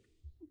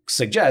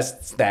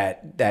suggests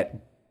that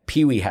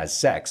Pee-wee has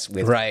sex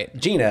with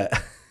Gina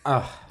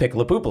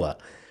Piccola-Poopla,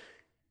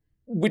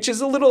 which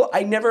is a little, I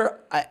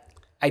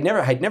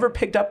had never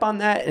picked up on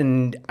that.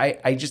 And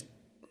I just,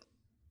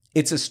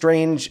 it's a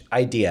strange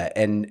idea.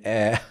 And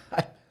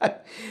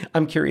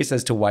I'm curious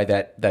as to why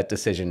that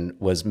decision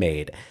was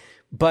made.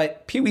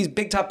 But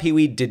Big Top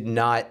Pee-wee did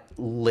not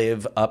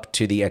live up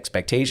to the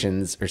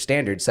expectations or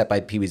standards set by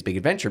Pee-wee's Big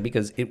Adventure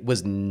because it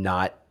was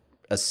not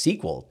a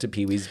sequel to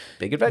Pee-wee's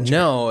Big Adventure.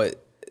 No.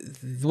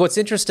 What's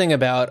interesting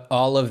about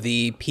all of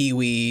the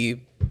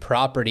Pee-wee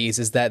properties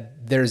is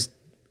that there's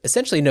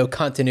essentially no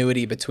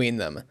continuity between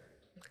them.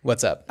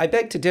 What's up? I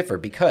beg to differ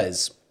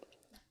because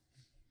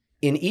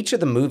in each of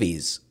the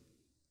movies,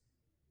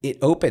 it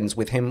opens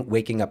with him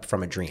waking up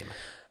from a dream.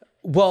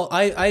 Well,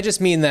 I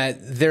just mean that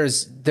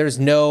there's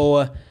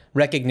no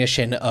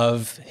recognition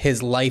of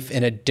his life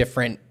in a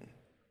different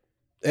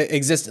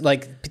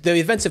like the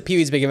events of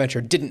Pee-wee's Big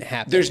Adventure didn't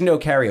happen. There's no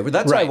carryover.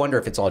 That's why I wonder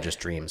if it's all just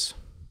dreams.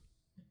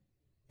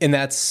 And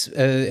that's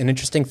an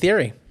interesting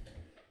theory.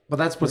 Well,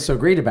 that's what's so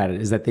great about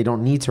it is that they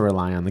don't need to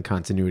rely on the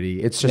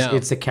continuity. It's just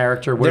it's a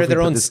character. Where they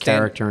put this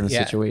character in a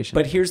situation.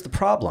 But here's the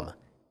problem: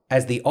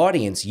 as the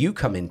audience, you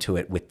come into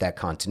it with that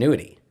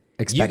continuity,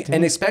 expecting,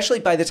 and especially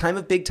by the time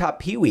of Big Top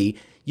Pee-wee,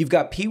 you've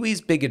got Pee-wee's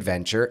Big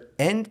Adventure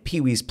and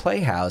Pee-wee's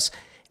Playhouse,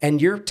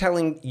 and you're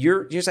saying,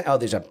 oh,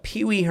 there's a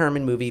Pee-wee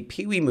Herman movie,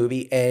 Pee-wee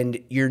movie, and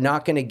you're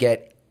not going to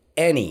get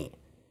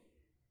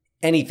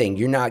anything.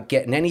 You're not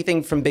getting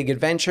anything from Big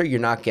Adventure. You're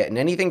not getting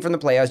anything from the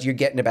Playhouse. You're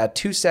getting about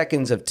 2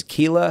 seconds of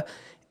Tequila.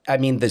 I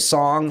mean, the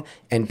song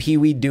and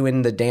Pee-wee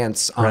doing the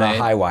dance on a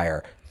high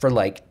wire for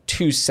like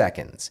 2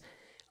 seconds.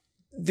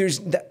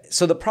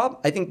 So the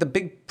problem, I think the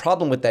big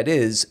problem with that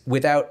is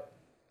without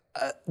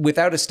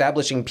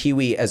establishing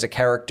Pee-wee as a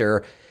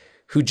character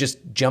who just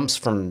jumps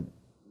from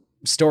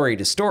story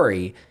to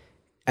story,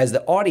 as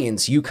the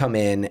audience, you come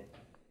in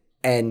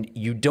and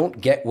you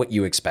don't get what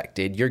you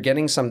expected. You're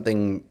getting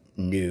something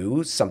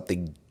new,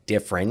 something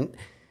different,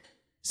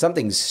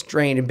 something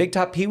strange. And Big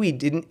Top Pee-wee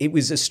it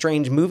was a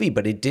strange movie,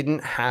 but it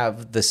didn't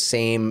have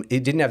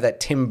that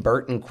Tim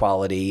Burton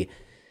quality,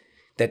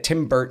 that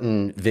Tim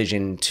Burton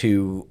vision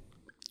to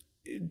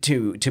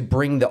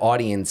bring the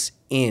audience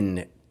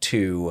in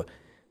to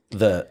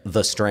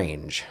the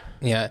strange.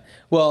 Yeah.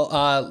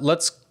 Well,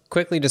 let's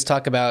quickly just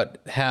talk about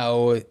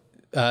how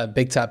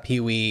Big Top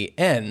Pee-wee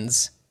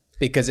ends,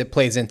 because it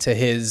plays into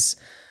his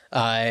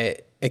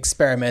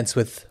experiments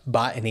with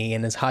botany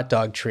and his hot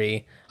dog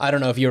tree. I don't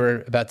know if you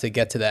were about to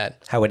get to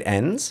that. How it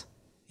ends?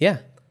 Yeah.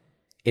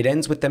 It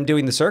ends with them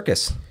doing the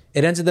circus.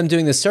 It ends with them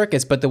doing the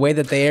circus, but the way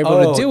that they're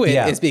able to do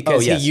it is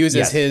because he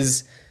uses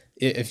his,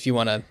 if you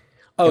want to.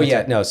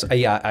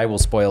 I will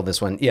spoil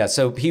this one. Yeah,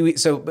 so Pee-wee.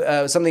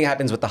 So something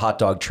happens with the hot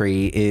dog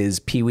tree is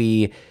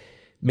Pee-wee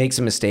makes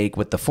a mistake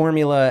with the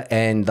formula,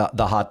 and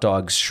the hot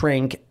dogs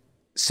shrink.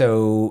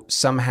 So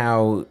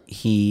somehow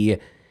he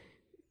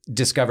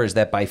discovers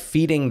that by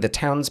feeding the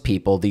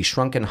townspeople the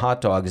shrunken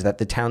hot dogs, that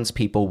the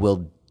townspeople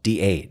will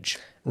de-age.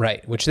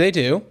 Right, which they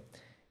do.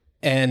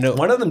 And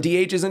one of them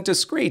de-ages into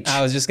Screech.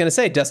 I was just going to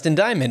say, Dustin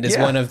Diamond is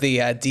one of the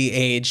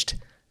de-aged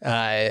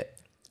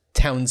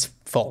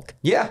townsfolk.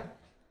 Yeah.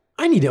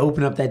 I need to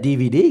open up that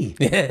DVD.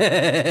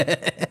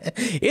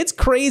 It's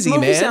crazy, the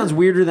movie man. Sounds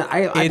weirder than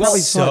I probably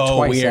saw it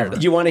twice. Weird.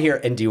 Do you want to hear?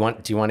 And do you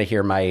want to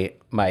hear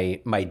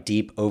my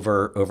deep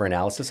over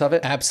analysis of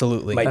it?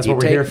 Absolutely. That's what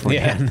we're here for.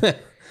 Yeah.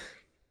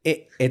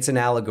 It's an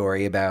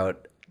allegory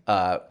about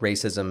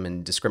racism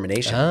and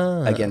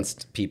discrimination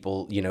against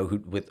people,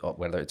 with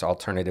whether it's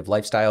alternative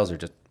lifestyles or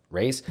just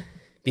race.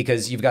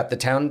 Because you've got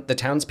the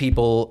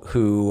townspeople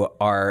who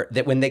are,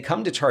 that when they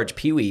come to charge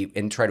Pee-wee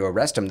and try to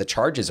arrest him, the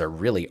charges are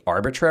really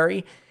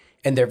arbitrary,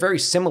 and they're very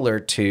similar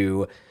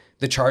to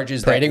the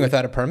charges parading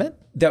without a permit.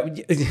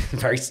 Yep.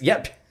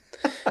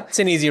 It's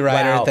an Easy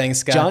Rider thing,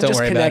 Scott. John Don't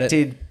worry about it. just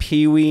connected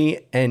Pee-wee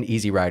and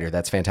Easy Rider.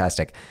 That's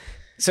fantastic.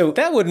 So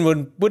that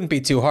wouldn't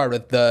be too hard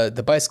with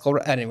the bicycle.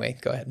 Anyway,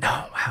 go ahead.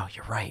 No, wow,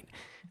 you're right.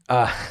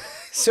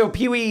 So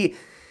Pee-wee.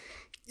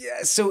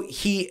 Yeah, so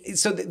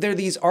there are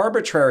these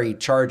arbitrary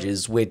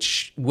charges,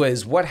 which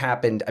was what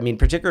happened. I mean,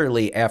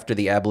 particularly after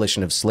the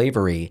abolition of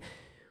slavery,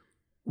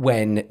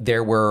 when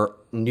there were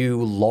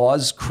new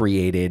laws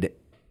created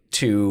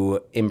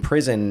to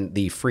imprison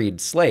the freed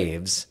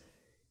slaves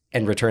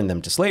and return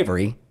them to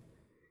slavery,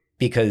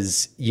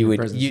 because you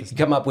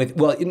come up with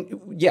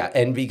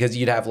and because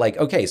you'd have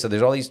so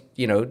there's all these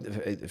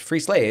free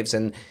slaves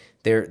and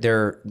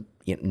they're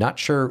not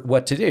sure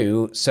what to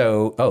do.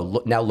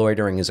 So now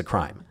loitering is a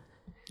crime.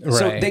 Right.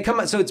 So they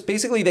come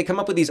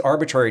up with these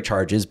arbitrary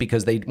charges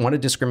because they want to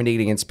discriminate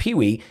against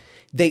Pee-wee.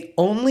 They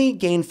only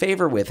gain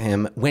favor with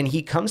him when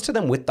he comes to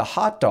them with the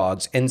hot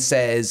dogs and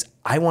says,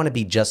 "I want to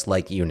be just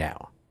like you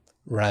now."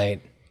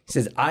 Right. He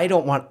says, "I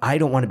don't want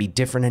to be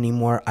different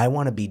anymore. I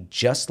want to be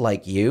just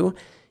like you."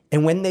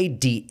 And when they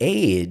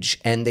de-age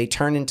and they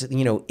turn into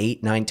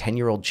 8, 9,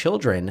 10-year-old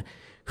children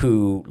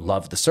who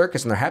love the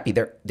circus and they're happy,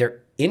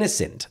 they're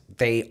innocent.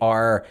 They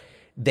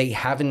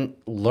haven't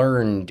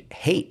learned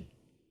hate.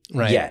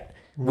 Right. Yet,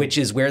 which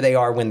is where they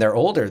are when they're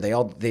older.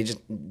 They're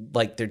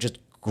just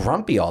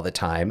grumpy all the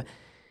time,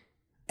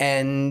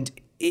 and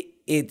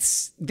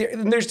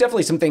there's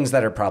definitely some things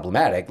that are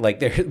problematic.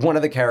 Like one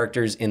of the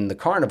characters in the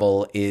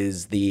carnival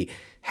is the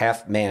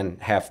half man,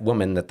 half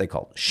woman that they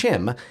call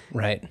Shim.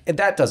 Right. And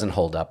that doesn't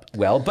hold up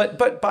well.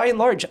 But by and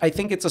large, I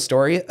think it's a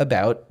story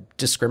about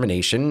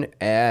discrimination,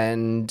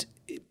 and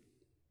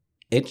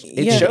it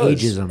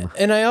shows. Ageism.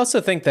 And I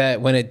also think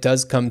that when it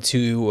does come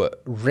to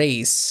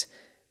race,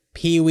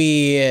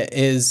 Pee-wee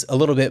is a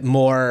little bit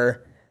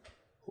more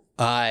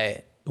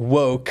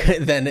woke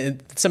than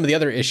some of the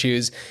other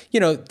issues. You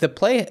know,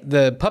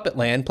 the Puppet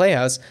Land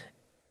Playhouse,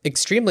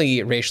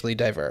 extremely racially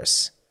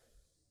diverse.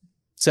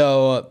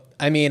 So,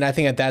 I mean, I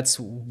think that that's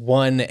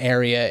one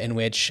area in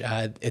which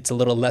it's a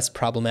little less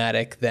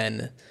problematic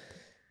than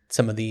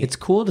some of the... It's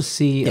cool to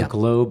see a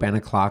globe and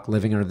a clock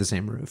living under the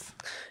same roof.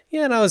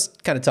 Yeah, and I was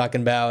kind of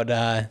talking about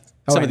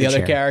some of the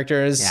other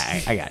characters.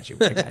 Yeah, I got you.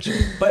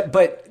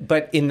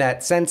 But in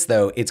that sense,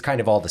 though, it's kind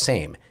of all the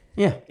same.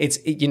 Yeah. It's,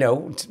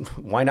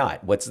 why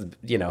not? What's the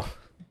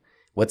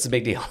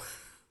big deal?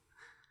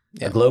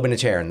 Yeah. A globe and a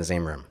chair in the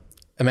same room.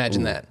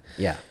 Imagine that.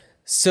 Yeah.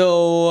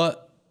 So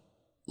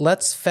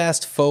let's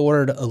fast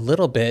forward a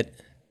little bit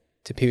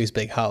to Pee-wee's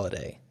Big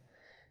Holiday.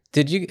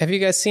 Have you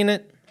guys seen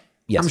it?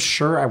 Yes. I'm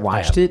sure I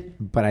watched it,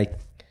 but I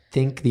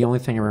think the only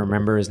thing I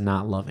remember is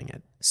not loving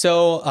it.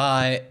 So,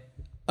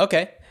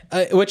 okay.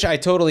 Which I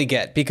totally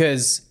get,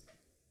 because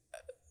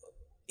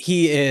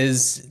he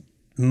is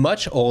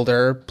much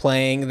older,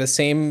 playing the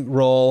same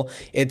role.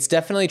 It's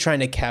definitely trying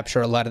to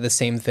capture a lot of the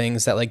same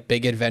things that like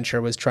Big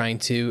Adventure was trying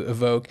to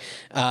evoke.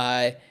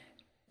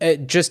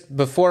 Just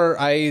before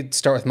I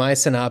start with my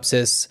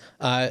synopsis,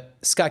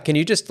 Scott, can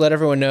you just let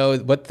everyone know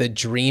what the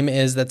dream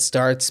is that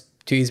starts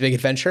Pee-wee's Big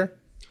Adventure?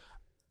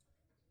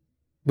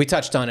 We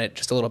touched on it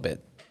just a little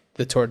bit.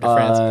 The Tour de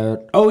France.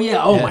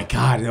 My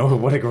God. Oh,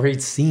 what a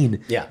great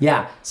scene. Yeah.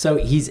 Yeah. So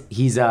he's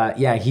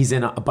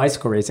in a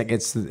bicycle race. Like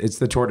it's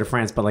the Tour de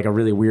France, but like a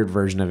really weird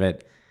version of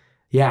it.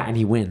 Yeah. And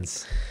he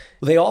wins.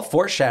 They all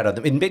foreshadow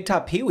them. In Big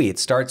Top Pee-wee, it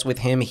starts with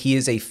him. He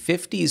is a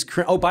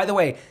 50s... Oh, by the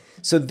way,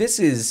 so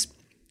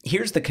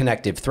here's the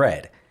connective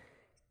thread.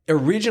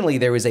 Originally,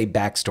 there was a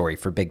backstory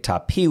for Big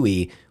Top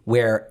Pee-wee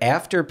where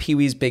after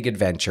Pee-wee's Big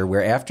Adventure,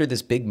 where after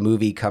this big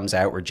movie comes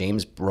out where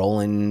James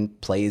Brolin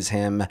plays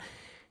him,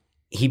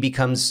 he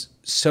becomes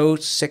so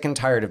sick and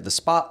tired of the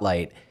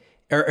spotlight,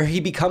 or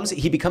he becomes a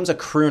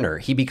crooner.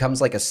 He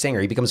becomes like a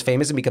singer. He becomes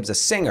famous and becomes a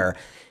singer.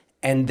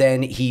 And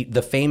then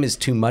the fame is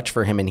too much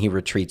for him and he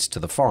retreats to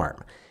the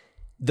farm.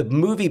 The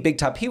movie Big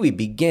Top Pee-wee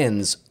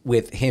begins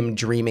with him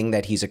dreaming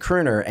that he's a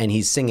crooner and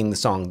he's singing the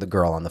song The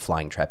Girl on the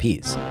Flying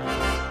Trapeze.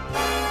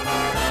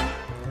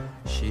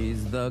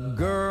 She's the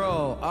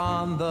girl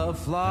on the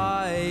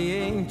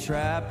flying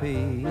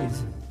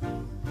trapeze.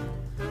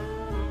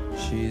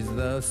 She's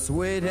the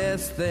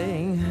sweetest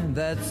thing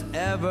that's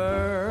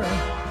ever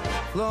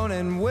flown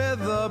in with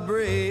the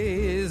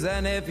breeze.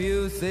 And if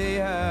you see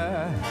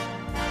her,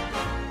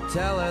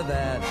 tell her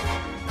that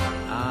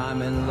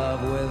I'm in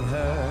love with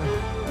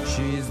her.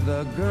 She's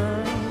the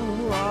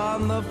girl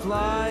on the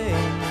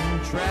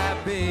flying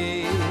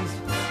trapeze.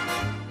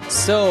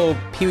 So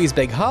Pee-wee's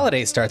Big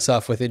Holiday starts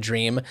off with a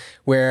dream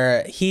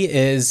where he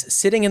is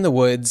sitting in the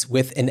woods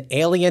with an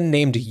alien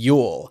named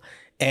Yule.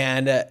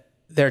 And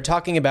they're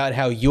talking about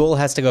how Yule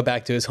has to go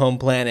back to his home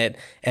planet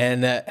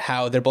and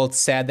how they're both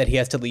sad that he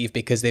has to leave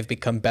because they've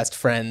become best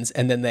friends.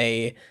 And then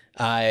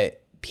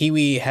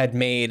Pee-wee had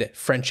made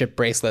friendship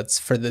bracelets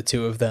for the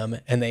two of them,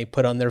 and they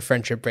put on their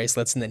friendship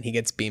bracelets, and then he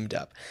gets beamed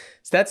up.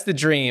 So that's the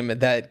dream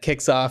that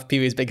kicks off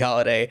Pee-wee's Big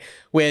Holiday,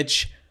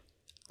 which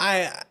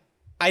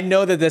I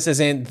know that this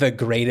isn't the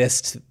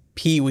greatest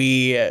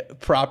Pee-wee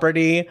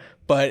property,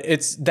 but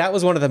that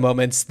was one of the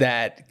moments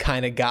that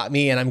kind of got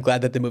me, and I'm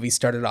glad that the movie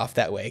started off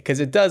that way, because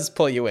it does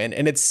pull you in,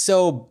 and it's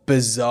so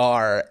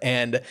bizarre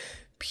and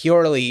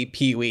purely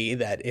Pee-wee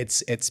that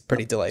it's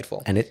pretty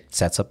delightful. And it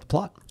sets up the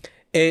plot.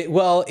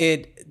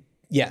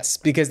 Yes,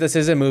 because this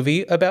is a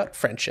movie about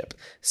friendship.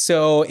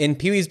 So in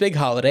Pee-wee's Big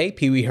Holiday,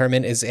 Pee-wee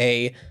Herman is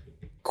a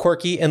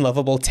quirky and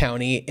lovable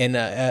townie in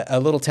a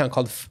little town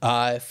called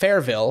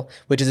Fairville,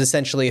 which is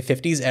essentially a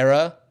 50s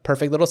era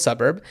perfect little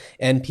suburb.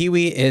 And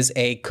Pee-wee is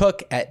a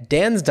cook at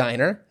Dan's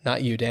Diner,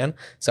 not you, Dan,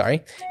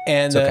 sorry.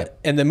 And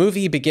the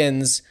movie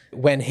begins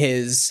when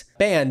his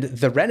band,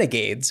 the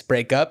Renegades,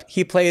 break up.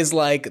 He plays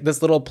like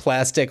this little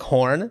plastic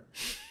horn,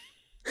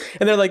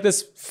 and they're like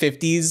this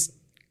 50s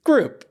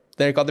group.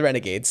 They're called the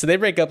Renegades. So they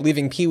break up,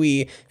 leaving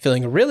Pee-wee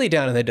feeling really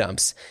down in the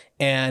dumps.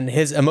 And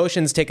his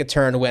emotions take a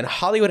turn when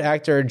Hollywood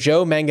actor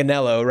Joe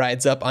Manganiello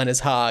rides up on his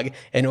hog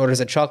and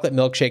orders a chocolate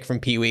milkshake from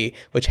Pee-wee,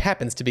 which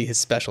happens to be his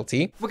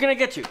specialty. What can I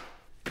get you?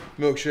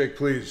 Milkshake,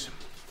 please.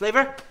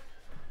 Flavor?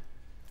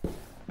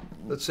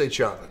 Let's say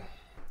chocolate.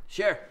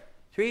 Sure.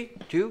 3,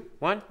 2,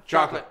 1,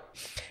 chocolate.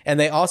 And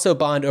they also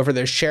bond over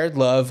their shared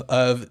love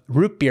of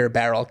root beer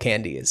barrel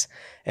candies.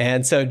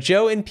 And so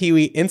Joe and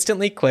Pee-wee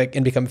instantly click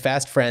and become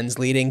fast friends,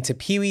 leading to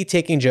Pee-wee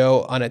taking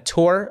Joe on a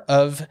tour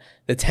of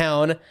the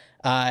town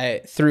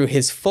through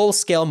his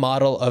full-scale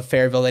model of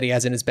Fairville that he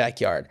has in his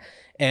backyard.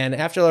 And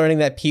after learning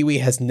that Pee-wee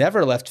has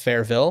never left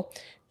Fairville,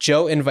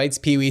 Joe invites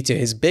Pee-wee to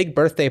his big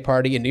birthday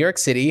party in New York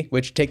City,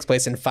 which takes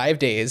place in 5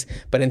 days,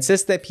 but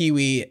insists that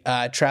Pee-wee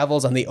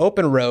travels on the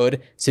open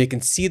road so he can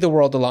see the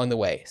world along the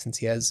way, since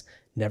he has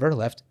never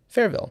left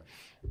Fairville.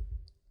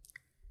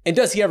 And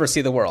does he ever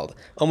see the world?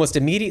 Almost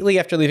immediately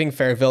after leaving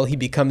Fairville, he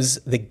becomes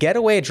the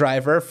getaway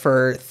driver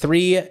for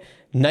 3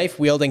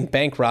 knife-wielding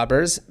bank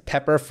robbers,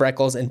 Pepper,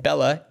 Freckles, and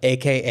Bella,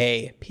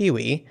 a.k.a.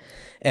 Pee-wee.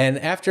 And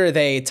after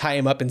they tie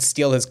him up and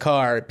steal his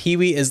car,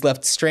 Pee-wee is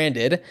left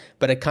stranded,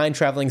 but a kind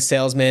traveling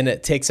salesman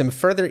takes him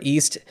further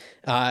east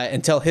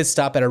until his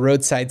stop at a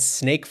roadside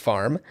snake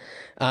farm.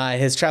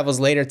 His travels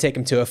later take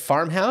him to a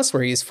farmhouse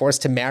where he's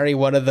forced to marry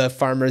one of the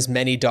farmer's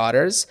many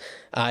daughters.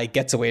 He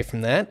gets away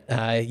from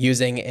that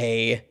using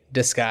a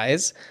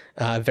disguise,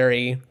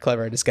 very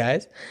clever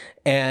disguise.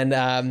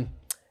 And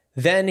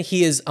then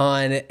he is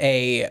on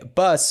a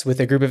bus with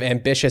a group of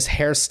ambitious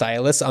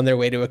hairstylists on their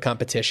way to a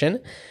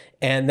competition.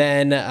 And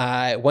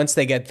then once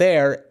they get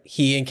there,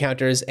 he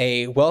encounters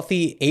a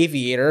wealthy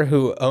aviator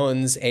who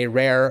owns a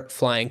rare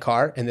flying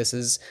car. And this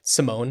is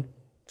Simone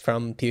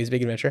from Pee-wee's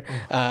Big Adventure.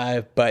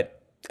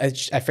 But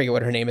I forget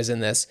what her name is in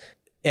this.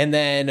 And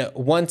then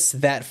once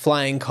that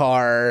flying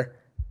car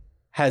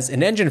has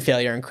an engine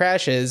failure and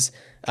crashes,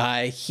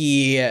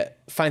 he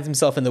finds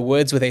himself in the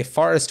woods with a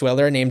forest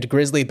dweller named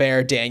Grizzly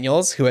Bear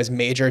Daniels, who has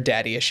major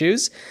daddy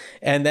issues.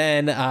 And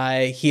then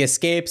he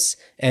escapes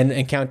and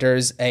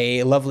encounters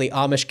a lovely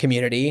Amish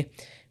community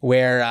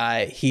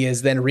where he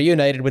is then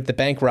reunited with the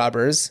bank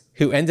robbers,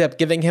 who end up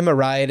giving him a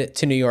ride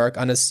to New York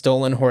on a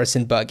stolen horse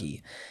and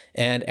buggy.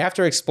 And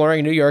after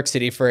exploring New York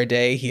City for a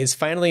day, he is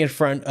finally in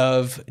front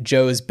of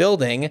Joe's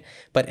building,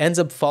 but ends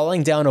up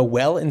falling down a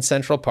well in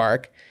Central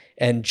Park.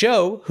 And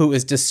Joe, who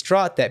is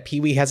distraught that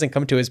Pee-wee hasn't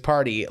come to his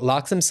party,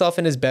 locks himself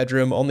in his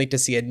bedroom only to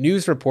see a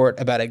news report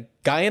about a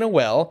guy in a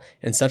well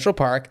in Central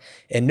Park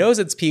and knows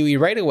it's Pee-wee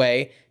right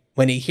away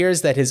when he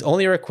hears that his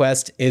only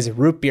request is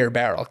root beer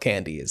barrel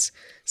candies.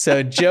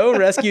 So Joe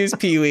rescues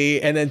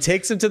Pee-wee and then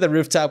takes him to the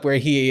rooftop where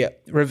he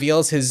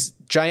reveals his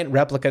giant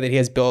replica that he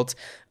has built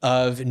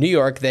of New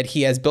York that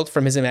he has built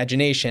from his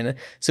imagination.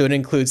 So it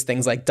includes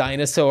things like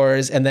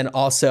dinosaurs and then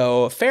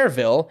also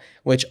Fairville,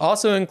 which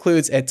also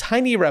includes a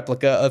tiny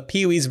replica of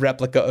Pee-wee's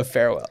replica of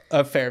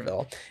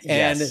Fairville.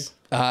 And Yes.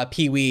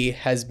 Pee-wee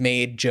has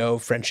made Joe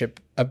friendship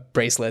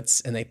bracelets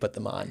and they put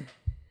them on.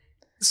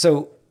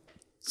 So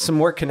some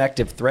more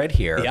connective thread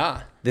here.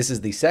 Yeah. This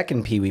is the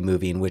second Pee-wee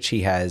movie in which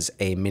he has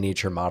a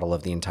miniature model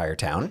of the entire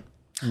town.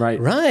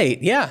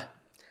 Right. Yeah.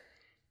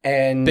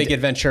 And Big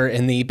Adventure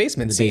in the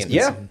basement scene.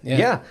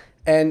 Yeah.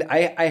 And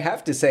I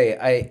have to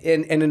say,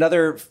 in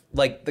another,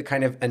 like, the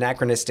kind of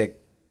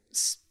anachronistic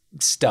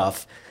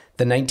stuff,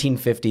 the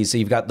 1950s. So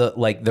you've got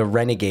the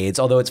Renegades.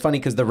 Although it's funny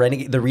because the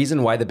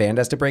reason why the band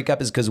has to break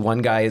up is because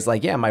one guy is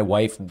like, yeah, my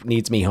wife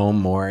needs me home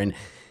more, and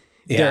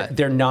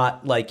they're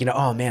not like,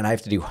 oh man, I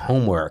have to do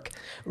homework.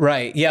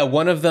 Right. Yeah.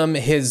 One of them,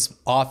 his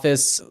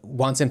office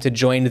wants him to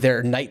join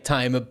their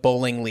nighttime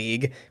bowling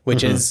league,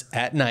 which is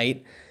at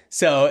night.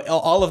 So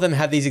all of them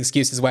have these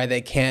excuses why they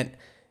can't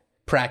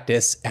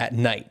practice at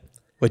night,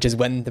 which is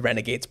when the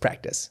Renegades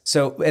practice.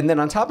 So, and then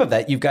on top of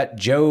that, you've got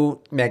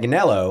Joe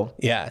Manganiello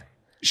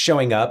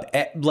showing up,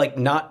 like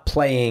not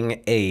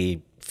playing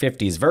a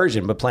 50s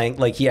version, but playing,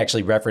 like, he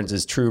actually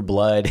references True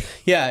Blood.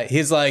 Yeah.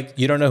 He's like,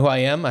 you don't know who I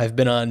am? I've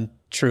been on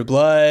True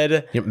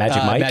Blood,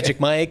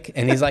 Magic Mike.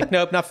 And he's like,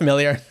 nope, not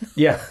familiar.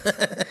 Yeah.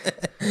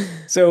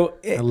 So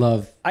I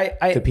love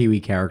the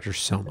Pee-wee character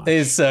so much.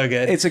 It's so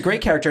good. It's a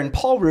great character. And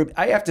Paul Rubin,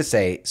 I have to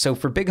say, so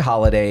for Big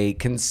Holiday,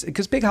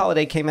 because Big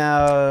Holiday came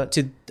out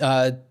to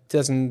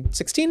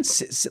 2016?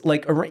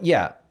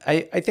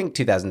 I think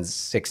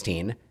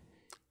 2016.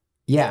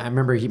 Yeah, I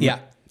remember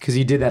because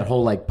he did that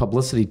whole like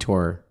publicity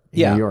tour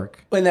in New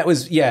York. And that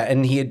was,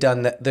 and he had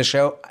done the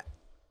show.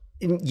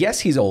 And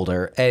yes, he's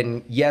older,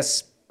 and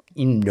yes,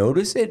 you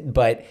notice it,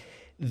 but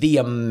the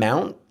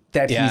amount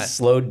that he's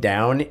slowed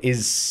down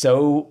is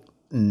so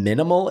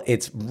minimal.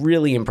 It's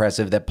really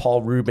impressive that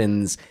Paul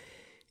Rubens,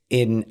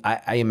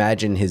 I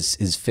imagine his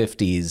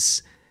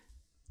 50s,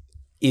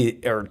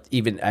 or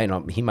even, I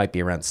don't know, he might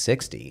be around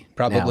 60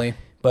 probably now.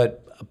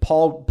 But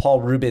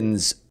Paul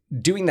Rubens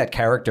doing that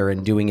character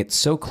and doing it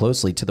so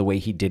closely to the way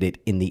he did it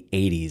in the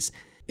 80s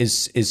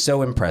is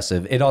so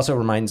impressive. It also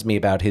reminds me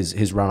about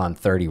his run on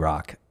 30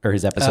 Rock, or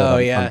his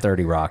episode on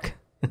 30 Rock.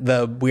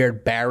 The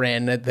weird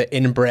Baron, the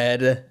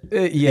inbred.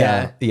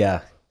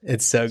 Yeah.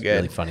 It's so good.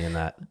 Really funny in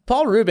that.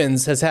 Paul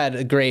Rubens has had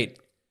a great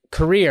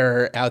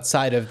career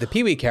outside of the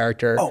Pee-wee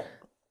character. Oh,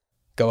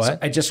 go ahead.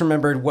 So I just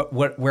remembered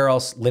where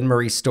else Lynn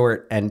Marie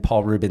Stewart and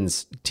Paul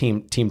Rubens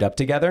teamed up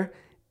together.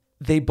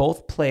 They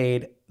both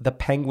played the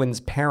Penguins'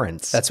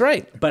 parents. That's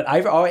right. But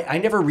I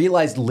never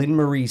realized Lynn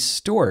Marie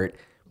Stewart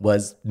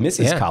was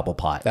Mrs.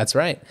 Cobblepot. That's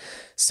right.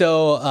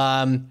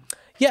 So,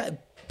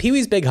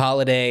 Pee-wee's Big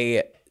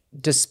Holiday,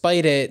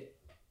 despite it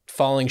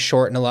falling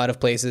short in a lot of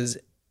places,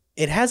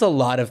 it has a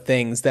lot of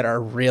things that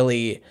are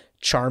really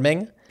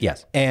charming.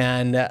 Yes.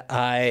 And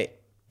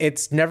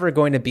it's never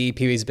going to be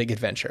Pee-wee's Big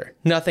Adventure.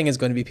 Nothing is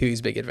going to be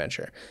Pee-wee's Big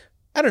Adventure.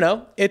 I don't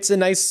know. It's a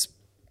nice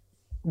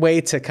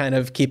way to kind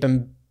of keep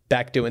him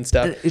back doing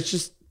stuff. It's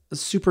just a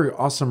super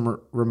awesome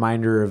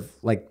reminder of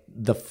like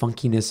the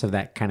funkiness of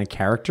that kind of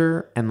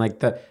character, and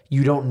like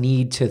you don't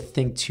need to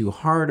think too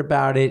hard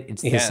about it.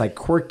 It's this like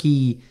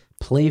quirky,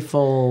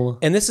 playful.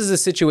 And this is a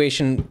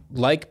situation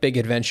like Big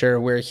Adventure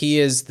where he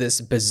is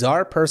this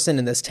bizarre person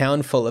in this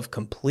town full of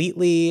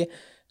completely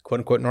quote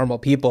unquote normal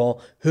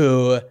people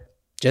who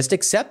just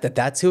accept that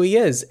that's who he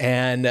is.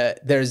 And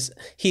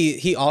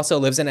he also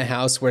lives in a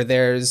house where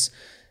there's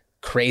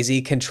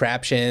crazy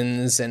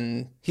contraptions,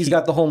 and he's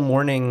got the whole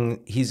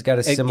morning. He's got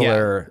a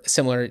similar,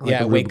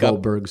 like wake up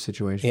Goldberg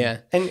situation.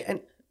 Yeah.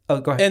 And oh,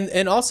 go ahead.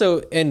 And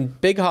also in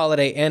Big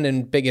Holiday and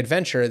in Big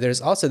Adventure,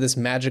 there's also this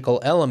magical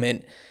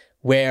element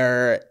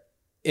where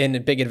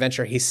in Big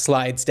Adventure, he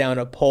slides down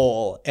a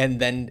pole and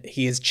then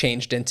he is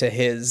changed into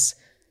his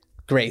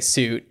gray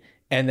suit.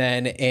 And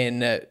then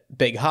in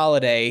Big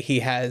Holiday, he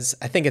has,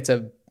 I think it's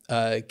a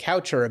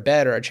couch or a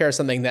bed or a chair or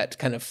something that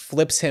kind of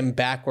flips him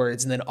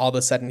backwards. And then all of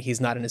a sudden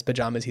he's not in his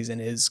pajamas, he's in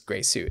his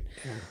gray suit.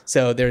 Yeah.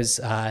 So there's,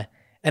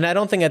 and I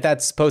don't think that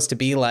that's supposed to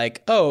be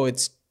like, oh,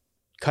 it's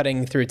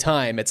cutting through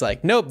time. It's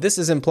like, nope, this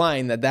is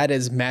implying that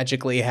is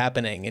magically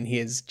happening and he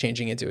is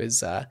changing into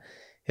his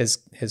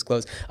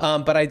clothes.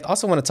 But I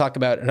also want to talk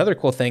about another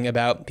cool thing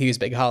about Pee-wee's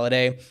Big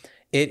Holiday.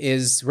 It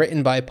is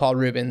written by Paul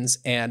Reubens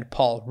and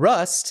Paul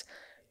Rust.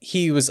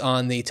 He was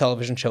on the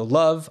television show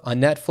Love on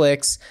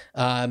Netflix.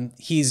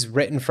 He's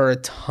written for a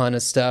ton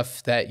of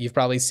stuff that you've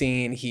probably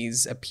seen.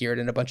 He's appeared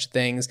in a bunch of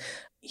things.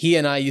 He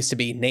and I used to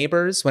be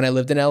neighbors when I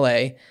lived in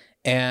LA.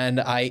 And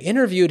I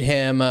interviewed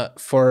him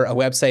for a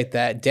website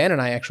that Dan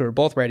and I actually were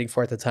both writing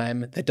for at the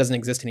time that doesn't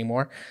exist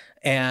anymore.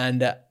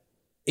 And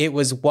it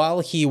was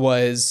while he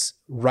was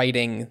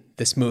writing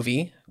this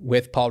movie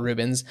with Paul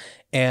Reubens.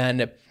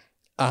 And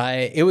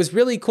it was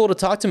really cool to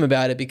talk to him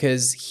about it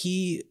because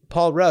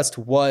Paul Rust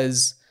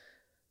was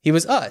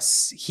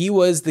us. He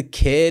was the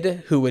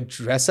kid who would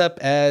dress up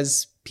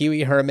as Pee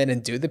Wee Herman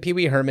and do the Pee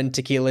Wee Herman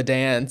tequila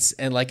dance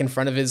and like in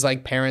front of his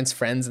like parents'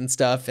 friends and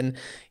stuff. And,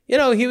 you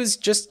know, he was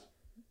just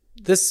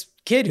this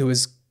kid who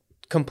was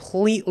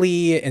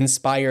completely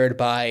inspired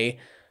by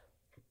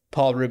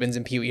Paul Reubens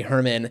and Pee Wee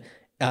Herman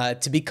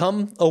to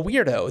become a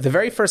weirdo. The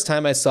very first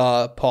time I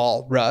saw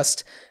Paul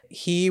Rust,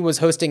 he was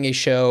hosting a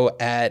show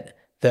at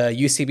the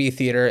UCB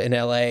Theater in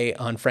LA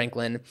on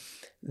Franklin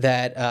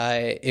that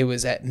it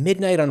was at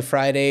midnight on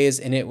Fridays,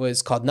 and it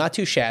was called Not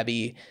Too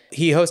Shabby.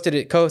 He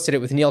co-hosted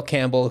it with Neil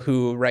Campbell,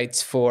 who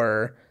writes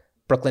for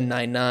Brooklyn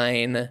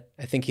Nine-Nine.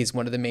 I think he's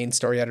one of the main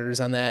story editors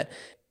on that.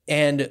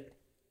 And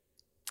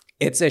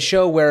it's a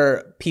show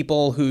where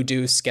people who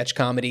do sketch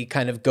comedy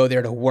kind of go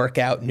there to work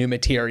out new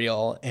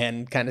material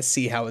and kind of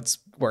see how it's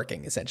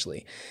working,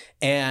 essentially.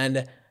 And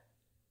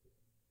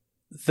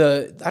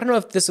I don't know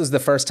if this was the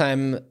first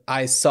time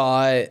I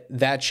saw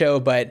that show,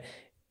 but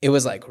it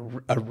was like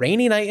a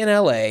rainy night in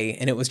LA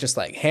and it was just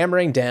like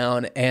hammering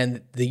down,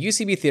 and the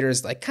UCB theater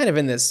is like kind of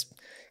in this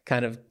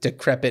kind of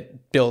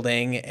decrepit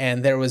building,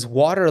 and there was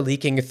water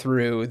leaking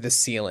through the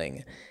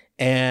ceiling,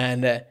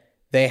 and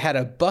they had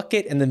a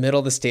bucket in the middle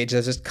of the stage that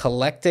was just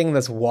collecting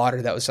this water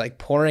that was like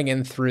pouring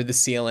in through the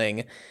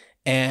ceiling.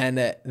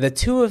 And the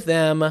two of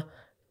them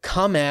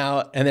come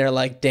out and they're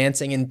like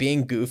dancing and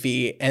being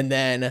goofy. And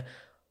then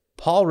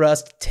Paul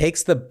Rust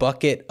takes the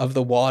bucket of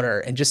the water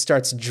and just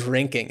starts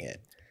drinking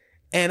it.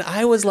 And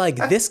I was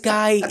like, this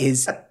guy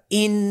is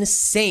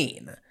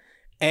insane.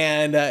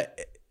 And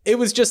it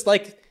was just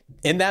like,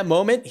 in that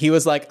moment, he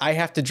was like, I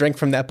have to drink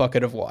from that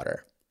bucket of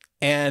water.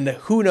 And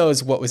who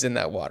knows what was in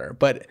that water,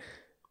 but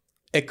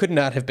it could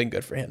not have been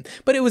good for him.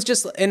 But it was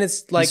just, and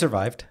it's like, he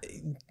survived.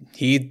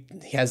 He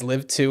has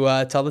lived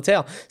to tell the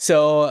tale.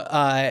 So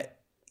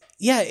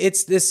yeah,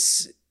 it's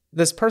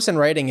this person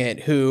writing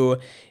it who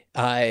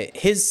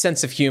his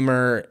sense of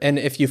humor, and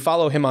if you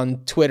follow him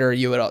on Twitter,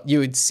 you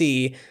would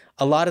see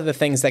a lot of the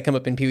things that come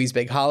up in Pee-wee's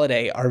Big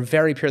Holiday are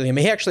very purely him.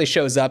 He actually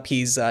shows up.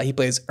 He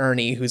plays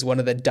Ernie, who's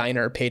one of the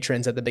diner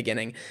patrons at the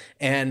beginning,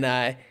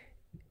 and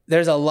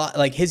there's a lot,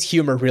 like, his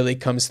humor really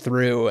comes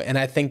through, and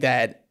I think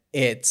that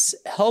it's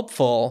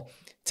helpful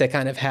to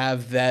kind of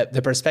have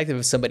the perspective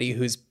of somebody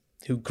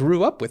who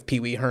grew up with Pee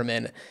Wee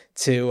Herman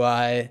to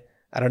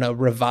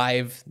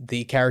revive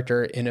the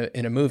character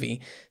in a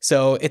movie.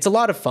 So it's a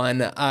lot of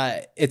fun.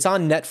 It's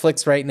on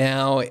Netflix right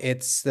now.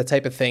 It's the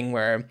type of thing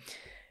where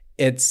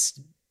it's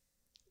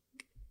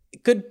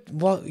good.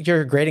 Well,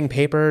 you're grading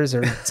papers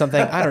or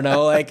something. I don't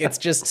know. Like,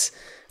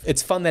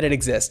 it's fun that it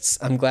exists.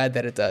 I'm glad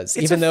that it does,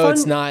 even though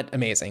it's not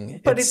amazing.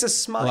 But it's a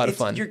smile. A lot of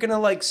fun. You're gonna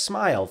like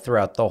smile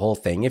throughout the whole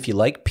thing. If you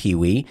like Pee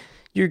Wee,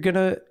 you're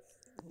gonna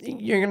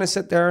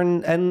sit there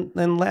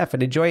and laugh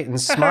and enjoy it and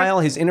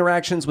smile. His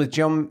interactions with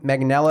Joe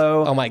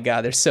Manganiello. Oh my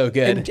God, they're so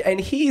good. And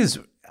he's,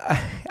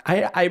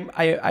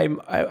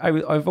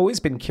 I've always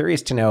been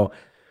curious to know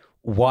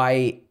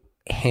why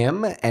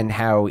him and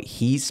how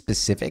he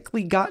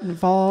specifically got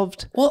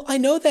involved. Well, I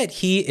know that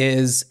he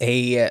is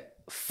a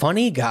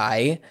funny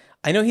guy.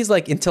 I know he's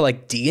like into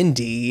like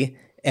D&D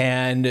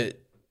and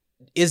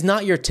is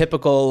not your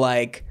typical,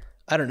 like,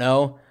 I don't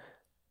know,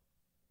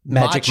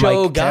 Magic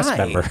macho Mike guy. cast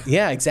member.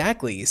 Yeah,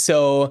 exactly.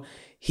 So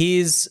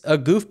he's a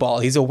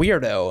goofball. He's a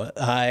weirdo.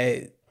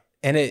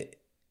 And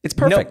it's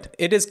perfect.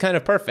 It is kind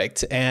of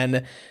perfect.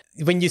 And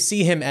when you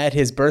see him at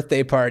his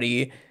birthday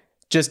party,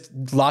 just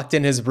locked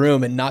in his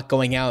room and not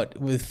going out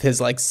with his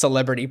like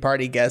celebrity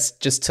party guests,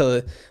 just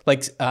to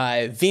like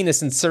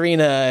Venus and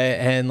Serena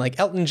and like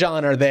Elton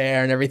John are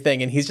there and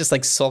everything. And he's just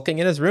like sulking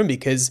in his room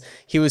because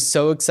he was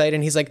so excited.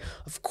 And he's like,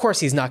 of course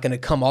he's not going to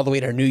come all the way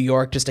to New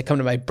York just to come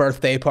to my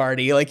birthday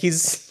party. Like he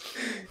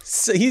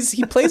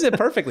plays it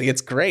perfectly.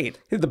 It's great.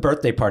 The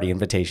birthday party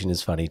invitation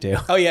is funny too.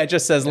 Oh yeah. It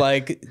just says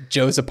like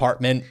Joe's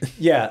apartment.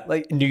 Yeah.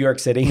 Like New York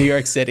City. New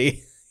York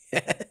City.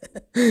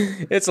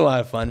 It's a lot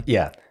of fun.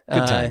 Yeah.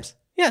 Good times.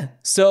 Yeah.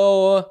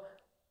 So,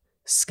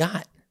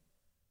 Scott,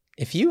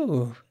 if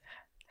you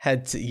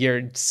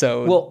you're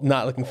so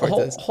not looking forward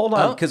to this. Hold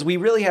on, because we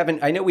really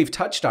haven't. I know we've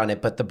touched on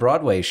it, but the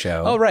Broadway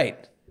show. Oh, right.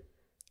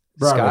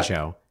 Broadway Scott?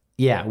 show.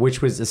 Yeah,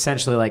 which was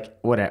essentially like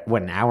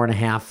an hour and a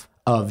half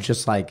of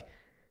just like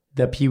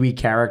the Pee-wee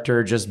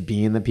character just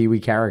being the Pee-wee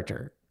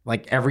character.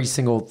 Like every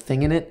single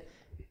thing in it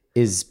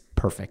is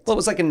perfect. Well, it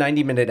was like a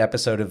 90-minute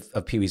episode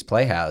of Pee-wee's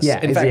Playhouse. Yeah,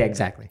 In fact, yeah,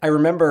 exactly. I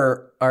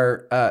remember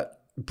our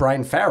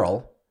Brian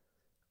Farrell,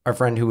 our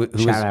friend who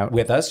was out.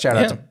 with us, shout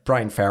out Yeah. to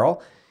Brian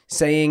Farrell,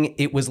 saying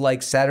it was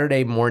like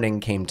Saturday morning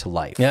came to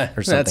life. Yeah,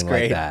 or that's something like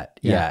great. that.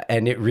 Yeah. Yeah.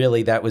 And it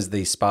really, that was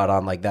the spot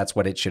on, like that's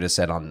what it should have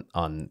said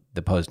on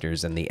the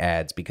posters and the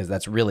ads, because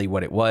that's really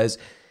what it was.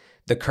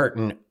 The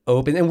curtain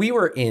opened and we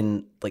were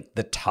in like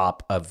the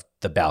top of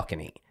the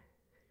balcony.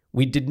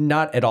 We did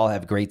not at all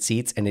have great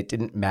seats and it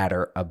didn't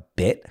matter a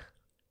bit.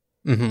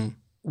 Mm-hmm.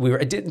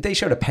 They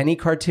showed a Penny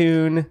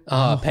cartoon.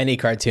 Oh, Penny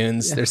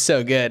cartoons. They're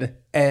so good.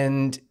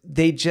 And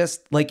they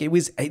just like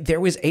there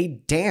was a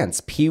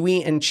dance.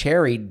 Pee-wee and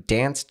Cherry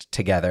danced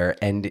together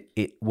and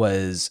it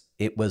was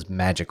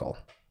magical.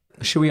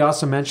 Should we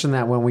also mention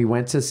that when we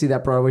went to see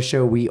that Broadway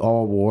show, we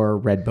all wore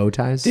red bow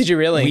ties? Did you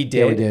really? We did.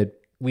 Yeah, we did.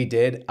 We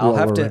did. We all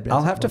I'll wore red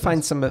have to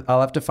find some.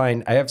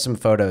 I have some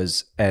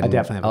photos and I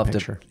definitely have a I'll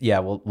picture. Yeah,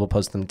 we'll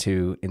post them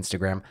to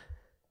Instagram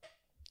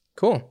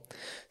Cool.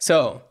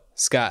 So,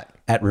 Scott,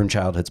 at Rune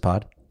Childhoods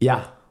Pod.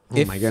 Yeah. Oh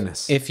if, my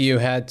goodness. If you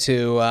had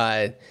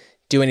to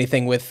do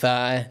anything with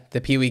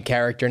the Pee-wee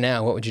character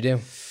now, what would you do?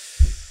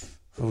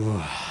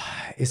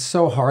 It's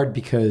so hard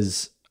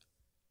because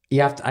I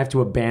have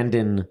to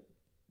abandon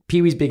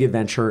Pee-wee's Big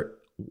Adventure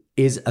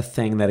is a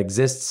thing that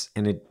exists,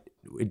 and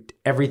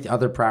every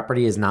other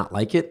property is not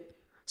like it,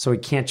 so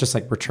it can't just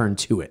like return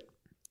to it,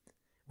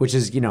 which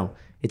is,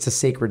 it's a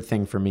sacred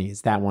thing for me.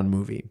 It's that one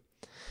movie.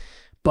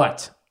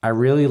 But I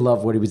really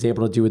love what he was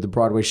able to do with the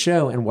Broadway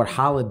show, and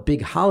what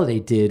Big Holiday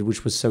did,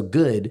 which was so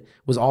good,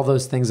 was all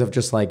those things of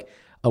just like,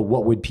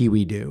 what would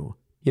Pee-wee do?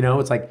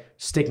 It's like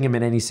sticking him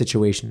in any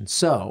situation.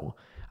 So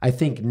I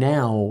think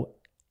now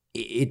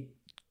it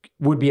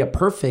would be a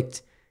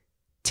perfect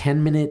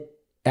 10-minute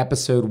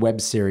episode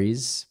web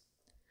series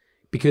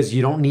because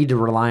you don't need to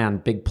rely on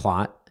big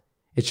plot.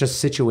 It's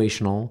just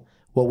situational.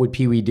 What would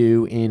Pee-wee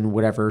do in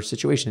whatever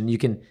situation?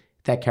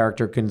 That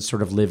character can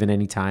sort of live in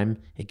any time.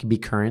 It can be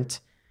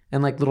current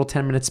and like little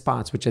 10-minute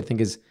spots, which I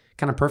think is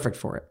kind of perfect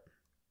for it.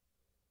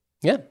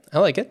 Yeah, I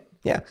like it.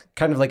 Yeah,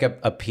 kind of like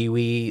a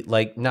Pee-wee,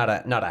 like not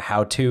a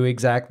how-to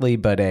exactly,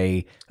 but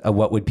a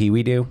what would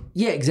Pee-wee do?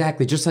 Yeah,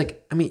 exactly. Just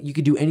like, you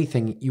could do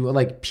anything. You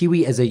like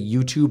Pee-wee as a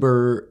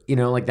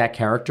YouTuber, like that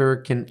character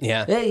can,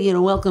 hey,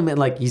 welcome. And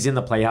like, he's in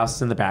the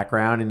Playhouse in the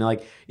background. And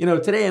like,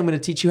 today I'm going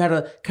to teach you how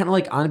to kind of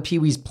like on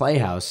Pee-wee's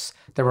Playhouse.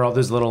 There were all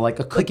those little like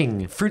a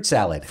cooking fruit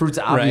salad. Fruits,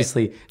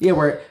 obviously. Right. Yeah,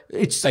 where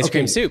it's ice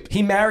cream soup. Does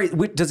he marry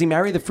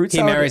the fruit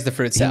salad? He marries the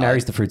fruit salad. He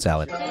marries the fruit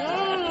salad. Rudy,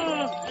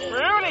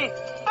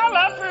 I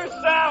love fruit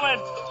salad.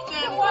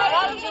 Then why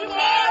don't you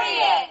marry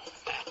it?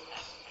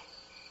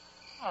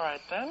 All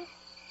right, then.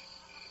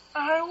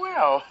 I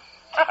will.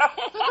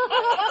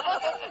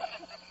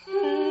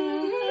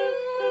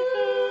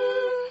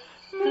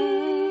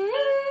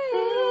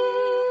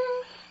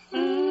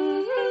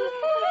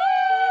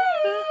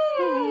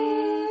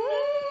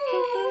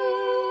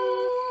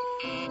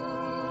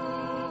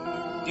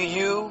 Do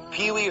you,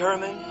 Pee-wee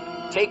Herman,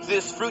 take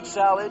this fruit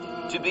salad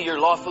to be your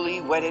lawfully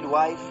wedded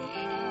wife,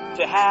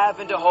 to have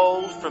and to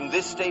hold from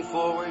this day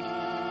forward,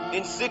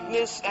 in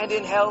sickness and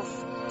in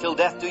health, till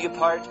death do you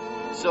part,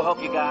 so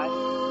help you God?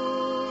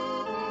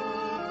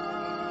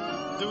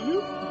 Do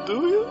you?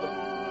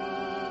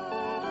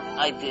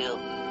 I do.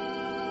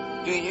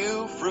 Do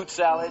you, fruit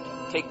salad,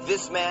 take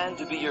this man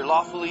to be your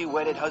lawfully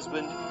wedded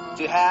husband,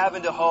 to have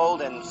and to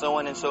hold, and so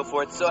on and so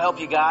forth, so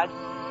help you God?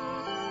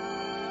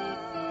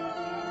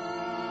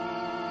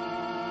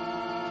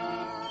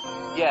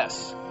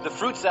 Yes, the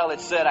fruit salad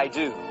said I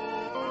do.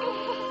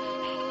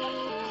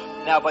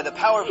 Now, by the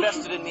power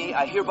vested in me,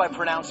 I hereby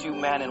pronounce you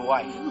man and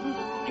wife.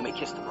 You may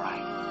kiss the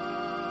bride.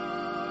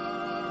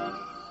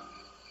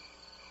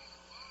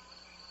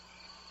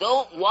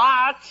 Don't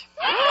what?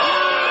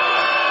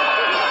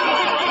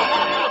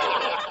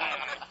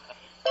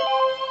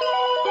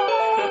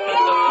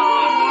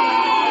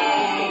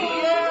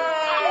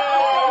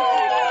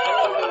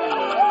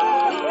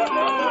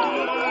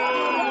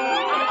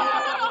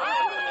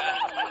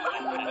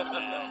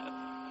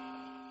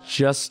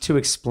 just to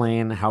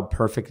explain how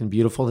perfect and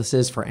beautiful this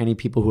is for any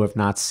people who have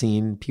not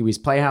seen Pee-wee's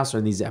Playhouse or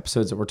in these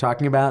episodes that we're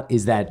talking about,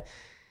 is that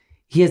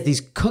he has these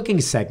cooking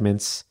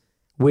segments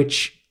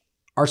which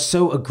are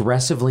so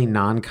aggressively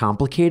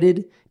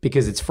non-complicated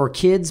because it's for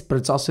kids, but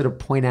it's also to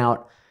point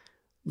out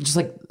just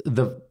like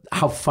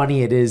how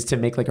funny it is to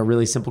make like a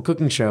really simple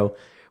cooking show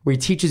where he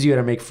teaches you how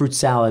to make fruit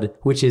salad,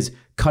 which is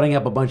cutting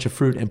up a bunch of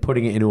fruit and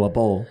putting it into a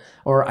bowl,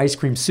 or ice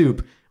cream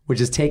soup, which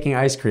is taking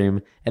ice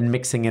cream and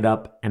mixing it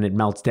up and it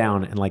melts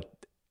down. And like,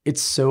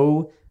 it's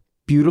so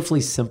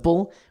beautifully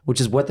simple, which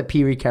is what the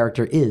Pee-wee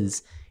character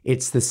is.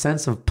 It's the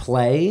sense of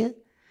play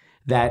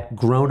that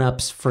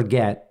grown-ups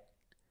forget.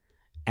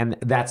 And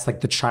that's like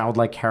the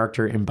childlike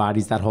character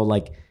embodies that whole,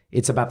 like,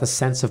 it's about the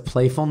sense of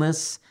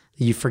playfulness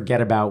that you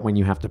forget about when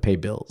you have to pay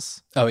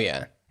bills. Oh,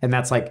 yeah. And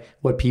that's like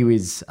what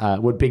Pee-wee's,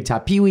 what Big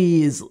Top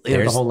Pee-wee is.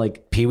 There's the whole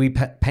like Pee-wee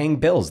paying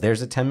bills.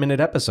 There's a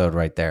 10-minute episode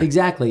right there.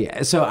 Exactly.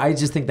 So I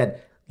just think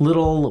that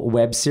little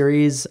web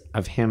series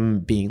of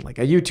him being like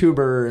a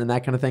YouTuber and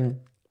that kind of thing,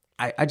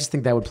 I just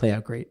think that would play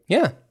out great.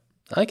 Yeah,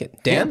 I like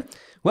it. Dan? Yeah.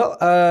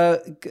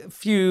 Well,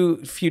 few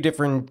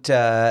different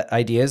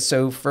ideas.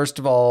 So first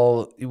of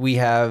all,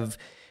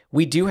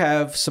 we do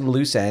have some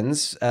loose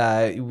ends.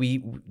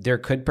 There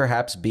could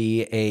perhaps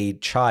be a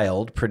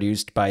child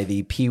produced by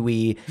the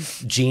Pee-wee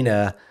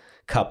Gina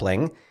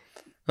coupling.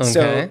 Okay.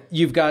 So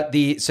you've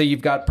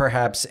got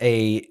perhaps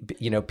a,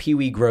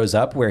 Pee-wee grows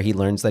up where he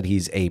learns that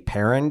he's a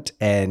parent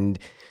and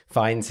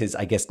finds his,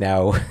 I guess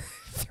now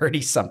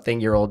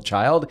 30-something-year-old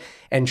child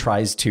and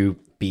tries to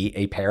be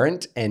a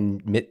parent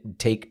and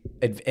take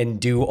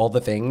and do all the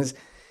things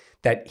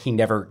that he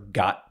never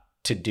got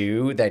to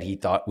do that he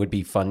thought would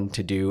be fun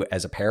to do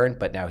as a parent,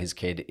 but now his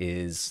kid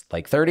is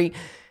like 30.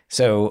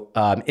 So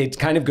it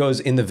kind of goes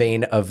in the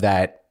vein of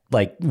that,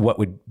 like what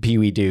would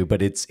Pee-wee do,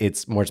 but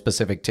it's more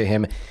specific to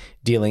him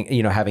dealing,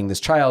 having this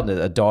child,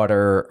 a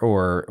daughter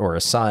or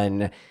a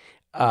son.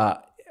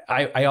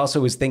 I also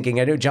was thinking,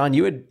 I know, John,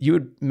 you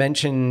had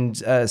mentioned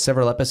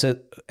several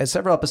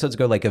episodes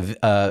ago, like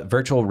a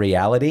virtual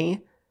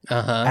reality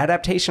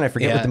adaptation. I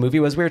forget what the movie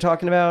was we were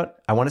talking about.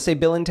 I want to say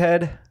Bill and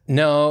Ted.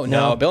 No,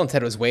 Bill and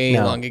Ted was way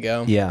long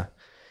ago. Yeah.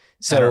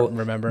 So I don't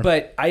remember.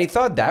 But I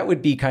thought that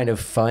would be kind of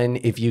fun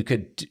if you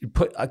could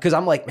because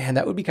I'm like, man,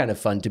 that would be kind of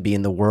fun to be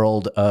in the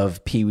world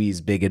of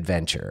Pee-wee's Big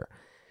Adventure.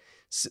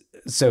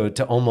 So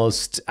to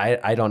almost,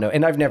 I don't know.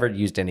 And I've never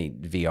used any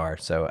VR,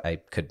 so I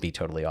could be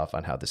totally off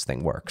on how this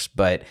thing works.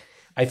 But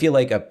I feel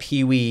like a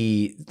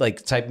Pee-wee,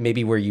 like type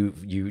maybe where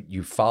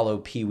you follow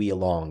Pee-wee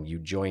along, you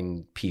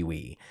join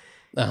Pee-wee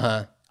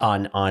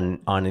on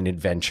an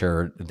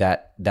adventure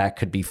that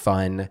could be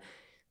fun.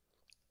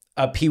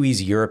 A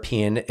Pee-wee's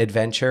European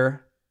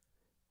adventure.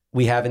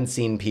 We haven't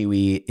seen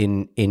Pee-wee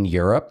in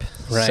Europe.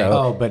 Right.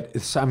 So,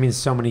 so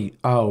many.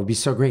 Oh, it'd be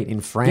so great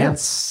in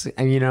France.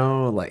 Yeah.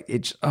 And like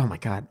it's. Oh my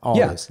God. All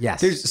those. Yes.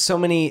 There's so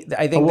many.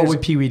 I think. What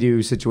would Pee-wee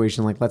do?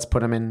 Situation like let's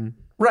put him in.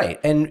 Right.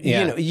 And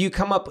you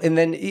come up, and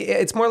then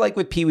it's more like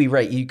with Pee-wee.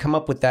 Right. You come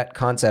up with that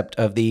concept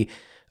of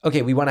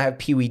okay, we want to have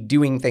Pee-wee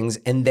doing things,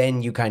 and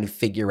then you kind of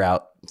figure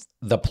out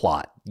the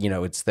plot.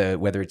 It's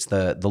whether it's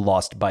the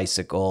lost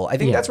bicycle. I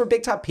think that's where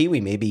Big Top Pee-wee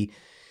maybe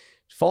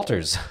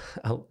falters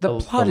the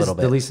plot a little is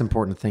bit. the least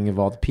important thing of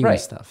all the Pee-wee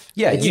stuff.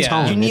 Yeah, it's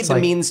tone. You need it's the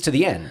like, means to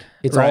the end.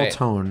 It's all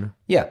tone.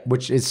 Yeah,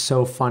 which is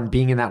so fun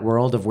being in that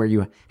world of where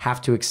you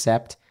have to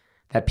accept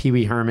that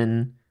Pee-wee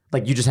Herman.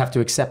 Like you just have to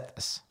accept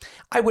this.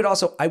 I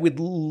would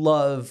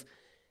love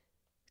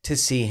to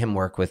see him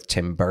work with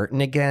Tim Burton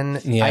again.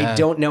 Yeah. I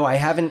don't know.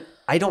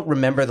 I don't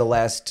remember the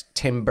last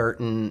Tim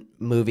Burton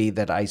movie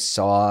that I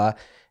saw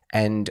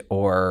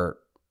or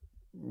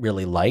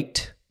really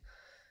liked.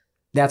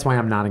 That's why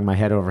I'm nodding my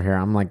head over here.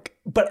 I'm like,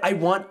 but I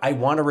want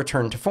a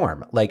return to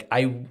form. Like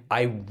I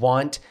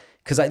want,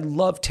 because I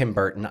love Tim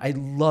Burton. I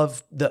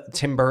love the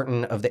Tim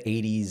Burton of the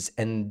 80s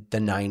and the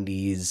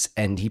 90s,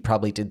 and he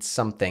probably did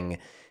something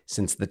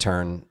since the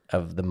turn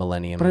of the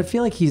millennium. But I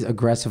feel like he's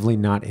aggressively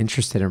not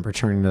interested in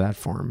returning to that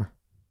form.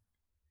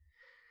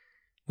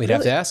 We'd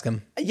have to ask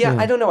him. Yeah,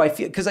 I don't know. I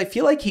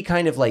feel like he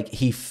kind of like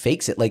he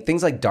fakes it. Like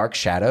things like Dark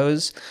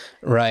Shadows,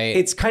 right?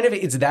 It's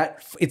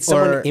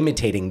someone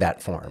imitating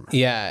that form.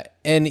 Yeah,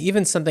 and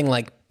even something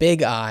like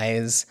Big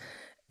Eyes,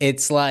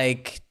 it's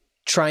like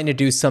trying to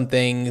do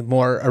something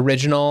more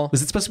original.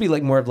 Was it supposed to be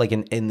like more of like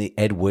in the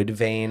Ed Wood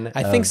vein?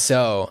 I think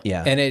so.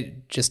 Yeah, and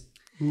it just.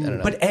 I don't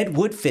know. But Ed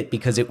Wood fit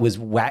because it was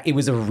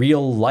a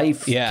real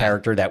life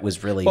character that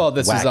was really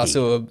this wacky. was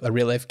also a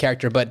real life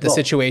character, but the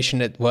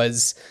situation it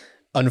was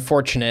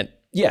unfortunate.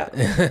 Yeah,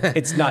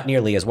 it's not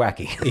nearly as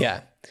wacky.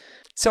 Yeah.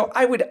 So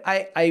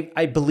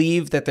I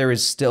believe that there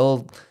is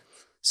still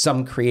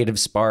some creative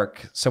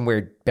spark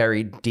somewhere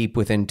buried deep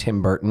within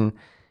Tim Burton,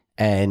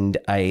 and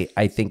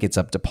I think it's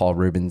up to Paul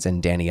Rubens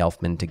and Danny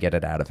Elfman to get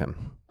it out of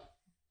him.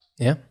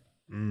 Yeah.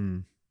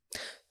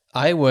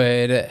 I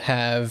would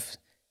have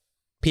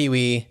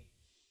Pee-wee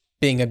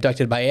being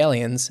abducted by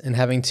aliens and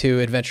having to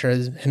adventure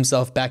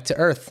himself back to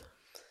Earth.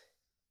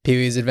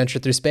 Pee-wee's Adventure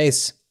Through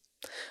Space.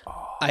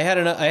 I had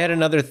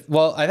another.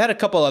 Well, I've had a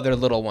couple other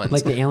little ones.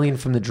 Like the alien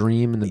from the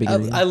dream in the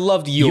beginning. I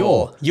loved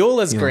Yule. Yule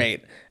is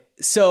great.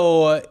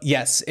 So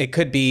yes, it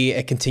could be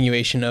a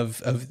continuation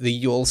of the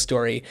Yule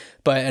story.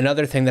 But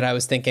another thing that I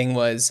was thinking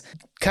was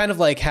kind of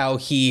like how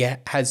he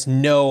has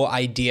no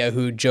idea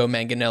who Joe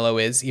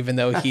Manganiello is, even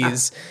though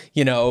he's,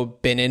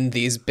 been in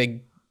these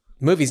big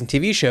movies and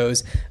TV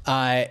shows,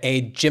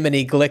 a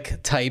Jiminy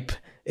Glick type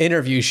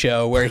interview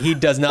show where he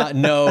does not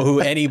know who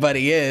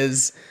anybody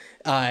is.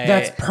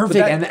 That's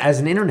perfect. And as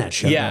an internet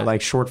show,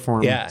 like short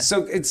form. Yeah.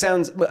 So it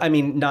sounds,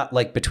 not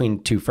like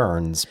Between Two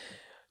Ferns.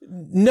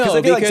 No,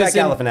 I feel like Zach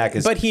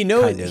Galifianakis. But he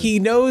knows. Zach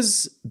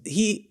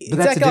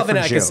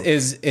Galifianakis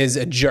is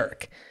a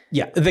jerk.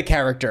 Yeah, the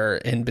character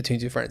in Between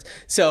Two Ferns.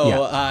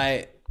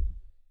 So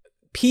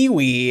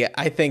Pee-wee,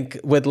 I think,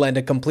 would lend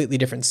a completely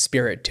different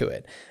spirit to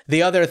it.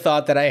 The other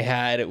thought that I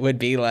had would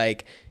be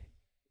like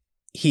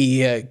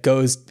he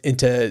goes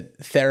into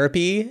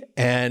therapy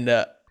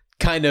and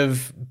kind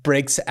of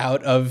breaks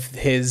out of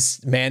his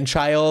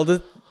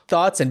man-child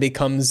thoughts and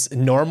becomes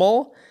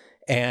normal.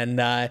 And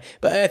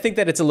but I think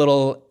that it's a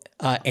little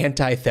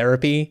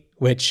anti-therapy,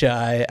 which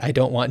I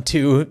don't want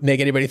to make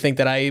anybody think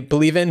that I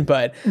believe in.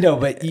 But no,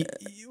 but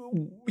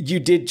you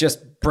did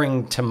just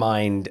bring to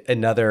mind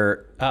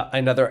another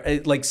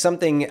like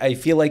something. I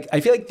feel like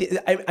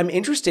I'm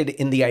interested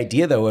in the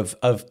idea though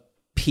of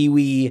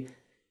Pee-wee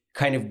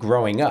kind of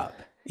growing up.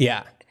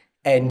 Yeah,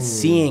 and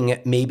seeing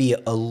maybe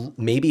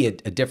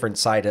a different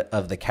side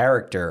of the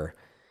character,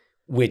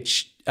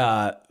 which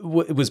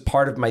was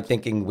part of my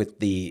thinking with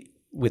the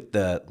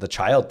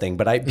child thing,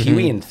 but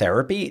Pee-wee in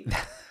therapy.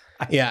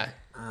 I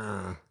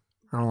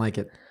don't like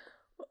it.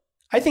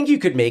 I think you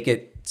could make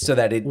it so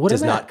that it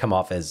does not come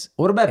off as.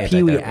 What about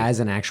Pee-wee anti-therapy. as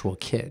an actual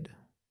kid?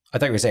 I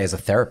thought you were saying as a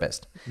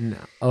therapist. No.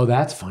 Oh,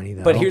 that's funny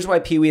though. But here's why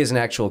Pee-wee as an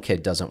actual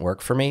kid doesn't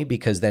work for me,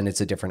 because then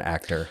it's a different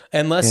actor.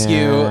 Unless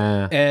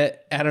I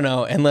don't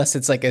know, unless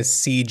it's like a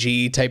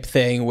CG type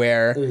thing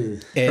where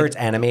or it's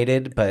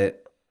animated,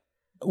 but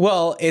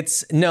where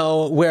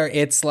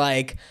it's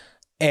like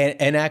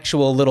an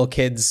actual little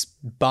kid's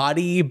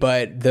body,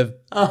 but the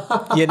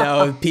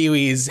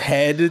Pee-wee's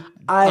head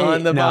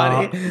on the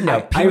body. No,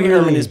 Pee-wee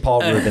Herman is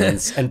Paul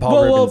Rubens, and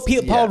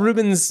Paul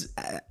Rubens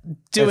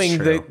doing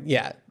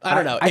I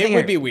don't know. It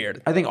would be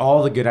weird. I think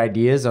all the good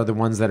ideas are the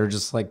ones that are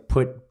just like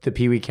put the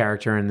Pee-wee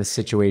character in this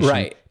situation,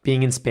 right?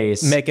 Being in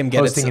space, make him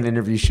hosting an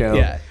interview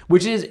show,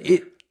 which is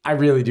it. I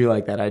really do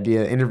like that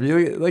idea.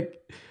 Interview, like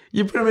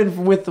you put him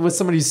in with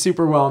somebody who's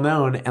super well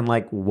known, and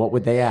like, what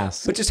would they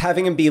ask? But just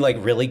having him be like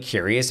really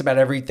curious about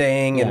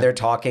everything, and they're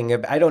talking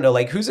about, I don't know,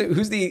 like who's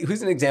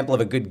an example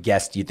of a good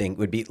guest you think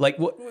would be like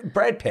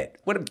Brad Pitt?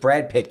 What if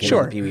Brad Pitt came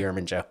on the Pee-wee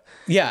Herman show?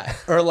 Yeah,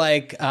 or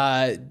like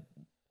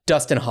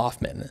Dustin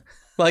Hoffman,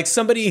 like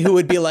somebody who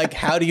would be like,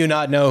 how do you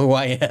not know who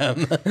I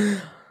am?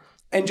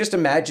 And just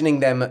imagining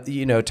them,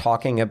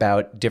 talking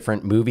about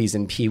different movies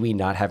and Pee-wee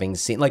not having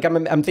seen. Like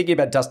I'm thinking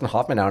about Dustin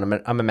Hoffman now,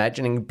 and I'm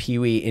imagining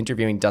Pee-wee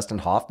interviewing Dustin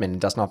Hoffman, and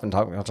Dustin Hoffman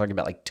talking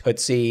about like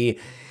Tootsie,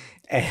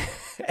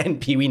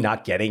 and Pee-wee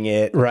not getting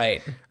it,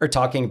 right? Or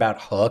talking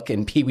about Hook,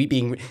 and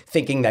Pee-wee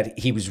thinking that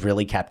he was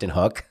really Captain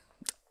Hook.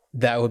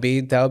 That would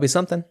be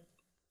something.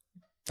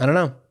 I don't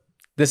know.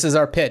 This is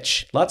our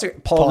pitch. Lots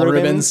of Paul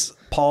Rubens,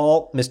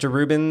 Mr.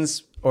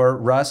 Rubens, or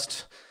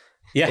Rust.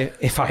 Yeah,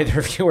 if either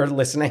of you are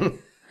listening.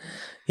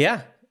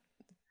 Yeah.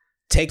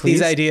 Take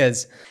these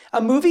ideas.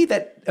 A movie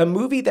that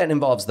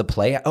involves the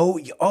play.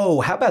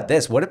 Oh, how about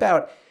this? What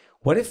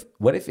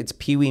if it's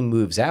Pee-wee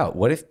moves out?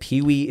 What if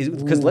Pee-wee is,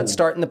 because let's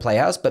start in the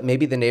Playhouse, but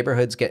maybe the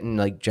neighborhood's getting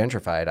like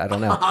gentrified. I don't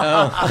know.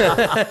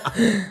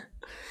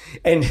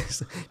 And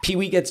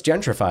Pee-wee gets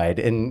gentrified,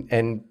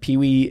 and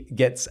Pee-wee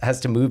has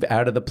to move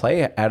out of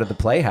the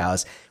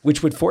Playhouse,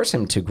 which would force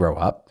him to grow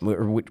up,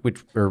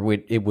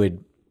 it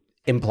would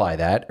imply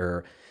that,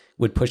 or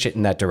would push it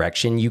in that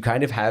direction. You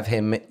kind of have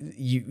him,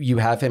 you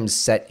have him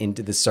set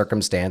into the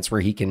circumstance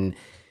where he can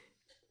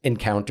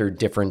encounter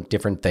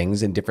different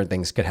things, and different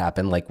things could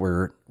happen, like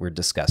we're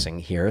discussing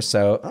here.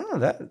 So,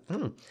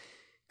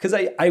 because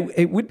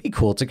it would be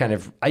cool to kind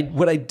of,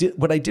 what I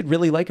did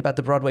really like about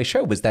the Broadway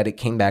show was that it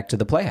came back to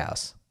the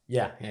Playhouse.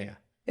 Yeah.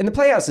 And the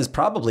Playhouse is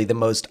probably the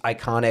most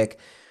iconic.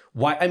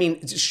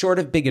 Short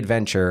of Big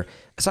Adventure,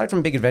 aside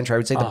from Big Adventure, I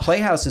would say the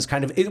Playhouse is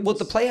kind of,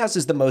 the Playhouse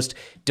is the most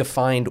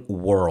defined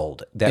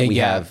world that we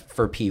have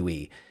for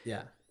Pee-wee.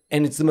 Yeah.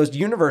 And it's the most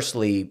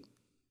universally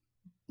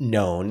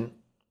known,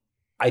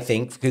 I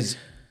think, because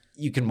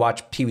you can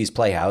watch Pee-wee's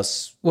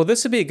Playhouse. Well,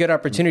 this would be a good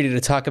opportunity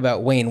to talk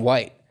about Wayne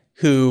White,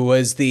 who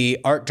was the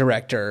art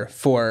director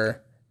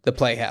for the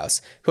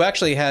Playhouse, who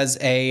actually has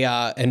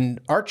an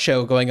art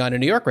show going on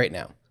in New York right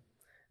now. Cool.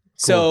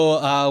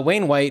 So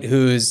Wayne White,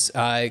 who's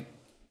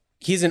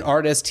he's an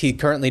artist. He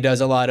currently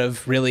does a lot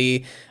of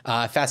really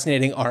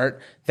fascinating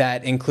art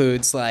that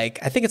includes I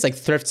think it's like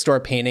thrift store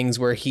paintings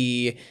where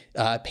he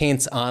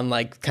paints on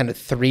like kind of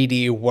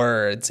 3D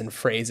words and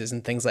phrases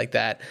and things like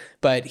that.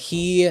 But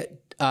he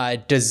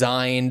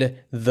designed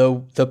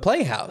the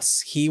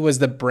Playhouse. He was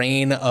the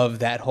brain of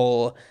that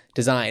whole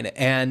design.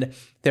 And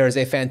there's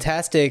a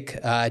fantastic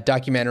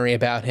documentary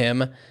about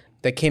him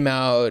that came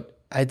out,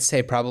 I'd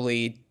say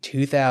probably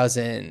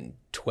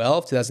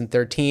 2012,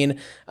 2013,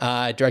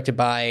 directed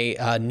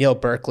by Neil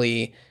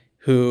Berkeley,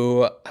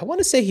 who I want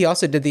to say he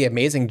also did the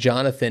Amazing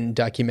Jonathan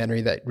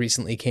documentary that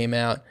recently came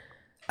out.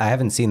 I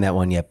haven't seen that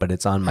one yet, but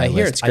it's on my list.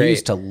 Hear it's great. I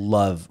used to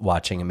love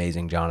watching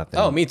Amazing Jonathan.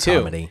 Oh, me too.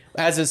 Comedy.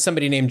 As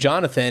somebody named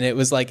Jonathan, it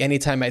was like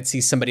anytime I'd see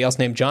somebody else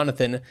named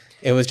Jonathan,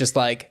 it was just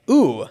like,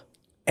 ooh.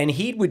 And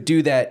he would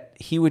do that.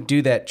 He would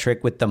do that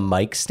trick with the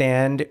mic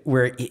stand,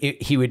 where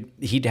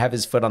he'd have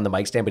his foot on the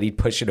mic stand, but he'd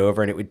push it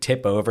over and it would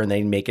tip over, and then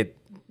he'd make it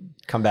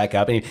come back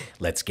up. And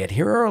let's get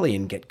here early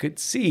and get good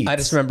seats. I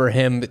just remember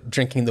him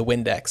drinking the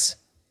Windex.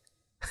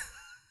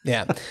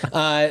 Yeah.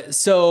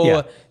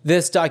 There's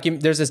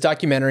this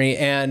documentary,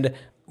 and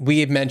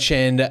we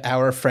mentioned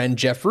our friend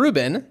Jeff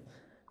Rubin,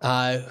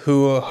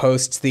 who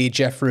hosts the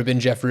Jeff Rubin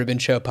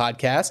Show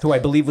podcast. Who I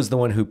believe was the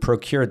one who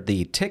procured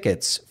the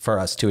tickets for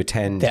us to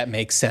attend. That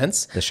makes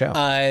sense. The show.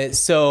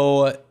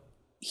 So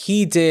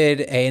he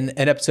did an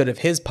episode of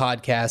his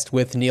podcast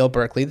with Neil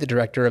Berkeley, the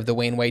director of the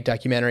Wayne White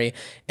documentary,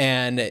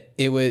 and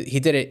he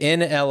did it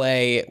in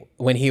LA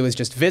when he was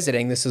just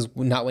visiting. This is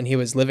not when he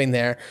was living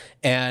there,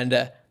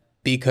 and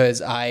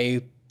because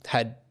I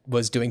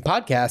was doing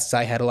podcasts,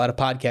 I had a lot of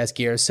podcast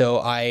gear, so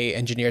I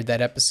engineered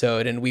that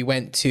episode, and we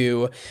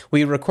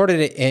recorded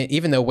it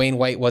even though Wayne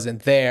White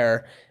wasn't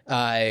there.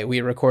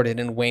 We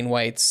recorded in Wayne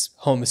White's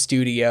home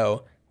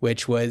studio,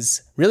 which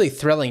was really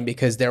thrilling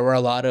because there were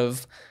a lot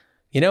of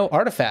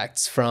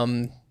artifacts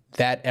from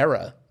that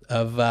era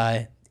of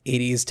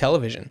 80s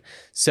television.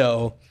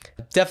 So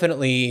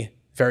definitely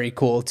very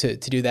cool to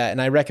do that.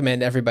 And I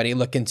recommend everybody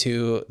look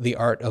into The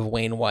Art of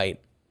Wayne White.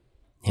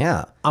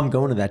 Yeah. I'm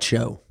going to that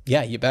show.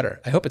 Yeah, you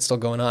better. I hope it's still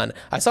going on.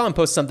 I saw him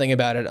post something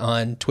about it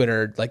on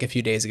Twitter like a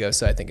few days ago,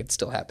 so I think it's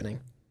still happening.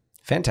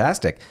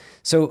 Fantastic.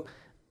 So,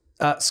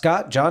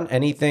 Scott, John,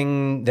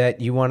 anything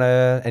that you want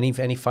to,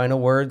 any final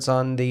words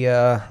on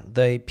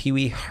the Pee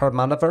Wee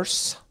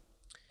Hermaniverse?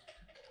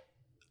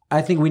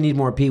 I think we need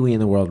more Pee Wee in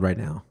the world right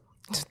now.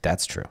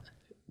 That's true.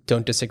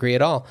 Don't disagree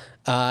at all.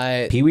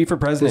 Pee Wee for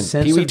president. The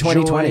sense Pee Wee of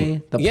 2020.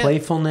 joy, the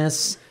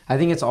playfulness. I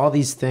think it's all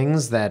these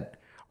things that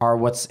are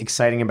what's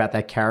exciting about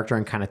that character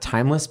and kind of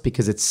timeless,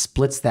 because it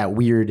splits that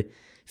weird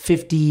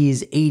 50s,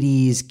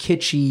 80s,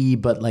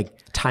 kitschy, but like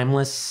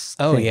timeless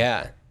Oh, thing.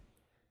 yeah.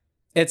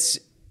 It's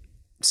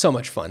so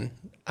much fun.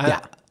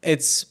 Yeah.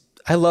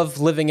 I love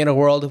living in a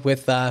world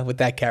with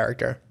that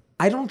character.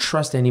 I don't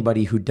trust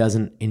anybody who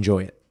doesn't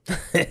enjoy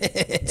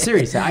it.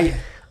 Seriously,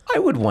 I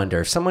would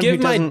wonder if someone give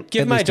who doesn't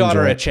my at least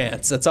daughter enjoy a it.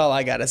 chance. That's all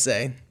I gotta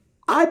say.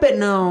 I bet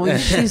no.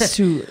 She's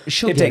too.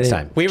 She'll It get takes it.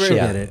 time. She'll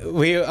get it.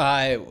 We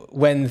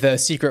when the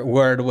secret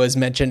word was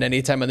mentioned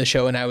anytime on the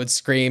show and I would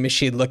scream,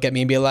 she'd look at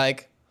me and be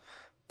like,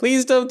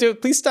 "Please don't do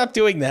it. Please stop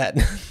doing that."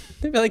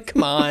 They'd be like,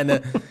 "Come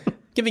on,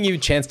 giving you a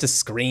chance to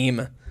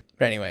scream."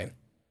 But anyway,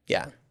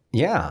 yeah.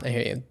 Yeah. I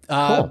hear you.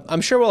 Cool.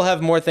 I'm sure we'll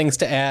have more things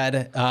to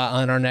add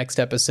on our next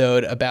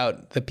episode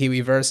about the Pee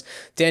Wee verse.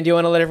 Dan, do you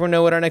want to let everyone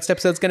know what our next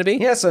episode is going to be?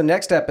 Yeah, so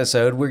next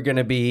episode, we're going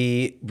to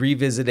be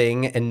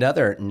revisiting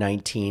another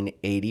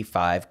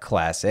 1985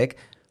 classic,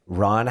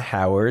 Ron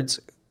Howard's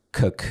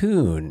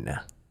Cocoon.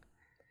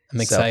 I'm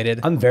excited.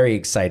 I'm very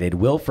excited.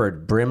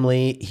 Wilford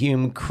Brimley,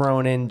 Hume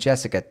Cronin,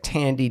 Jessica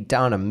Tandy,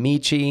 Donna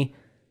Michi,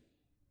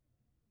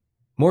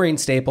 Maureen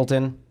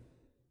Stapleton.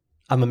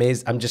 I'm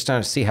amazed. I'm just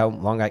trying to see how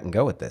long I can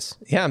go with this.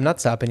 Yeah, I'm not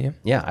stopping you.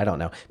 Yeah, I don't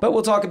know. But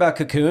we'll talk about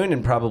Cocoon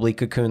and probably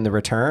Cocoon the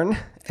Return.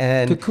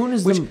 And Cocoon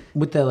is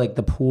with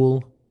the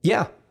pool.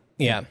 Yeah.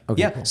 Yeah.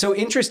 Okay, Yeah. cool. So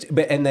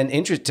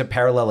to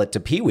parallel it to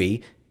Pee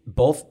Wee,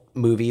 both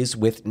movies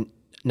with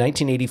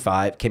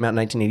 1985 came out in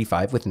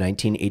 1985 with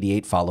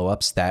 1988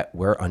 follow-ups that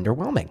were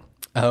underwhelming.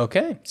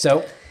 Okay.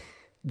 So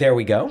there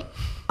we go.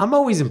 I'm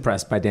always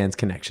impressed by Dan's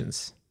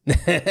connections.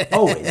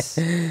 Always.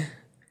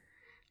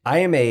 I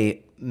am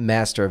a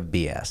master of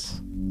BS.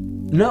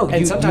 No,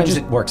 And sometimes just,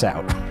 it works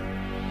out.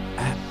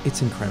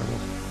 it's incredible.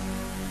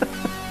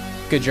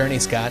 Good journey,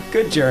 Scott.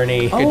 Good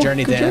journey. Good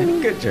journey, good Dan.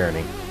 journey. Good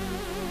journey.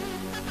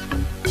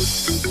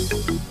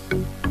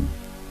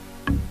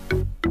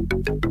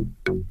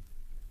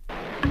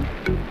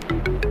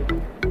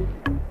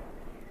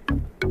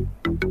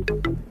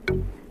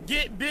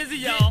 Get busy,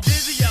 y'all.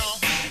 Busy, y'all.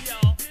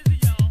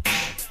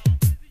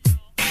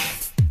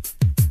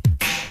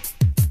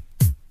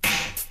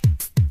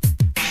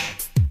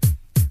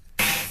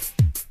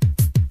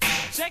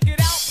 Check it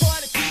out,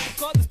 party people,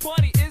 'cause this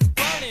party is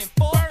burning.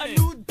 For a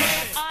new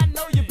dance, I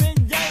know you've been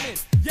yearning.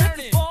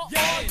 Yearning for all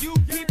you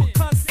people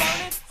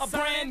concerning. A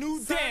brand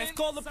new dance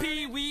called the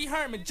Pee Wee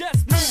Herman.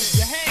 Just move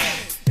your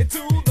hand into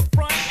the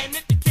front, and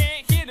if you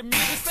can't hear the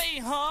music, say,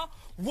 huh?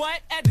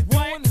 What? As you're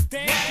doing this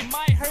dance, you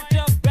might hurt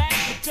your back,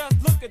 but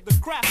just look at the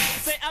crowd.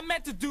 Say, I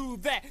meant to do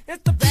that.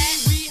 It's the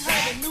Pee Wee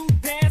Herman new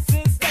dance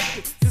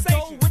sensation. Just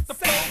go with the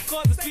flow,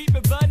 'cause it's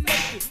sweeping the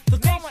nation. So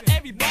come on,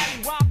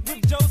 everybody, rock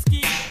with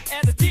Joeski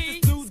and the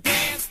teacher's new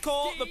dance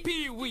called the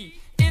Pee Wee.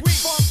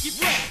 It's funky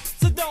fresh,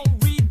 so don't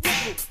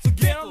ridicule. So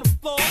get on the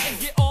floor and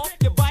get off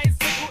your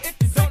bicycle. If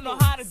you don't know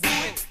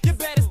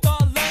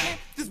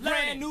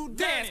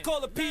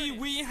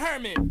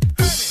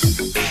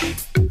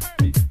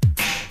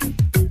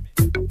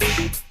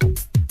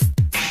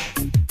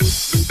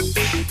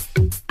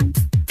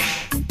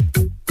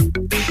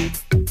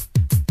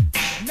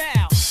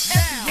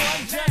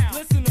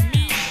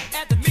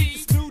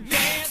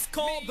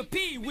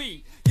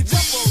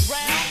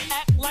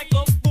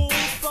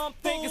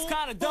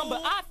kinda dumb,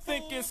 but I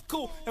think it's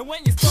cool. And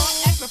when you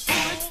start acting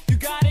foolish, you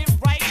got it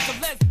right. So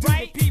let's do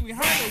the Pee Wee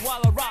Herman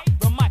while I rock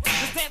the mic.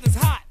 This dance is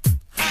hot.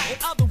 In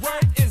other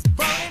words, it's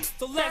burning.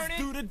 So let's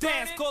do the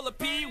dance. Call it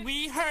Pee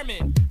Wee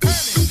Herman.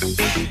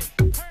 Herman.